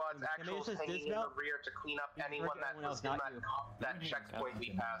 all channel. squads, actuals hanging in the rear to clean up anyone that was in that checkpoint we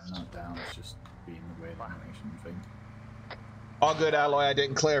passed. Not down, it's just being the way the animation thing. All good, Alloy. I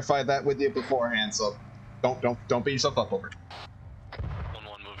didn't clarify that with you beforehand, so don't beat yourself up over it.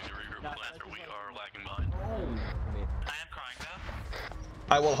 1-1 moving to regroup with Lancer. We are lagging behind. I am crying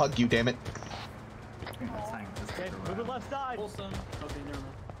though. I will hug you, damn it. Okay, move it left side. Move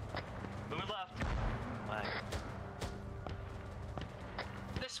it left. Lag.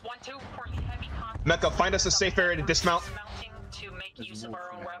 This 1-2 reporting heavy contact. Mecha, find us a safe area to dismount. Dismounting to make use of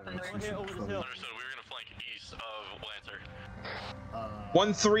our own weaponry. Understood. We were gonna flank east of Lancer.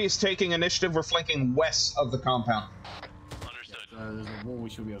 1-3 is taking initiative. We're flanking west of the compound. Understood. There's a wall we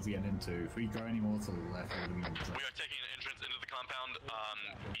should be able to get into. If we go any more to the left, we're going to be We are taking an entrance into the compound,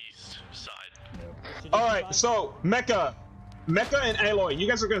 east side. Alright, so, Mecha and Aloy, you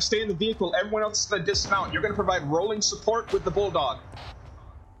guys are going to stay in the vehicle. Everyone else is going to dismount. You're going to provide rolling support with the Bulldog.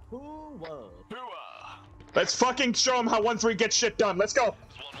 Who Let's fucking show them how 1-3 gets shit done. Let's go. 1-1,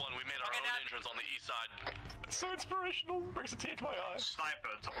 we made our own entrance on the east side. It's so inspirational. Brings a tear to my eye. Sniper,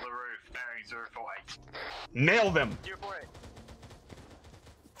 top of the roof, bearing 048. Nail them. 048.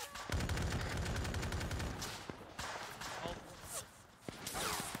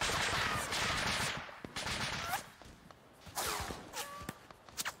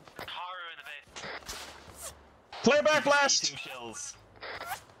 Clear back last. Shells.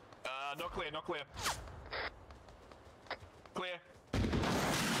 Not clear, not clear. Clear.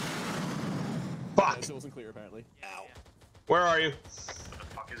 Fuck. It still wasn't clear apparently. Ow. Where are you? What the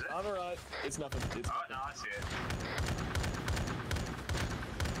fuck is it? I'm alright. It's nothing. It's oh, no, I see it.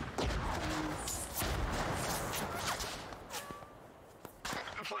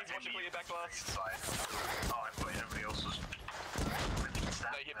 Please watch it clear back last. Oh, I thought everybody else was... No,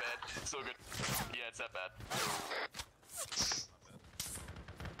 you hit bad. It's still good. Yeah, it's that bad.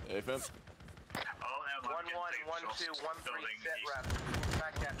 Hey, fam. Oh, no, 1-1, 1-2, 1-3, set rep.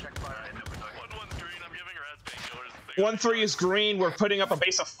 Back that, check fire. 1-1 green, I'm giving her as painkillers. 1-3 is green. We're putting up a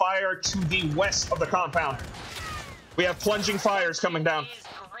base of fire to the west of the compound. We have plunging fires coming down. Is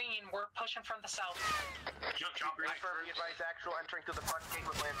green, we're pushing from the south. Reaper, be advised, actual entering to the front gate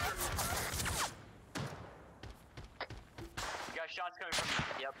with Lancer. You got shots coming from.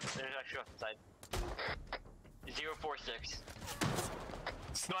 Yep, there's actually off the side. 046.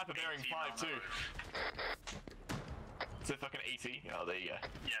 Sniper bearing 5-2. Is it fucking 80? Oh, there you go.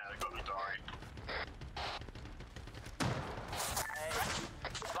 Yeah, they got me dying.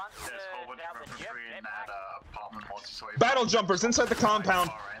 There's a whole bunch of infantry in that apartment multi-story. Battle jumpers inside the compound.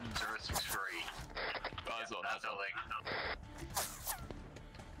 RN063. Eyes on that building.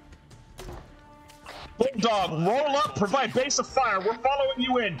 Bulldog, roll up, provide base of fire. We're following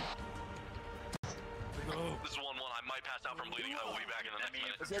you in. This is 1-1. I might pass out from bleeding. I will be back in the next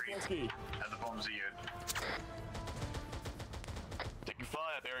minute. And the bombs are you. Taking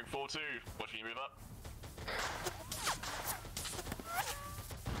fire, bearing 4-2. Watching you move up.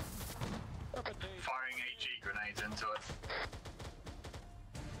 Firing HE grenades into it.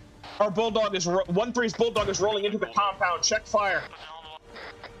 Our Bulldog is 1-3's Bulldog is rolling into the compound. Check fire.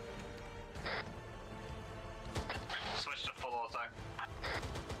 Switch to full auto.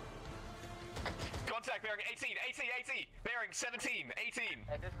 Contact bearing 18, bearing 17, 18.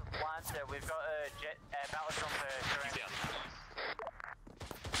 This is Lancer, we've got a jet battle jumper. He's down.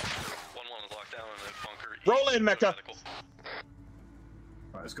 1-1 is locked down in the bunker. Roll in, Mecca.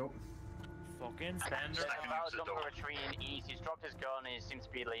 Right, let's go. Fucking standard. There's a battle jumper retreating east, he's dropped his gun and he seems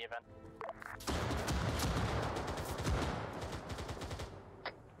to be leaving.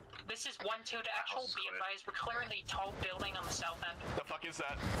 This is 1-2 to actual, be advised, we're clearing the tall building on the south end. The fuck is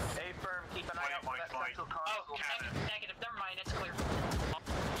that? A firm, keep an eye out for that central console. Negative, never mind, it's clear.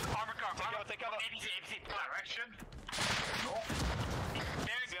 Armor car, take cover. ABC. Direction.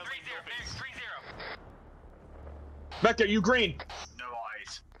 Bearing 3-0. Mecca, you green. No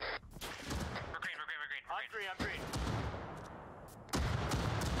eyes. We're green. I'm green.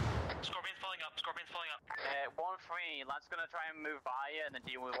 Scorpion's pulling up. 1-3, Lance gonna try and move by you and then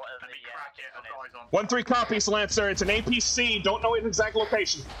deal with whatever Let me crack it. I've got eyes on. 1-3 copies, Lancer. It's an APC. Don't know its exact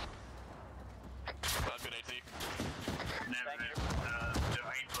location. I've been AT. Never do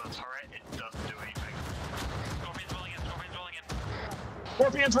aim for the turret. It doesn't do anything. Scorpion's rolling in.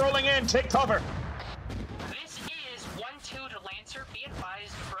 Scorpion's rolling in. Take cover. This is 1-2 to Lancer, be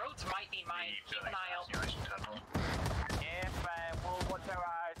advised, roads might be mine, keep an eye out. If we'll watch our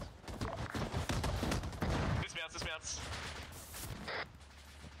eyes. Dismounts.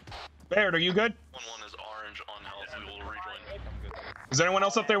 Baird, are you good? 1-1 is orange on health. We will rejoin. Is there anyone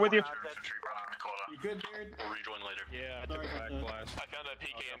else up there with you? You good, Baird? We'll rejoin later. Yeah, I took a back blast. I found a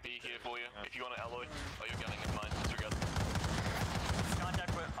PKMP here for you. If you want to alloy, you're gunning in mine. Disregard.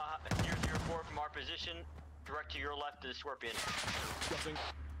 Contact with 004 from our position. Direct to your left to the Scorpion.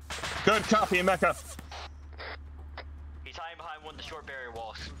 Good copy, Mecca. He's hiding behind one of the short barrier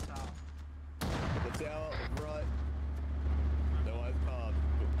walls. The tower, the right. No eyes,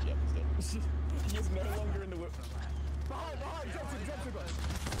 yeah, still. He is no longer in the whip. Behind, jump.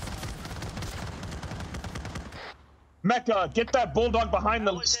 Mecca, get that Bulldog behind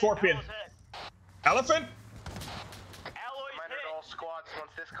the Scorpion. Elephant? Commander to all squads,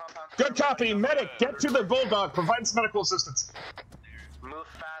 once this compound's Good copy. Medic, get to the Bulldog. Provide medical assistance. Move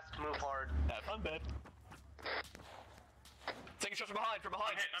fast, move hard. Have fun, bed. Taking shots from behind.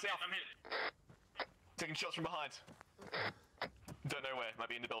 I'm hit. Taking shots from behind. Don't know where. Might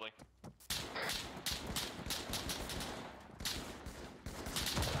be in the building.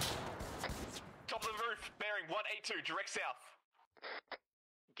 Top of the roof, bearing 182, direct south.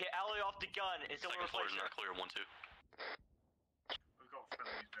 Get Alloy off the gun and someone Second floor replace is her. not clear, 1-2. We've got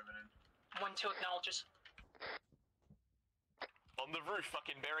friendlies moving in. 1-2 acknowledges. On the roof,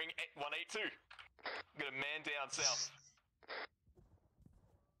 fucking bearing 182. Got a man down south.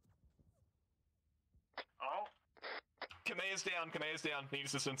 Oh. Kameya's down, Kameya's down. Need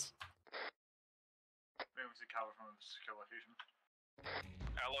assistance. Maybe we should cover from secure location.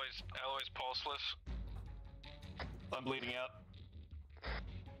 Alloy's pulseless. I'm bleeding out.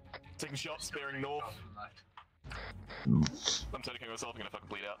 Taking shots, bearing north. I'm taking myself, I'm gonna fucking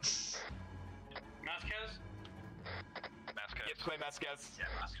bleed out. Mascaz? Mascaz. Yep, play Mascaz. Yeah,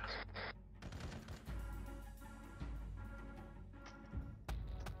 Mascaz.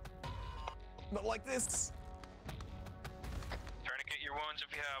 Not like this! Tourniquet your wounds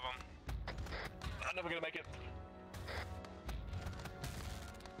if you have them. I'm never gonna make it.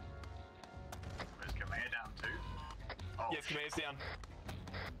 Where's Kameya down too? Oh, yes, Kameya's down.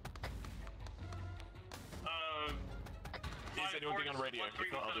 Is anyone getting on radio? If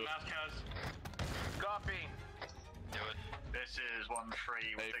not, I'll do it. Copy. Do it. This is 1-3.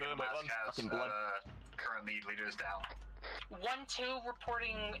 We're Hey, taking the fucking Mascaz. blood. Current lead leader is down. 1-2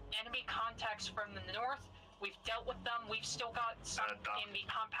 reporting enemy contacts from the north. We've dealt with them. We've still got some in the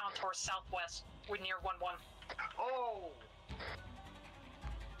compound towards southwest. We're near 1-1. Oh!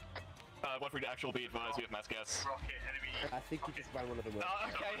 1-3 to actual, be advised, we have Mascaz. Rocket enemy. I think you just ran one of them.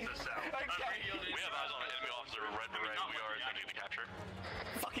 Okay. Okay. We have eyes on an enemy officer, red beret. We are attempting to capture.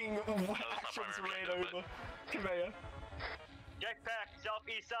 Fucking actions ran over. Kameya. Jetpack,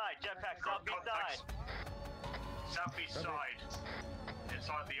 southeast side. Jetpack, southeast side. Southeast side.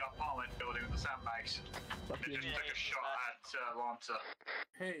 Inside the apartment building with the sandbags. They just took a shot at Lanta.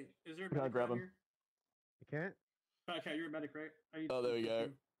 Hey, is there a Can I medic grab around him? here? You can't? Okay, you're a medic, right? Oh, there we go.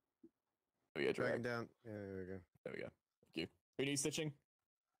 There we go, Dragging drag. down. Yeah, there we go. There we go. Thank you. Who needs stitching?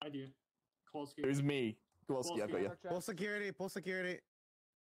 I do. Kowalski. Who's me? Kowalski, I've got you. Pull security, pull security.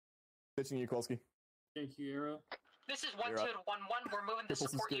 Stitching you, Kowalski. Thank you, Arrow. This is 1-2 to 1-1. We're moving to Triple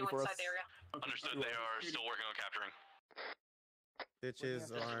support you security for inside us. the area. Understood, they are still working on capturing.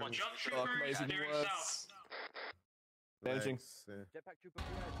 Ditches on. Jump Oh, troopers amazing steering words. south. Managing. Jetpack trooper.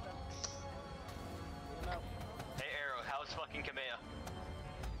 Hey Arrow, how's fucking Kameya?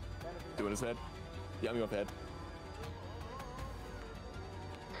 Doing his head. Yeah, I'm going for head.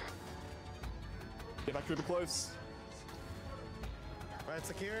 Get back trooper close. Right,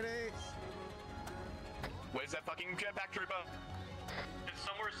 security. Where's that fucking jetpack trooper? It's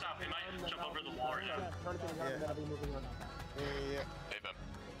somewhere south. They might jump over the wall right now. Yeah. Hey, Ben.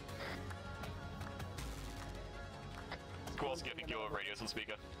 Kowalski, I think your radio's on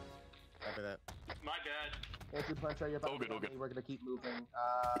speaker. Copy that. My bad. Andrew Puncher, you're All good, all good. We're gonna keep moving.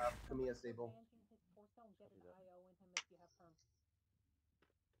 Kamiya stable.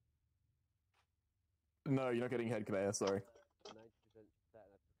 No, you're not getting head command, sorry. 90% set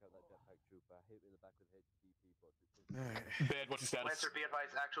and I took out that jetpack trooper. I hit him in the back with HTP, but Bed, what's your status? Lancer, be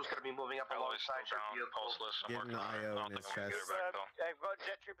advised, Actual's going to be moving up alongside your vehicle. Pulseless. I'm Getting working the on IO it. I don't in think his I'm gonna get chest. her back though. Hey, we've got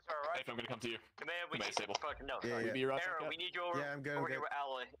jet troopers are alright. Hey, I'm gonna come to you. Command, we Command need stable. fucking no. Yeah, sorry. yeah. Arrow, we need you over, Yeah, I'm good, over I'm here good. with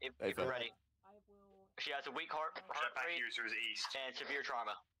Alloy if Hey, you're Phil. ready. She has a weak heart Jetpack rate user is east. and severe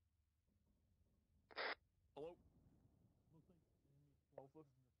trauma. Hello?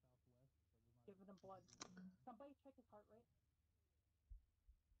 Giving him blood. Somebody check his heart rate.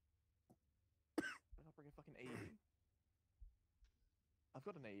 Why not bring a fucking AED? I've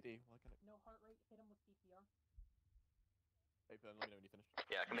got an AED. Why can't I? No heart rate. Hit him with CPR. Hey, Ben, let me know when you finish.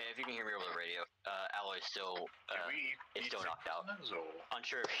 Yeah, Command, if you can hear me over the radio, Alloy's still is still knocked out.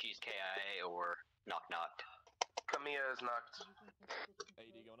 Unsure if she's KIA or knocked. Kamiya is knocked.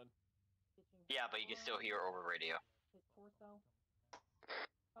 AED going in. Yeah, but you can still hear her over radio. His torso.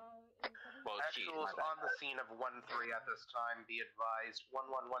 Well, she's Actual's on the scene of 1-3 at this time. Be advised.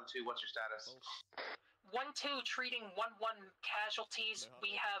 1-1-1-2. What's your status? 1-2 treating 1-1 casualties.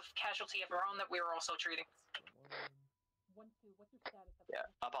 We have casualty of our own that we are also treating. 1-2. What's your status? Yeah,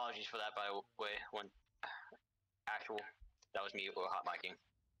 apologies for that, by the way. When Actual, that was me hot micing.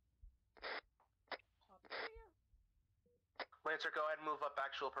 Lancer, go ahead and move up.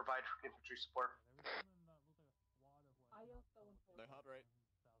 Actual, provide infantry support. No heart rate.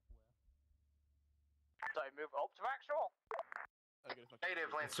 So move up to Actual.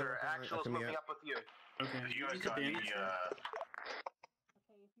 Native Lancer, Actual's moving up with you. Okay. You guys got any,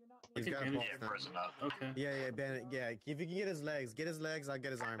 He's got a bandage. pulse now. person up. Okay. Yeah, Bandit. Yeah, if you can get his legs, I'll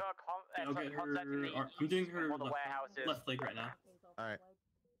get his arm. I'll get her. I'm doing her left leg right now. All right.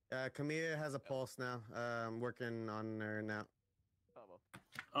 Kamiya has a pulse now. Working on her now. Oh well.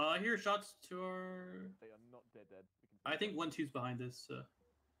 I hear shots to our. They are not dead. I think 1-2's behind this.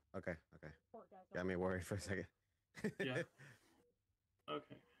 Okay. Got me worried for a second. Yeah.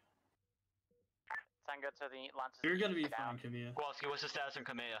 Okay. Tango to the Lancers. You're gonna be fine, Camilla. Kowalski, what's the status on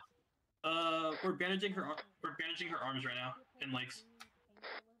Camilla? We're bandaging her arms right now and legs.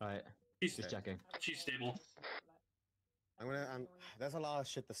 Alright. She's just checking. She's stable. That's a lot of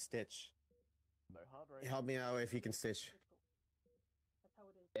shit to stitch. Help me out if you can stitch.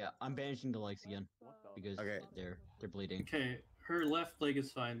 Yeah, I'm bandaging the legs again because they're bleeding. Okay, her left leg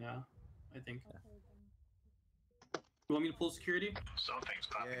is fine now, I think. You want me to pull security? Something's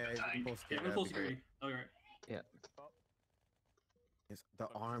popping the tank. I'm gonna pull security. Alright. Yeah. Yes, the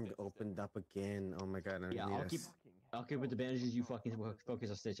arm opened up again. Oh my god. Yeah, I'll keep with the bandages. You fucking focus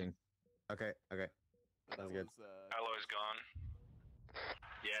on stitching. Okay. Sounds good. Alloy's gone.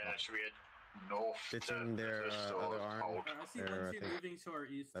 Yeah, should we head north? Stitching their other arm. I see one two moving to our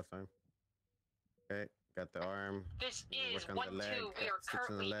east. That's fine. Okay, got the arm. This is Work on the 1-2. leg, We are stitch on the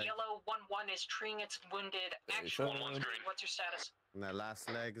currently leg. yellow. 1-1 is treating its wounded. Actual 1-3. What's your status? And that last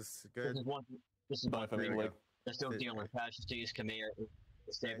leg is good. This is one There we go. They're still dealing with casualties. Camilla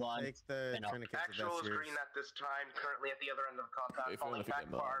stabilized. Take the tourniquet to Actual that is series. green at this time, currently at the other end of the compound, if you wanna falling back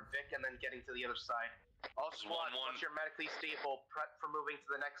pick them for up. our Vic and then getting to the other side. All squads, once you're medically stable, prep for moving to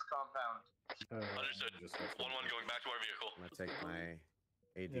the next compound. Understood. 1-1 going back to our vehicle. I'm gonna take my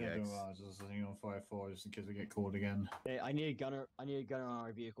Yeah, ADX. I was just sitting on 5-4 just in case we get called again. Hey, I need a gunner on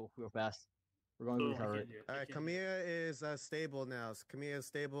our vehicle real fast. We're going to recover it. Alright, Camilla is stable now. So Camilla is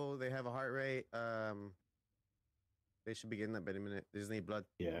stable. They have a heart rate. They should be getting up any minute. They just need blood.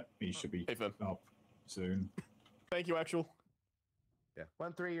 Yeah, he should be up soon. Thank you, Actual. Yeah.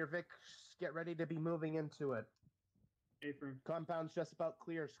 1-3, your Vic. Get ready to be moving into it. Apron. Compound's just about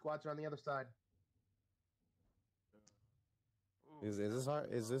clear. Squads are on the other side. Is this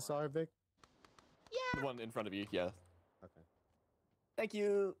our Vic? Yeah. The one in front of you, yeah. Okay. Thank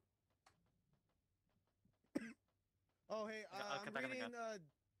you. Oh hey, I'm reading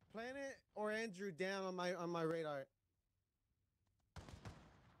Planet or Andrew down on my radar.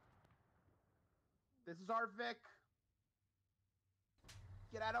 This is our Vic.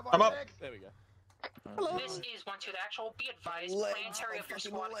 Get out of I'm our up. Vic. There we go. This is 1-2. The actual. Be advised, planetary of your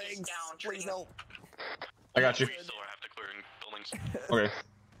squad is down. Please help. I got you. We still have to clearing buildings. Okay.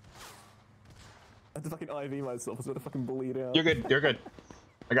 I had to fucking IV myself. I was gonna fucking bleed out. You're good.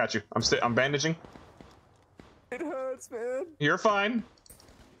 I got you. I'm bandaging. It hurts, man. You're fine.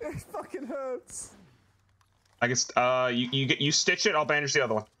 It fucking hurts. I guess you stitch it. I'll bandage the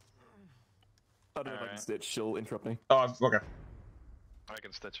other one. I don't know if I can stitch. She'll interrupt me. Oh, okay. I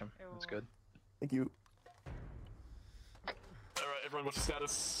can stitch him. That's good. Thank you. Alright, everyone, what's your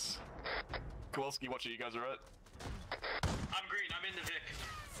status? Kowalski, watch it, you guys are at? I'm green. I'm in the Vic.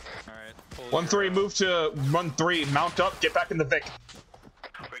 Alright. 1-3, move to 1-3. Mount up. Get back in the Vic.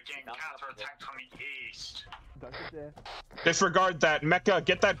 We're getting counterattacked from the east. Disregard that. Mecha,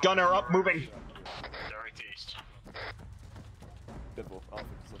 get that gunner up, moving. Direct east.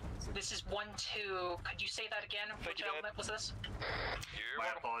 This is 1-2. Could you say that again? Which element was this? My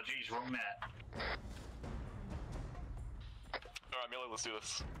apologies, wrong net. Alright, Millie, let's do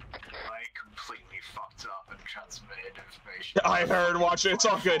this. I completely fucked up and transmitted information. I heard. Watch it. It's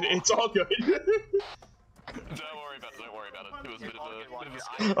all good. It's all good. Don't worry about it. It was a bit of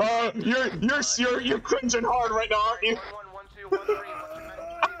a... You're cringing hard right now, aren't you? 1-1, 1-2, 1-3. Once you're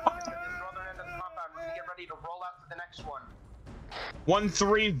medically stable, get to the other end of the compound. We get ready to roll out to the next one.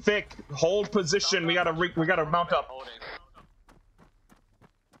 1-3, Vic. Hold position. We gotta mount up.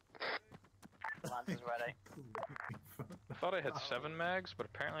 Lance is ready. I thought I had 7 mags, but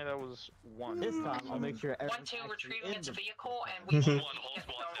apparently that was 1. This time, I'll make sure 1-2 retrieving its vehicle, and we will get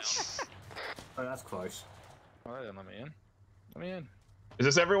those. Oh, that's close. Alright, then let me in. Let me in. Is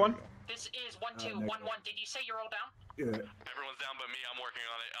this everyone? This is 1-2, 1-1. Did you say you're all down? Yeah. Everyone's down but me. I'm working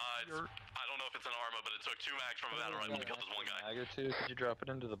on it. I don't know if it's an armor, but it took 2 mags from a battle rifle to kill this one guy. Mag or 2. Could you drop it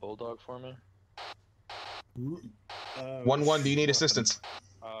into the bulldog for me? 1-1. Do you need assistance?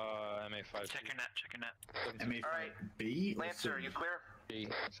 MA5. Check your net. Alright. B? Lancer, you clear? B.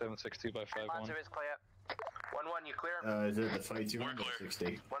 762 by 51. Lancer is clear. 1-1, you clear? Is it the 32 or 60?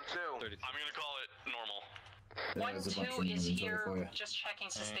 1-2. I'm gonna call it normal. 1-2 is here, just checking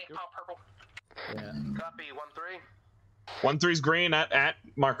since they pop purple. Yeah. Copy, 1-3. 1-3's green at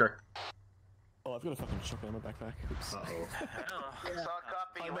marker. Oh, I've got a fucking shotgun in my backpack. Oops. Saw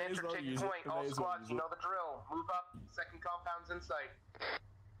copy, Lancer, take point. All squads, you know the drill. Move up, second compound's in sight.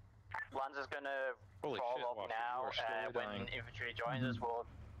 Lance is gonna fall off now. When infantry joins us, we'll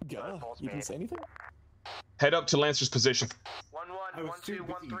Yeah, you didn't say anything? Head up to Lancer's position. 1-1, 1-2,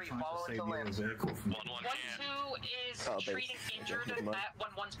 1-3, follow into Lancer. 1-2 is treating injured at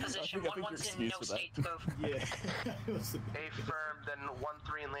 1-1's position. 1-1's in no state to move. Yeah. A firm, then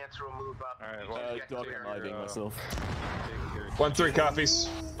 1-3 and Lancer will move up. Alright, well, dog am hiding myself. 1-3 copies.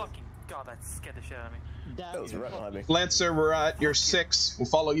 Fucking god, that scared the shit out of me. That was right behind me. Lancer, we're at your 6. We'll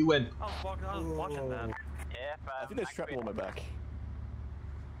follow you in. I was watching that. I think there's shrapnel on my back.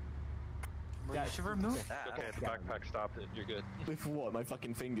 Yeah, you should remove that. Okay, the backpack stopped it. You're good. With what? My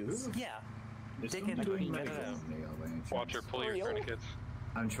fucking fingers? Yeah. Dig into it. Watch her pull your tourniquets.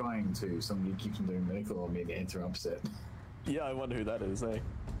 I'm trying to. Somebody keeps on doing medical on me that interrupts it. Yeah, I wonder who that is, eh?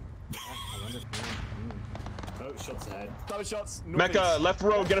 Oh, shots ahead. Double shots. Mecca, left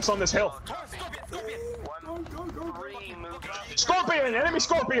road, get us on this hill. Scorpion! Enemy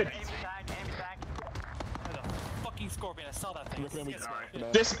Scorpion! Fucking Scorpion, I saw that thing.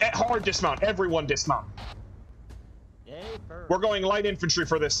 Hard dismount. Everyone dismount. We're going light infantry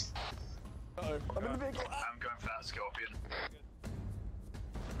for this. I'm in the vehicle. I'm going for that Scorpion.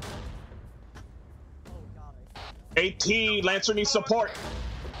 18, Lancer needs support.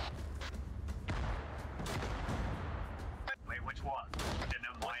 Wait, which one?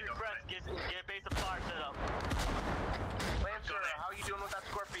 Didn't mind Get a base of fire set up. Lancer, how are you doing with that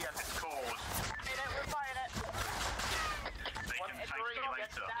Scorpion? It's cold. We're firing it. They can take you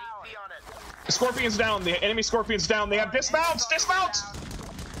later. on it. The Scorpion's down. The enemy Scorpion's down. They have dismounts. Dismounts.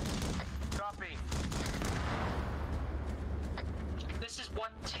 Copy. This is 1-2.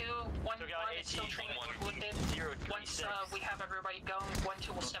 1-1 is still treating wounded. Once we have everybody going,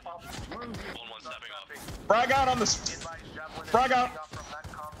 1-2 will step off. 1-1 stepping off. Frag out on the. Frag out. From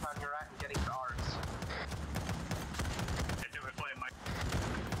that compound you're at and getting to ours.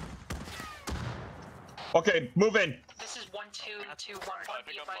 Okay, move in. This is 1-2 to 1-1.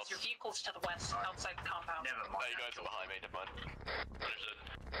 Be advised, your vehicle's to the west, outside the compound. Never mind. You guys are behind me, never mind.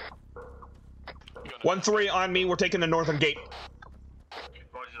 Understood. 1-3 on me. We're taking the northern gate.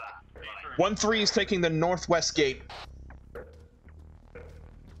 1-3 is taking the northwest gate. 1-1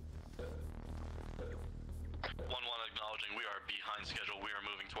 acknowledging we are behind schedule. We are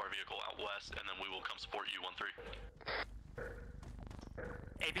moving to our vehicle out west, and then we will come support you. 1-3.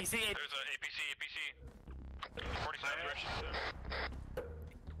 APC. There's a APC. 47 direction.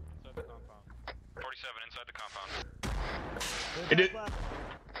 47 inside the compound. It did.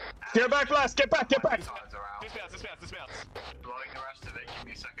 Get back, blast. Get back. Dismounts. Blowing the rest of it. Give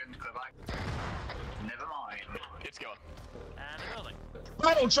me a second. Clear back. Never mind. It's going. And the building.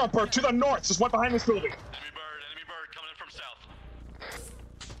 Battle jumper to the north. There's one behind this building. Enemy bird coming in from south.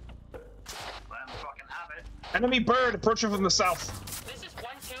 Let them fucking have it. Enemy bird approaching from the south. This is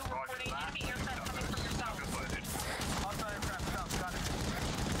 1-2, reporting enemy aircraft coming from your south.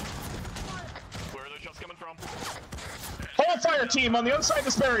 Where are those shots coming from? Hold fire team on the other side of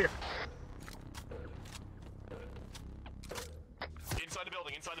this barrier.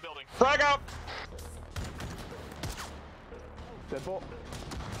 Inside the building. Frag out. Deadbolt.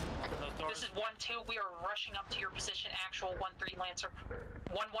 This is 1-2, we are rushing up to your position, actual 1-3 Lancer.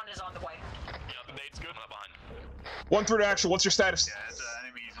 1-1 is on the way. Yeah, the nade's good. I'm not behind. 1-3 to actual. What's your status? Yeah, there's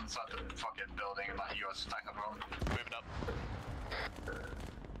enemies inside the fucking building and like you are stack up on. Moving up.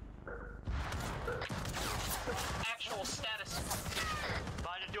 Actual status.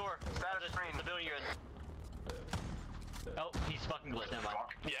 Behind the door. Status screen. The building you're in. Oh, he's fucking glitched. Never mind.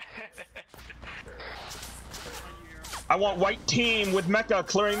 Yeah. I want white team with Mecca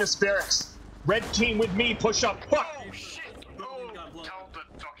clearing this barracks. Red team with me. Push up. Fuck. Oh shit! Oh, Tell the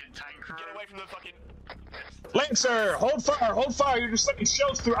fucking tank crew. Get away from the fucking. Lancer, hold fire. Hold fire. You're just letting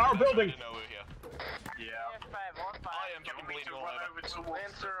shells through our building. Yeah. I am fucking bleeding all over.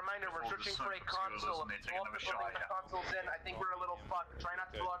 Lancer, reminder, we're searching for a console. If you want the building the console's in, I think we're a little fucked. Try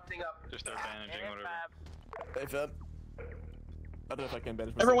not to blow everything up. Just start bandaging, whatever. Hey, Fab. I don't know if I can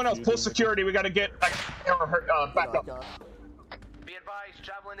bandage myself. Everyone else, pull security. We gotta get back up. Be advised,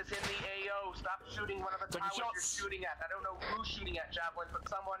 Javelin is in the AO. Stop shooting one of the towers you're shooting at. I don't know who's shooting at Javelin, but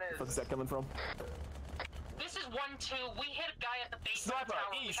someone is. Where's that coming from? This is 1-2, we hit a guy at the base of Sniper, the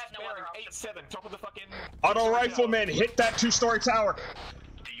tower. We east, have no other bearing option. 8-7, top of the fucking... Auto rifleman, hit that 2-story tower.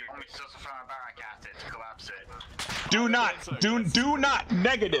 Do you want me to just throw a barrack at it to collapse it? Do not.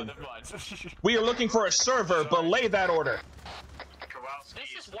 Negative. We are looking for a server. Belay that order.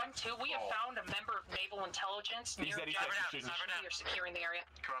 This is 1-2, we have found a member of naval intelligence near Javelin. We are securing the area.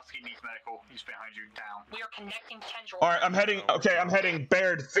 Kowalski needs medical. He's behind you, down. We are connecting Tendril. All right, I'm heading. Okay, I'm heading.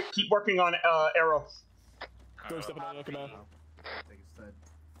 Baird, keep working on Arrow. Go stepping on your command.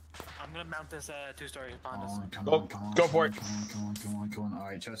 I'm gonna mount this two-story behind us. Go for it. Come on.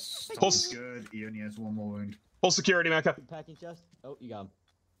 Alright, chest. Pull. Is good. He only has one more wound. Full security, Mecca. Packing chest. Oh, you got him.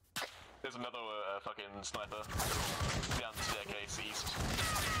 There's another fucking sniper down the staircase east.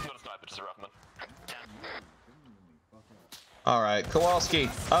 Not a sniper, just a rifleman. Alright,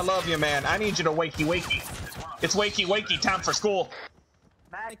 Kowalski, I love you, man. I need you to wakey. It's wakey, time for school.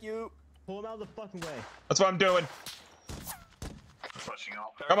 Thank you. Pull him out of the fucking way. That's what I'm doing. Pushing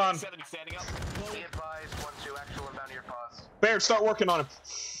up. Come on. Standing up. Be advised, 1-2, actual inbound to your pause. Baird, start working on him.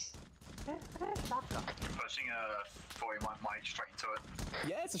 Pushing a 40 mic straight into it.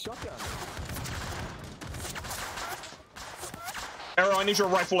 Yeah, it's a shotgun. Arrow, I need your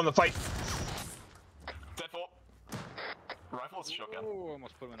rifle in the fight. Dead for. Rifle is a shotgun. Oh,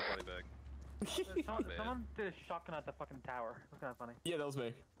 almost put him in a body bag. Someone did a shotgun at the fucking tower. That's kind of funny. Yeah, that was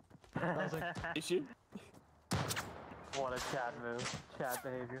me. I was like, issue? What a Chad move. Chad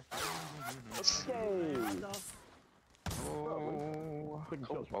behavior. Oh,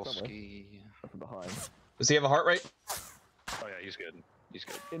 Kowalski. From behind. Does he have a heart rate? Oh yeah, he's good. He's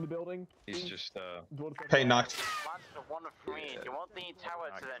good. In the building. He's just Hey, knocked. Monster 1 of 3. Do you want the tower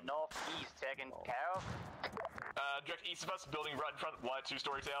to the northeast taken care of? Direct east of us, building right in front, wide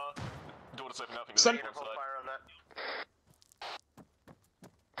 2-story tower. Door to open up and Sun- go to the Fire on that.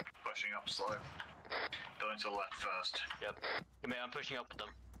 Pushing up slow. Going to the left first. Yep. Come here, I'm pushing up with them.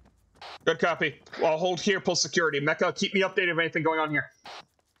 Good copy. I'll hold here, pull security. Mecca, keep me updated of anything going on here.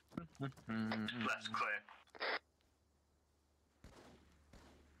 Left's clear.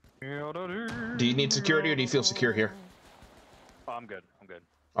 Do you need security or do you feel secure here? Oh, I'm good. I'm good.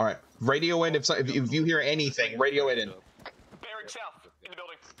 All right. Radio in if you hear anything. Radio it in. Bearing south in the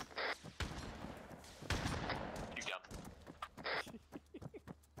building. He's down.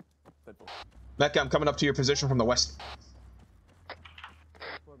 Mecca, I'm coming up to your position from the west.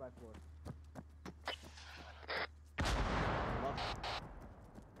 4x4.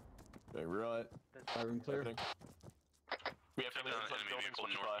 Okay, right. Room clear. We have to enemy vehicle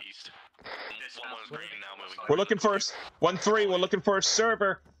northeast. One's green now moving. We're looking first. 1-3. We're looking for a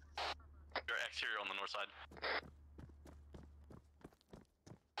server. Your exterior on the north side.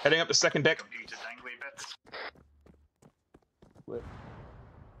 Heading up the second deck. Computer dangly bits. What?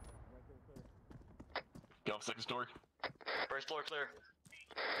 Go up second story. First floor clear.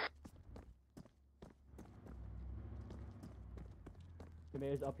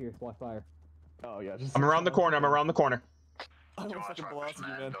 Commander's up here. Watch fire. Oh yeah. Just I'm around the corner. I'm around the corner. I don't fucking blast you,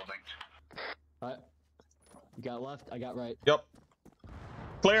 man. Alright. You got left. I got right. Yep.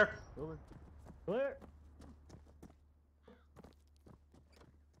 Clear. Over. Clear.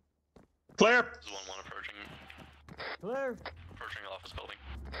 Clear. This is 1-1 approaching. Clear. Approaching office building.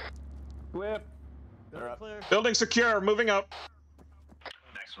 Clear. Clear. Building secure. Moving up.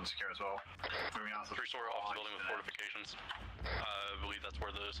 Next one secure as well. Moving out to the 3-story office building with fortifications. I believe that's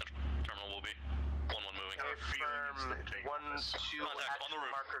where the central terminal will be. 1-1 moving. Confirm 1-2 Contact on the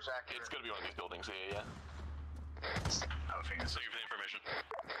roof. markers accurate. It's gonna be one of these buildings, yeah. Hoping it's Thank you for the information.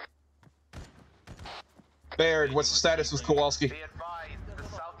 Baird, what's the status with Kowalski? Be advised, the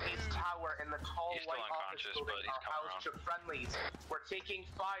southeast tower and the tall He's still white office unconscious, building but he's are coming housed to friendlies. We're taking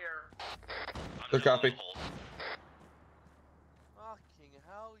fire. Good copy. Fucking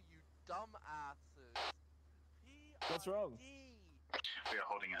hell, you dumbasses. What's wrong? We are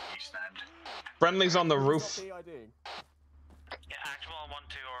holding at east end. Friendly's on the roof. Yeah, actual on 1-2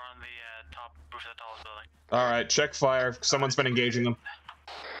 or on the top roof of the tallest building. All right, check fire. Someone's been engaging them.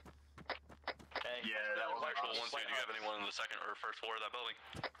 Yeah, that was actual 1-2. Do you have anyone in the second or first floor of that building?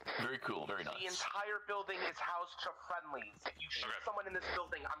 Very cool, very nice. The entire building is housed to friendlies. If you shoot someone in this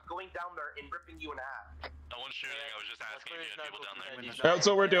building, I'm going down there and ripping you in half. No one's shooting. I was just asking if you had people down there. That's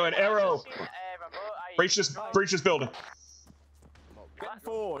what we're doing. Arrow. Breach this building. Get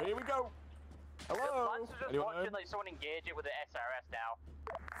 4. Here we go. Hello. Lancers just Anyone watching home? like someone engage it with the SRS now.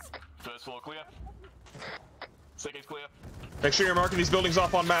 First floor clear. Second's clear. Make sure you're marking these buildings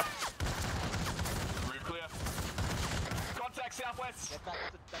off on map. Roof clear. Contact southwest.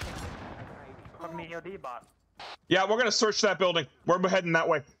 Fucking EOD bot. Yeah, we're gonna search that building. We're heading that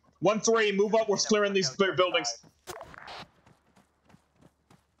way. 1-3, move up. We're clearing these buildings.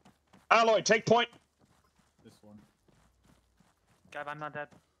 Alloy, take point. This one. Gav, I'm not dead.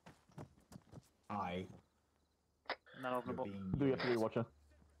 Hi. Not openable. Do you have to be watcher?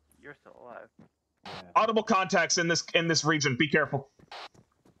 You're still alive. Yeah. Audible contacts in this region. Be careful.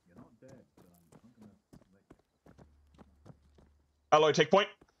 You're not dead, but I'm gonna Alloy, take point.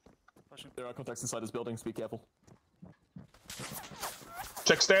 There are contacts inside this building, so be careful.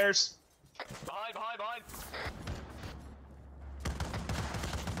 Check stairs. Behind.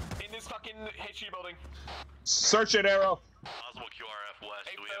 HQ building. Search it, Arrow. Possible QRF west.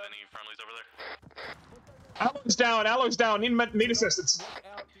 Do we have any friendlies over there? Aloe's down. Aloe's down. Need assistance.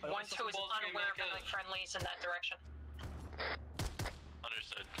 1-2 is unaware of any friendlies in that direction.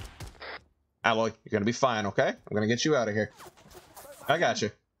 Understood. Alloy, you're gonna be fine, okay? I'm gonna get you out of here. I got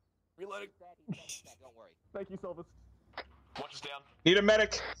you. Reloading. Don't worry. Thank you, Silvus. Watch us down. Need a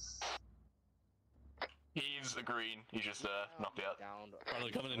medic. He's a green. He's just knocked out.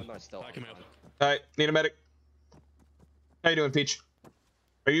 Finally coming in. Back him up. Alright, need a medic. How you doing, Peach?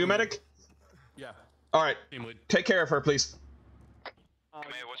 Are you a medic? Yeah. Alright. Take care of her, please.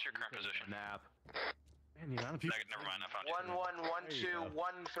 Command, what's your current position? Nap. Man, the amount of people. Never mind, I found you. 1-1, 1-2,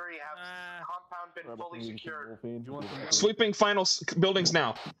 1-3 have compound been fully secured. Sweeping final buildings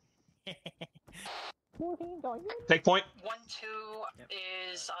now. Take point. 1-2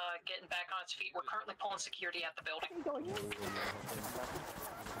 is getting back on its feet. We're currently pulling security at the building.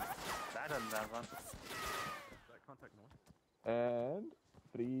 And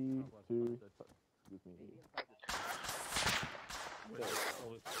 3, 2. Excuse me.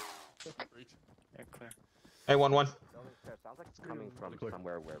 Yeah, clear. Hey, 1-1. Sounds like it's coming from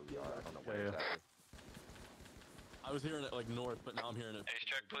somewhere where we are. I don't know where exactly. I was hearing it like north, but now I'm hearing it. Ace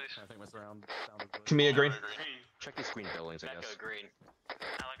check, please. I think my surround sounded good. Camilla green. Check these green buildings, I guess. Echo green.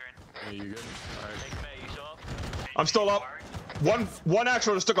 Hello green. Yeah, you good? Alright. Hey, May, you still up? I'm still up. One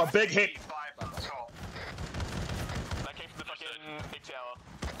actual just took a big hit. That came from the fucking big tower.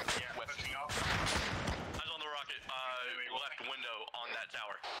 Yeah, west. Eyes on the rocket. Left window on that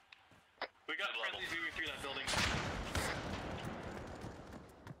tower. We got friendlies moving through that building.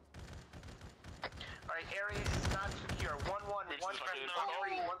 Alright, area is not secure. 1-1, 1-3. Once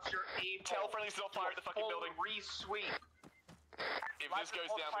you're able, tell friendlies to fire at the fucking building. Re-sweep. If this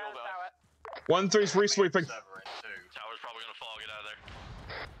goes down, we all die. 1-3's re-sweeping. Tower's probably gonna fall. Get out of there.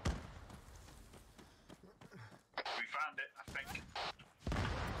 We found it, I think.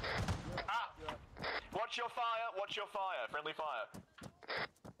 Ah! Watch your fire! Watch your fire! Friendly fire.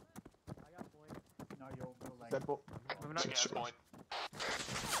 Deadbolt. Okay, point.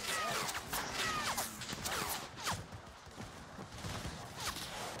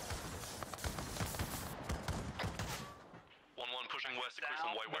 Pushing west to clear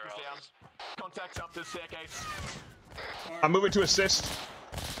some white warehouses. Contacts up the staircase. I'm moving to assist.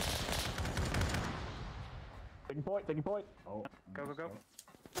 Taking point, taking point. Oh. Go, go, go.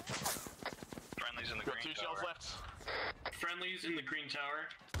 Friendlies in the Got green 2 tower. shells left. Friendlies in the green tower.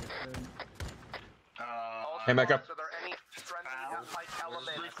 Hey, Mecca. So there any friendly like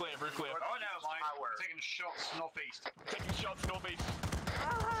elements? Roof clear, roof clear. Oh no, Mike. Taking shots northeast. Taking shots northeast.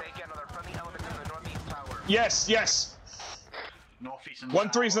 Take another friendly element in the northeast tower. Yes, yes. Northeast and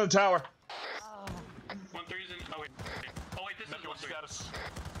 1-3's in the tower. 1-3's in. Oh wait. Oh wait, this is 1-3. Status.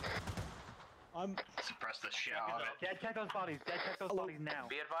 Suppress the shit out of it. Dead, check those bodies. Dead, check those bodies now.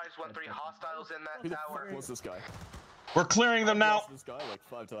 Be advised, 1-3 hostiles in that Who the tower. fuck was this guy? We're clearing them now. This guy like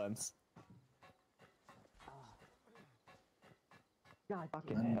 5 times. God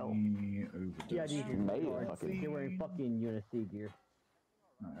Fucking hell. Yeah, dude, you're wearing fucking UNSC gear.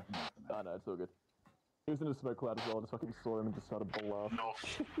 Oh no, it's all good. He was in a smoke cloud as well, I just fucking saw him and just started blowing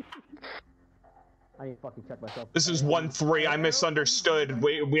off. I need to fucking check myself. This is 1-3. I misunderstood.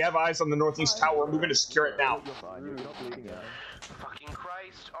 We have eyes on the northeast tower. We're moving to secure it now. You're fine, you're not bleeding out. Fucking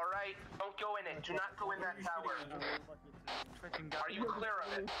Christ. Alright, don't go in it. Do not go in that tower. Are you clear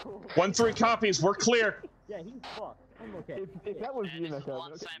of it? 1-3 copies. We're clear. Yeah, he's fucked. I'm okay. If that was you, Mecca,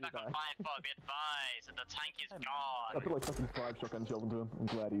 One side back on 5-4, be advised, the tank is I gone. put like fucking 5 shotgun shells into him. I'm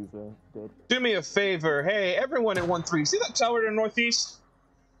glad he's dead. Do me a favor. Hey, everyone in 1-3. See that tower to the northeast?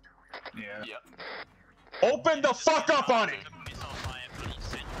 Yeah. Yep. Open the fuck up on it.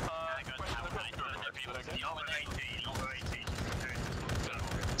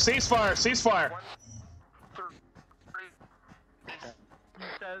 Ceasefire, ceasefire.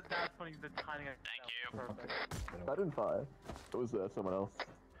 That's when he's been hiding. Thank you. I didn't fire. It was someone else.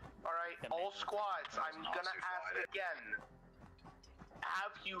 Alright, all squads, I'm gonna ask again.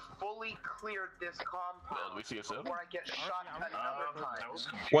 Have you fully cleared this compound we see a server? before I get shot another time?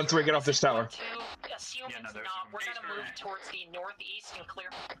 1-3, get off this tower. Assume it's not. We're gonna move towards the northeast and clear.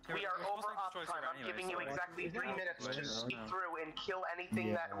 We are over uptime. I'm giving you exactly 3 minutes to sneak through and kill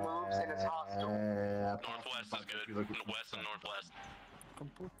anything that moves and is hostile. Northwest is good. West and northwest.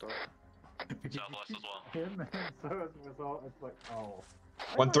 Southwest as well. So it's like, oh.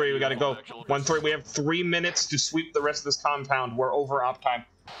 1-3, we gotta go. 1-3, we have 3 minutes to sweep the rest of this compound. We're over op time.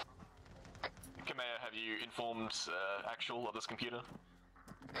 Kamea, have you informed Actual of this computer?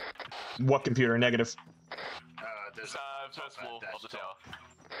 What computer? Negative. There's first floor of the tower.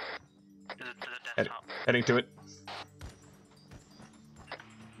 Heading to it.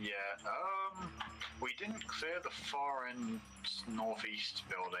 Yeah, we didn't clear the far end northeast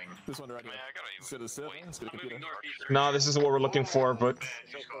building. This one right here. Is it a server? Is it a computer? No, this isn't what we're looking for, but...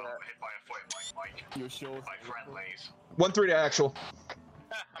 Just got hit by a foot, Mike. You're sure? By friendlies. 1-3 to actual.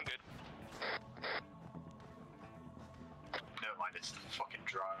 I'm good. Never mind, it's the fucking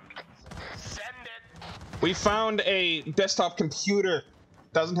drone. Send it! We found a desktop computer.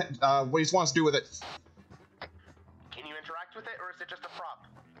 Doesn't what he wants to do with it. Can you interact with it, or is it just a prop?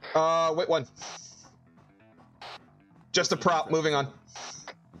 Wait one. Just a prop. Moving on.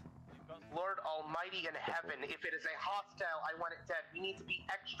 Lord Almighty in heaven, if it is a hostile, I want it dead. We need to be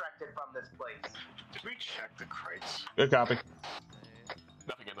extracted from this place. Did we check the crates? Good copy.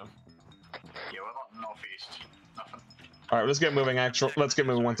 Nothing in them. Yeah, we're not northeast. Nothing. All right, let's get moving. Actual. Let's get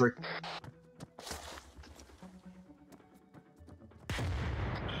moving. 1-3.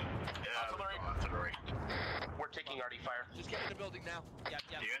 We're taking arty fire. Just get in the building now. Yep.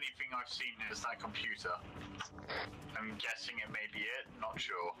 The only thing I've seen is that computer. I'm guessing it may be it. Not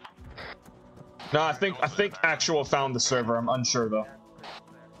sure. No, I think actual found the server. I'm unsure though.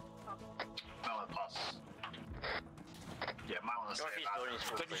 Melon plus. Yeah, might want to stay about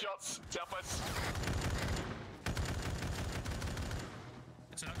it. Taking shots. Southwest.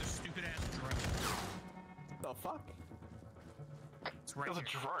 It's another stupid ass drone. The fuck? It's right It was a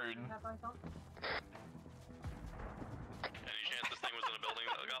here. drone. Any chance this thing was in a building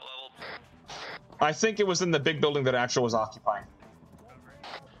that got leveled? I think it was in the big building that actual was occupying.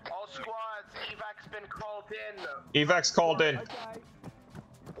 All squads, evac's been called in. Evac's called in.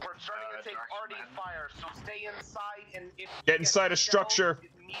 We're starting to take arty fire, so stay inside and if Get inside a structure.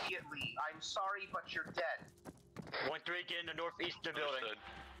 immediately. I'm sorry, but you're dead. 1-3, get in the northeastern building.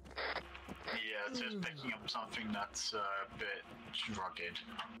 Yeah, it's just picking up something that's a bit rugged.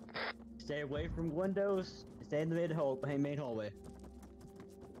 Stay away from windows. Stay in the main hallway.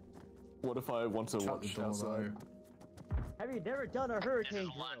 What if I want to watch outside? Have you never done a hurricane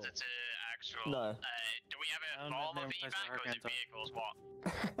drill? It's actual. No. Do we have a form of evac or is it vehicles? What?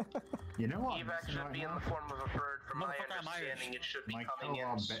 You know what? Evac should be in the form of a bird. From my understanding, it should be coming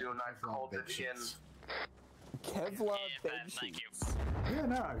in soon. I've called it in. Kevlar bed sheets. Yeah,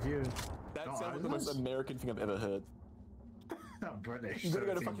 no, you. That sounds like the most American thing I've ever heard. Not British. You're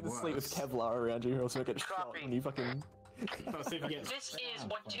gonna go to fucking sleep with Kevlar around you, or else you'll get shot when you fucking. This is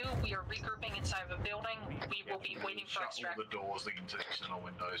 1-2. We are regrouping inside of a building. We will be waiting for extract. All the doors leading to external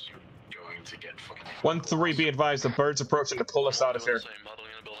windows. You're going to get fucking. 1-3, be advised, the bird's approaching to pull us out of here.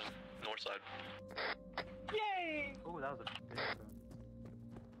 Huddling in a building, north side. Yay! Oh, that was a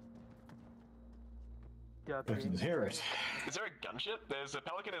Doesn't hear it. Is there a gunship? There's a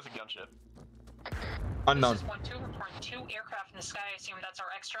Pelican. There's a gunship. Unknown. This is 1-2. Reporting 2 aircraft in the sky. I assume that's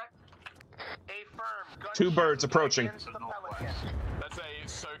our extract. A firm. 2 birds approaching. That's a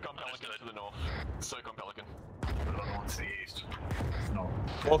SOCOM Pelican to the north. SOCOM Pelican. The other one's to the east. No.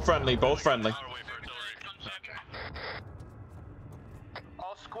 Both friendly. Both friendly. Okay.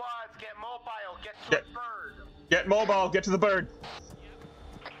 All squads, get mobile. Get to the bird. Get mobile. Get to the bird.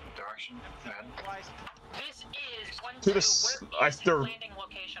 Direction. This is 1-2. To the Where is your landing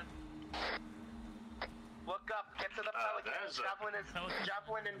location? Look up. Get to the Pelican.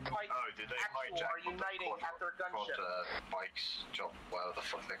 Javelin and Pike. Oh, did they hijack are uniting at their gunship. Bikes, whatever the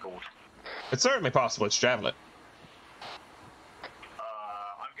fuck they're called. It's certainly possible. It's Javelin.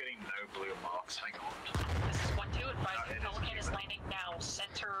 I'm getting no blue marks. Hang on. This is 1-2. Advise the Pelican is landing now.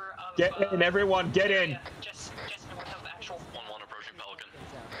 Center of. Get in, everyone. Get in. Just north of actual. 1-1 approaching Pelican.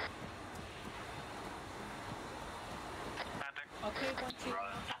 Okay, 1-2.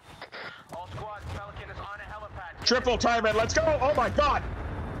 All squads, Pelican is on a helipad. Triple time it. Let's go. Oh my god.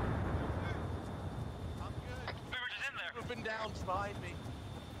 I'm good. We were just in there. Up and down behind me.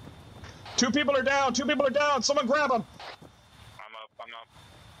 2 people are down. 2 people are down. Someone grab them. I'm up.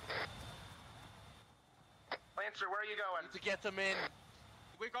 Lancer, where are you going? To get them in.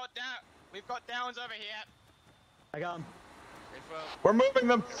 We've got downs over here. I got him. We're moving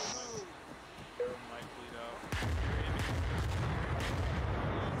them.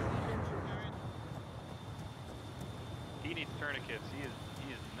 He needs tourniquets.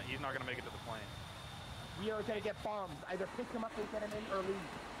 He's not gonna make it to the plane. We are gonna get bombed. Either pick him up and get him in, or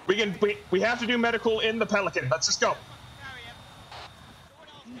leave. We have to do medical in the Pelican. Let's just go.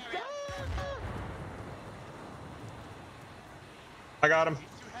 I got him.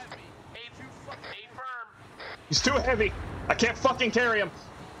 He's too heavy. I can't fucking carry him.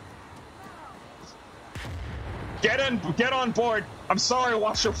 Get on board. I'm sorry,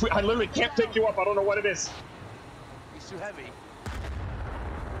 Washer. I literally can't pick you up. I don't know what it is. He's too heavy.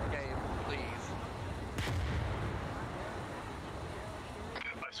 Game, please.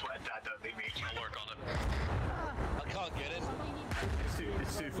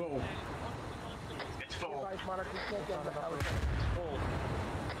 too full. It's full. No,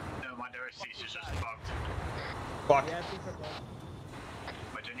 my OSC's just bugged. Fuck.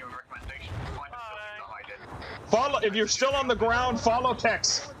 My genuine recommendation, find a something to hide in. Follow, if you're still on the ground, follow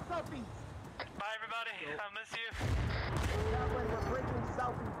Tex. Bye, everybody. I miss you. We're breaking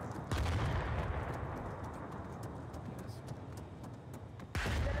southeast.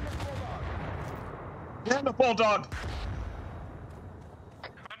 Get in the bulldog.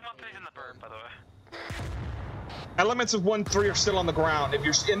 I'm not facing the bird, by the way. Elements of 1-3 are still on the ground. If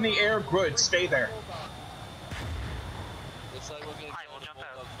you're in the air, good, stay there. Looks like we're gonna kill the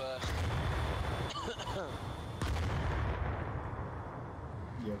bulldog first.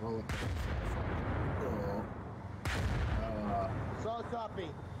 Yeah, well, So copy.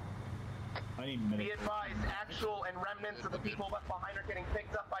 I need Be medical. advised, actual and remnants of the people left behind are getting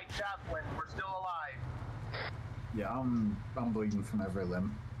picked up by Chaplain. We're still alive. Yeah, I'm bleeding from every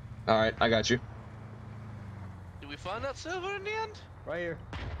limb. All right, I got you. Did we find that server in the end? Right here.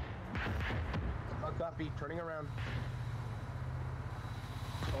 So copy. Turning around.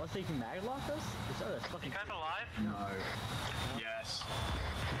 Oh, let's see if you mag lock us? That's fucking. You guys alive? No. Yes.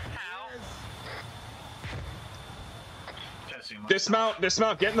 How? Testing my Dismount,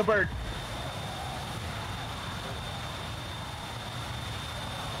 dismount, get in the bird.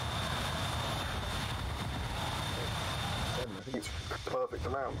 I think it's perfect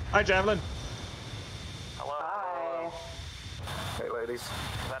amount. Hi, Javelin. Hello. Hi. Hey, ladies.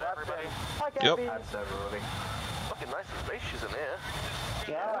 Is that everybody? Hi, Yep. That's everybody. Fucking nice and spacious in here.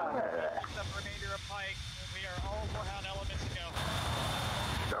 Yeah. The Grenadier of Pike. We are all Warhound elements to go.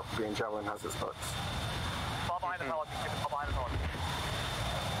 Green Javelin has its bugs. Fall behind the pelican. Fall behind the pelican.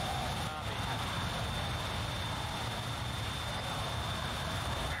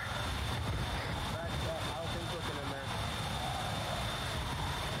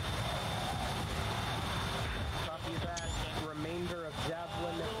 Copy that. Remainder of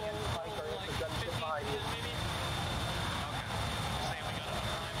Javelin and Pike are in the gunship behind you.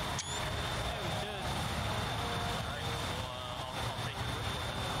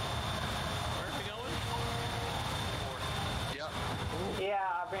 Yeah,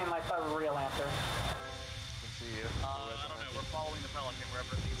 I mean, like a real answer. See you. I don't know. We're following the pelican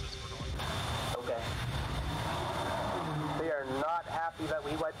wherever it leads us. We're going. Okay. They are not happy that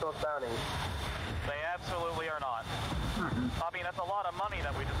we wiped those bounties. They absolutely are not. I mean, that's a lot of money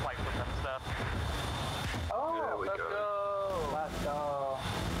that we just wiped with them stuff. Oh, let's go. Let's go.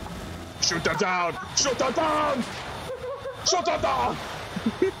 Shoot them down! Shoot them down! Shoot them down!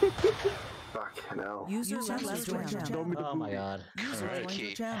 Fuck, no. User left your channel. Oh my god. User joined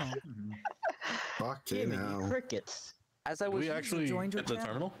your channel. Fuck Give me crickets. As I was joined your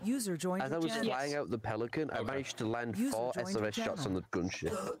channel. User joined As your I was channel. flying out the Pelican, I managed to land User 4 joined your SOS shots on channel. the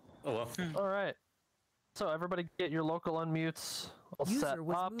gunship. Oh well. Alright. So everybody get your local unmutes all set User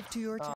was up. moved to your channel.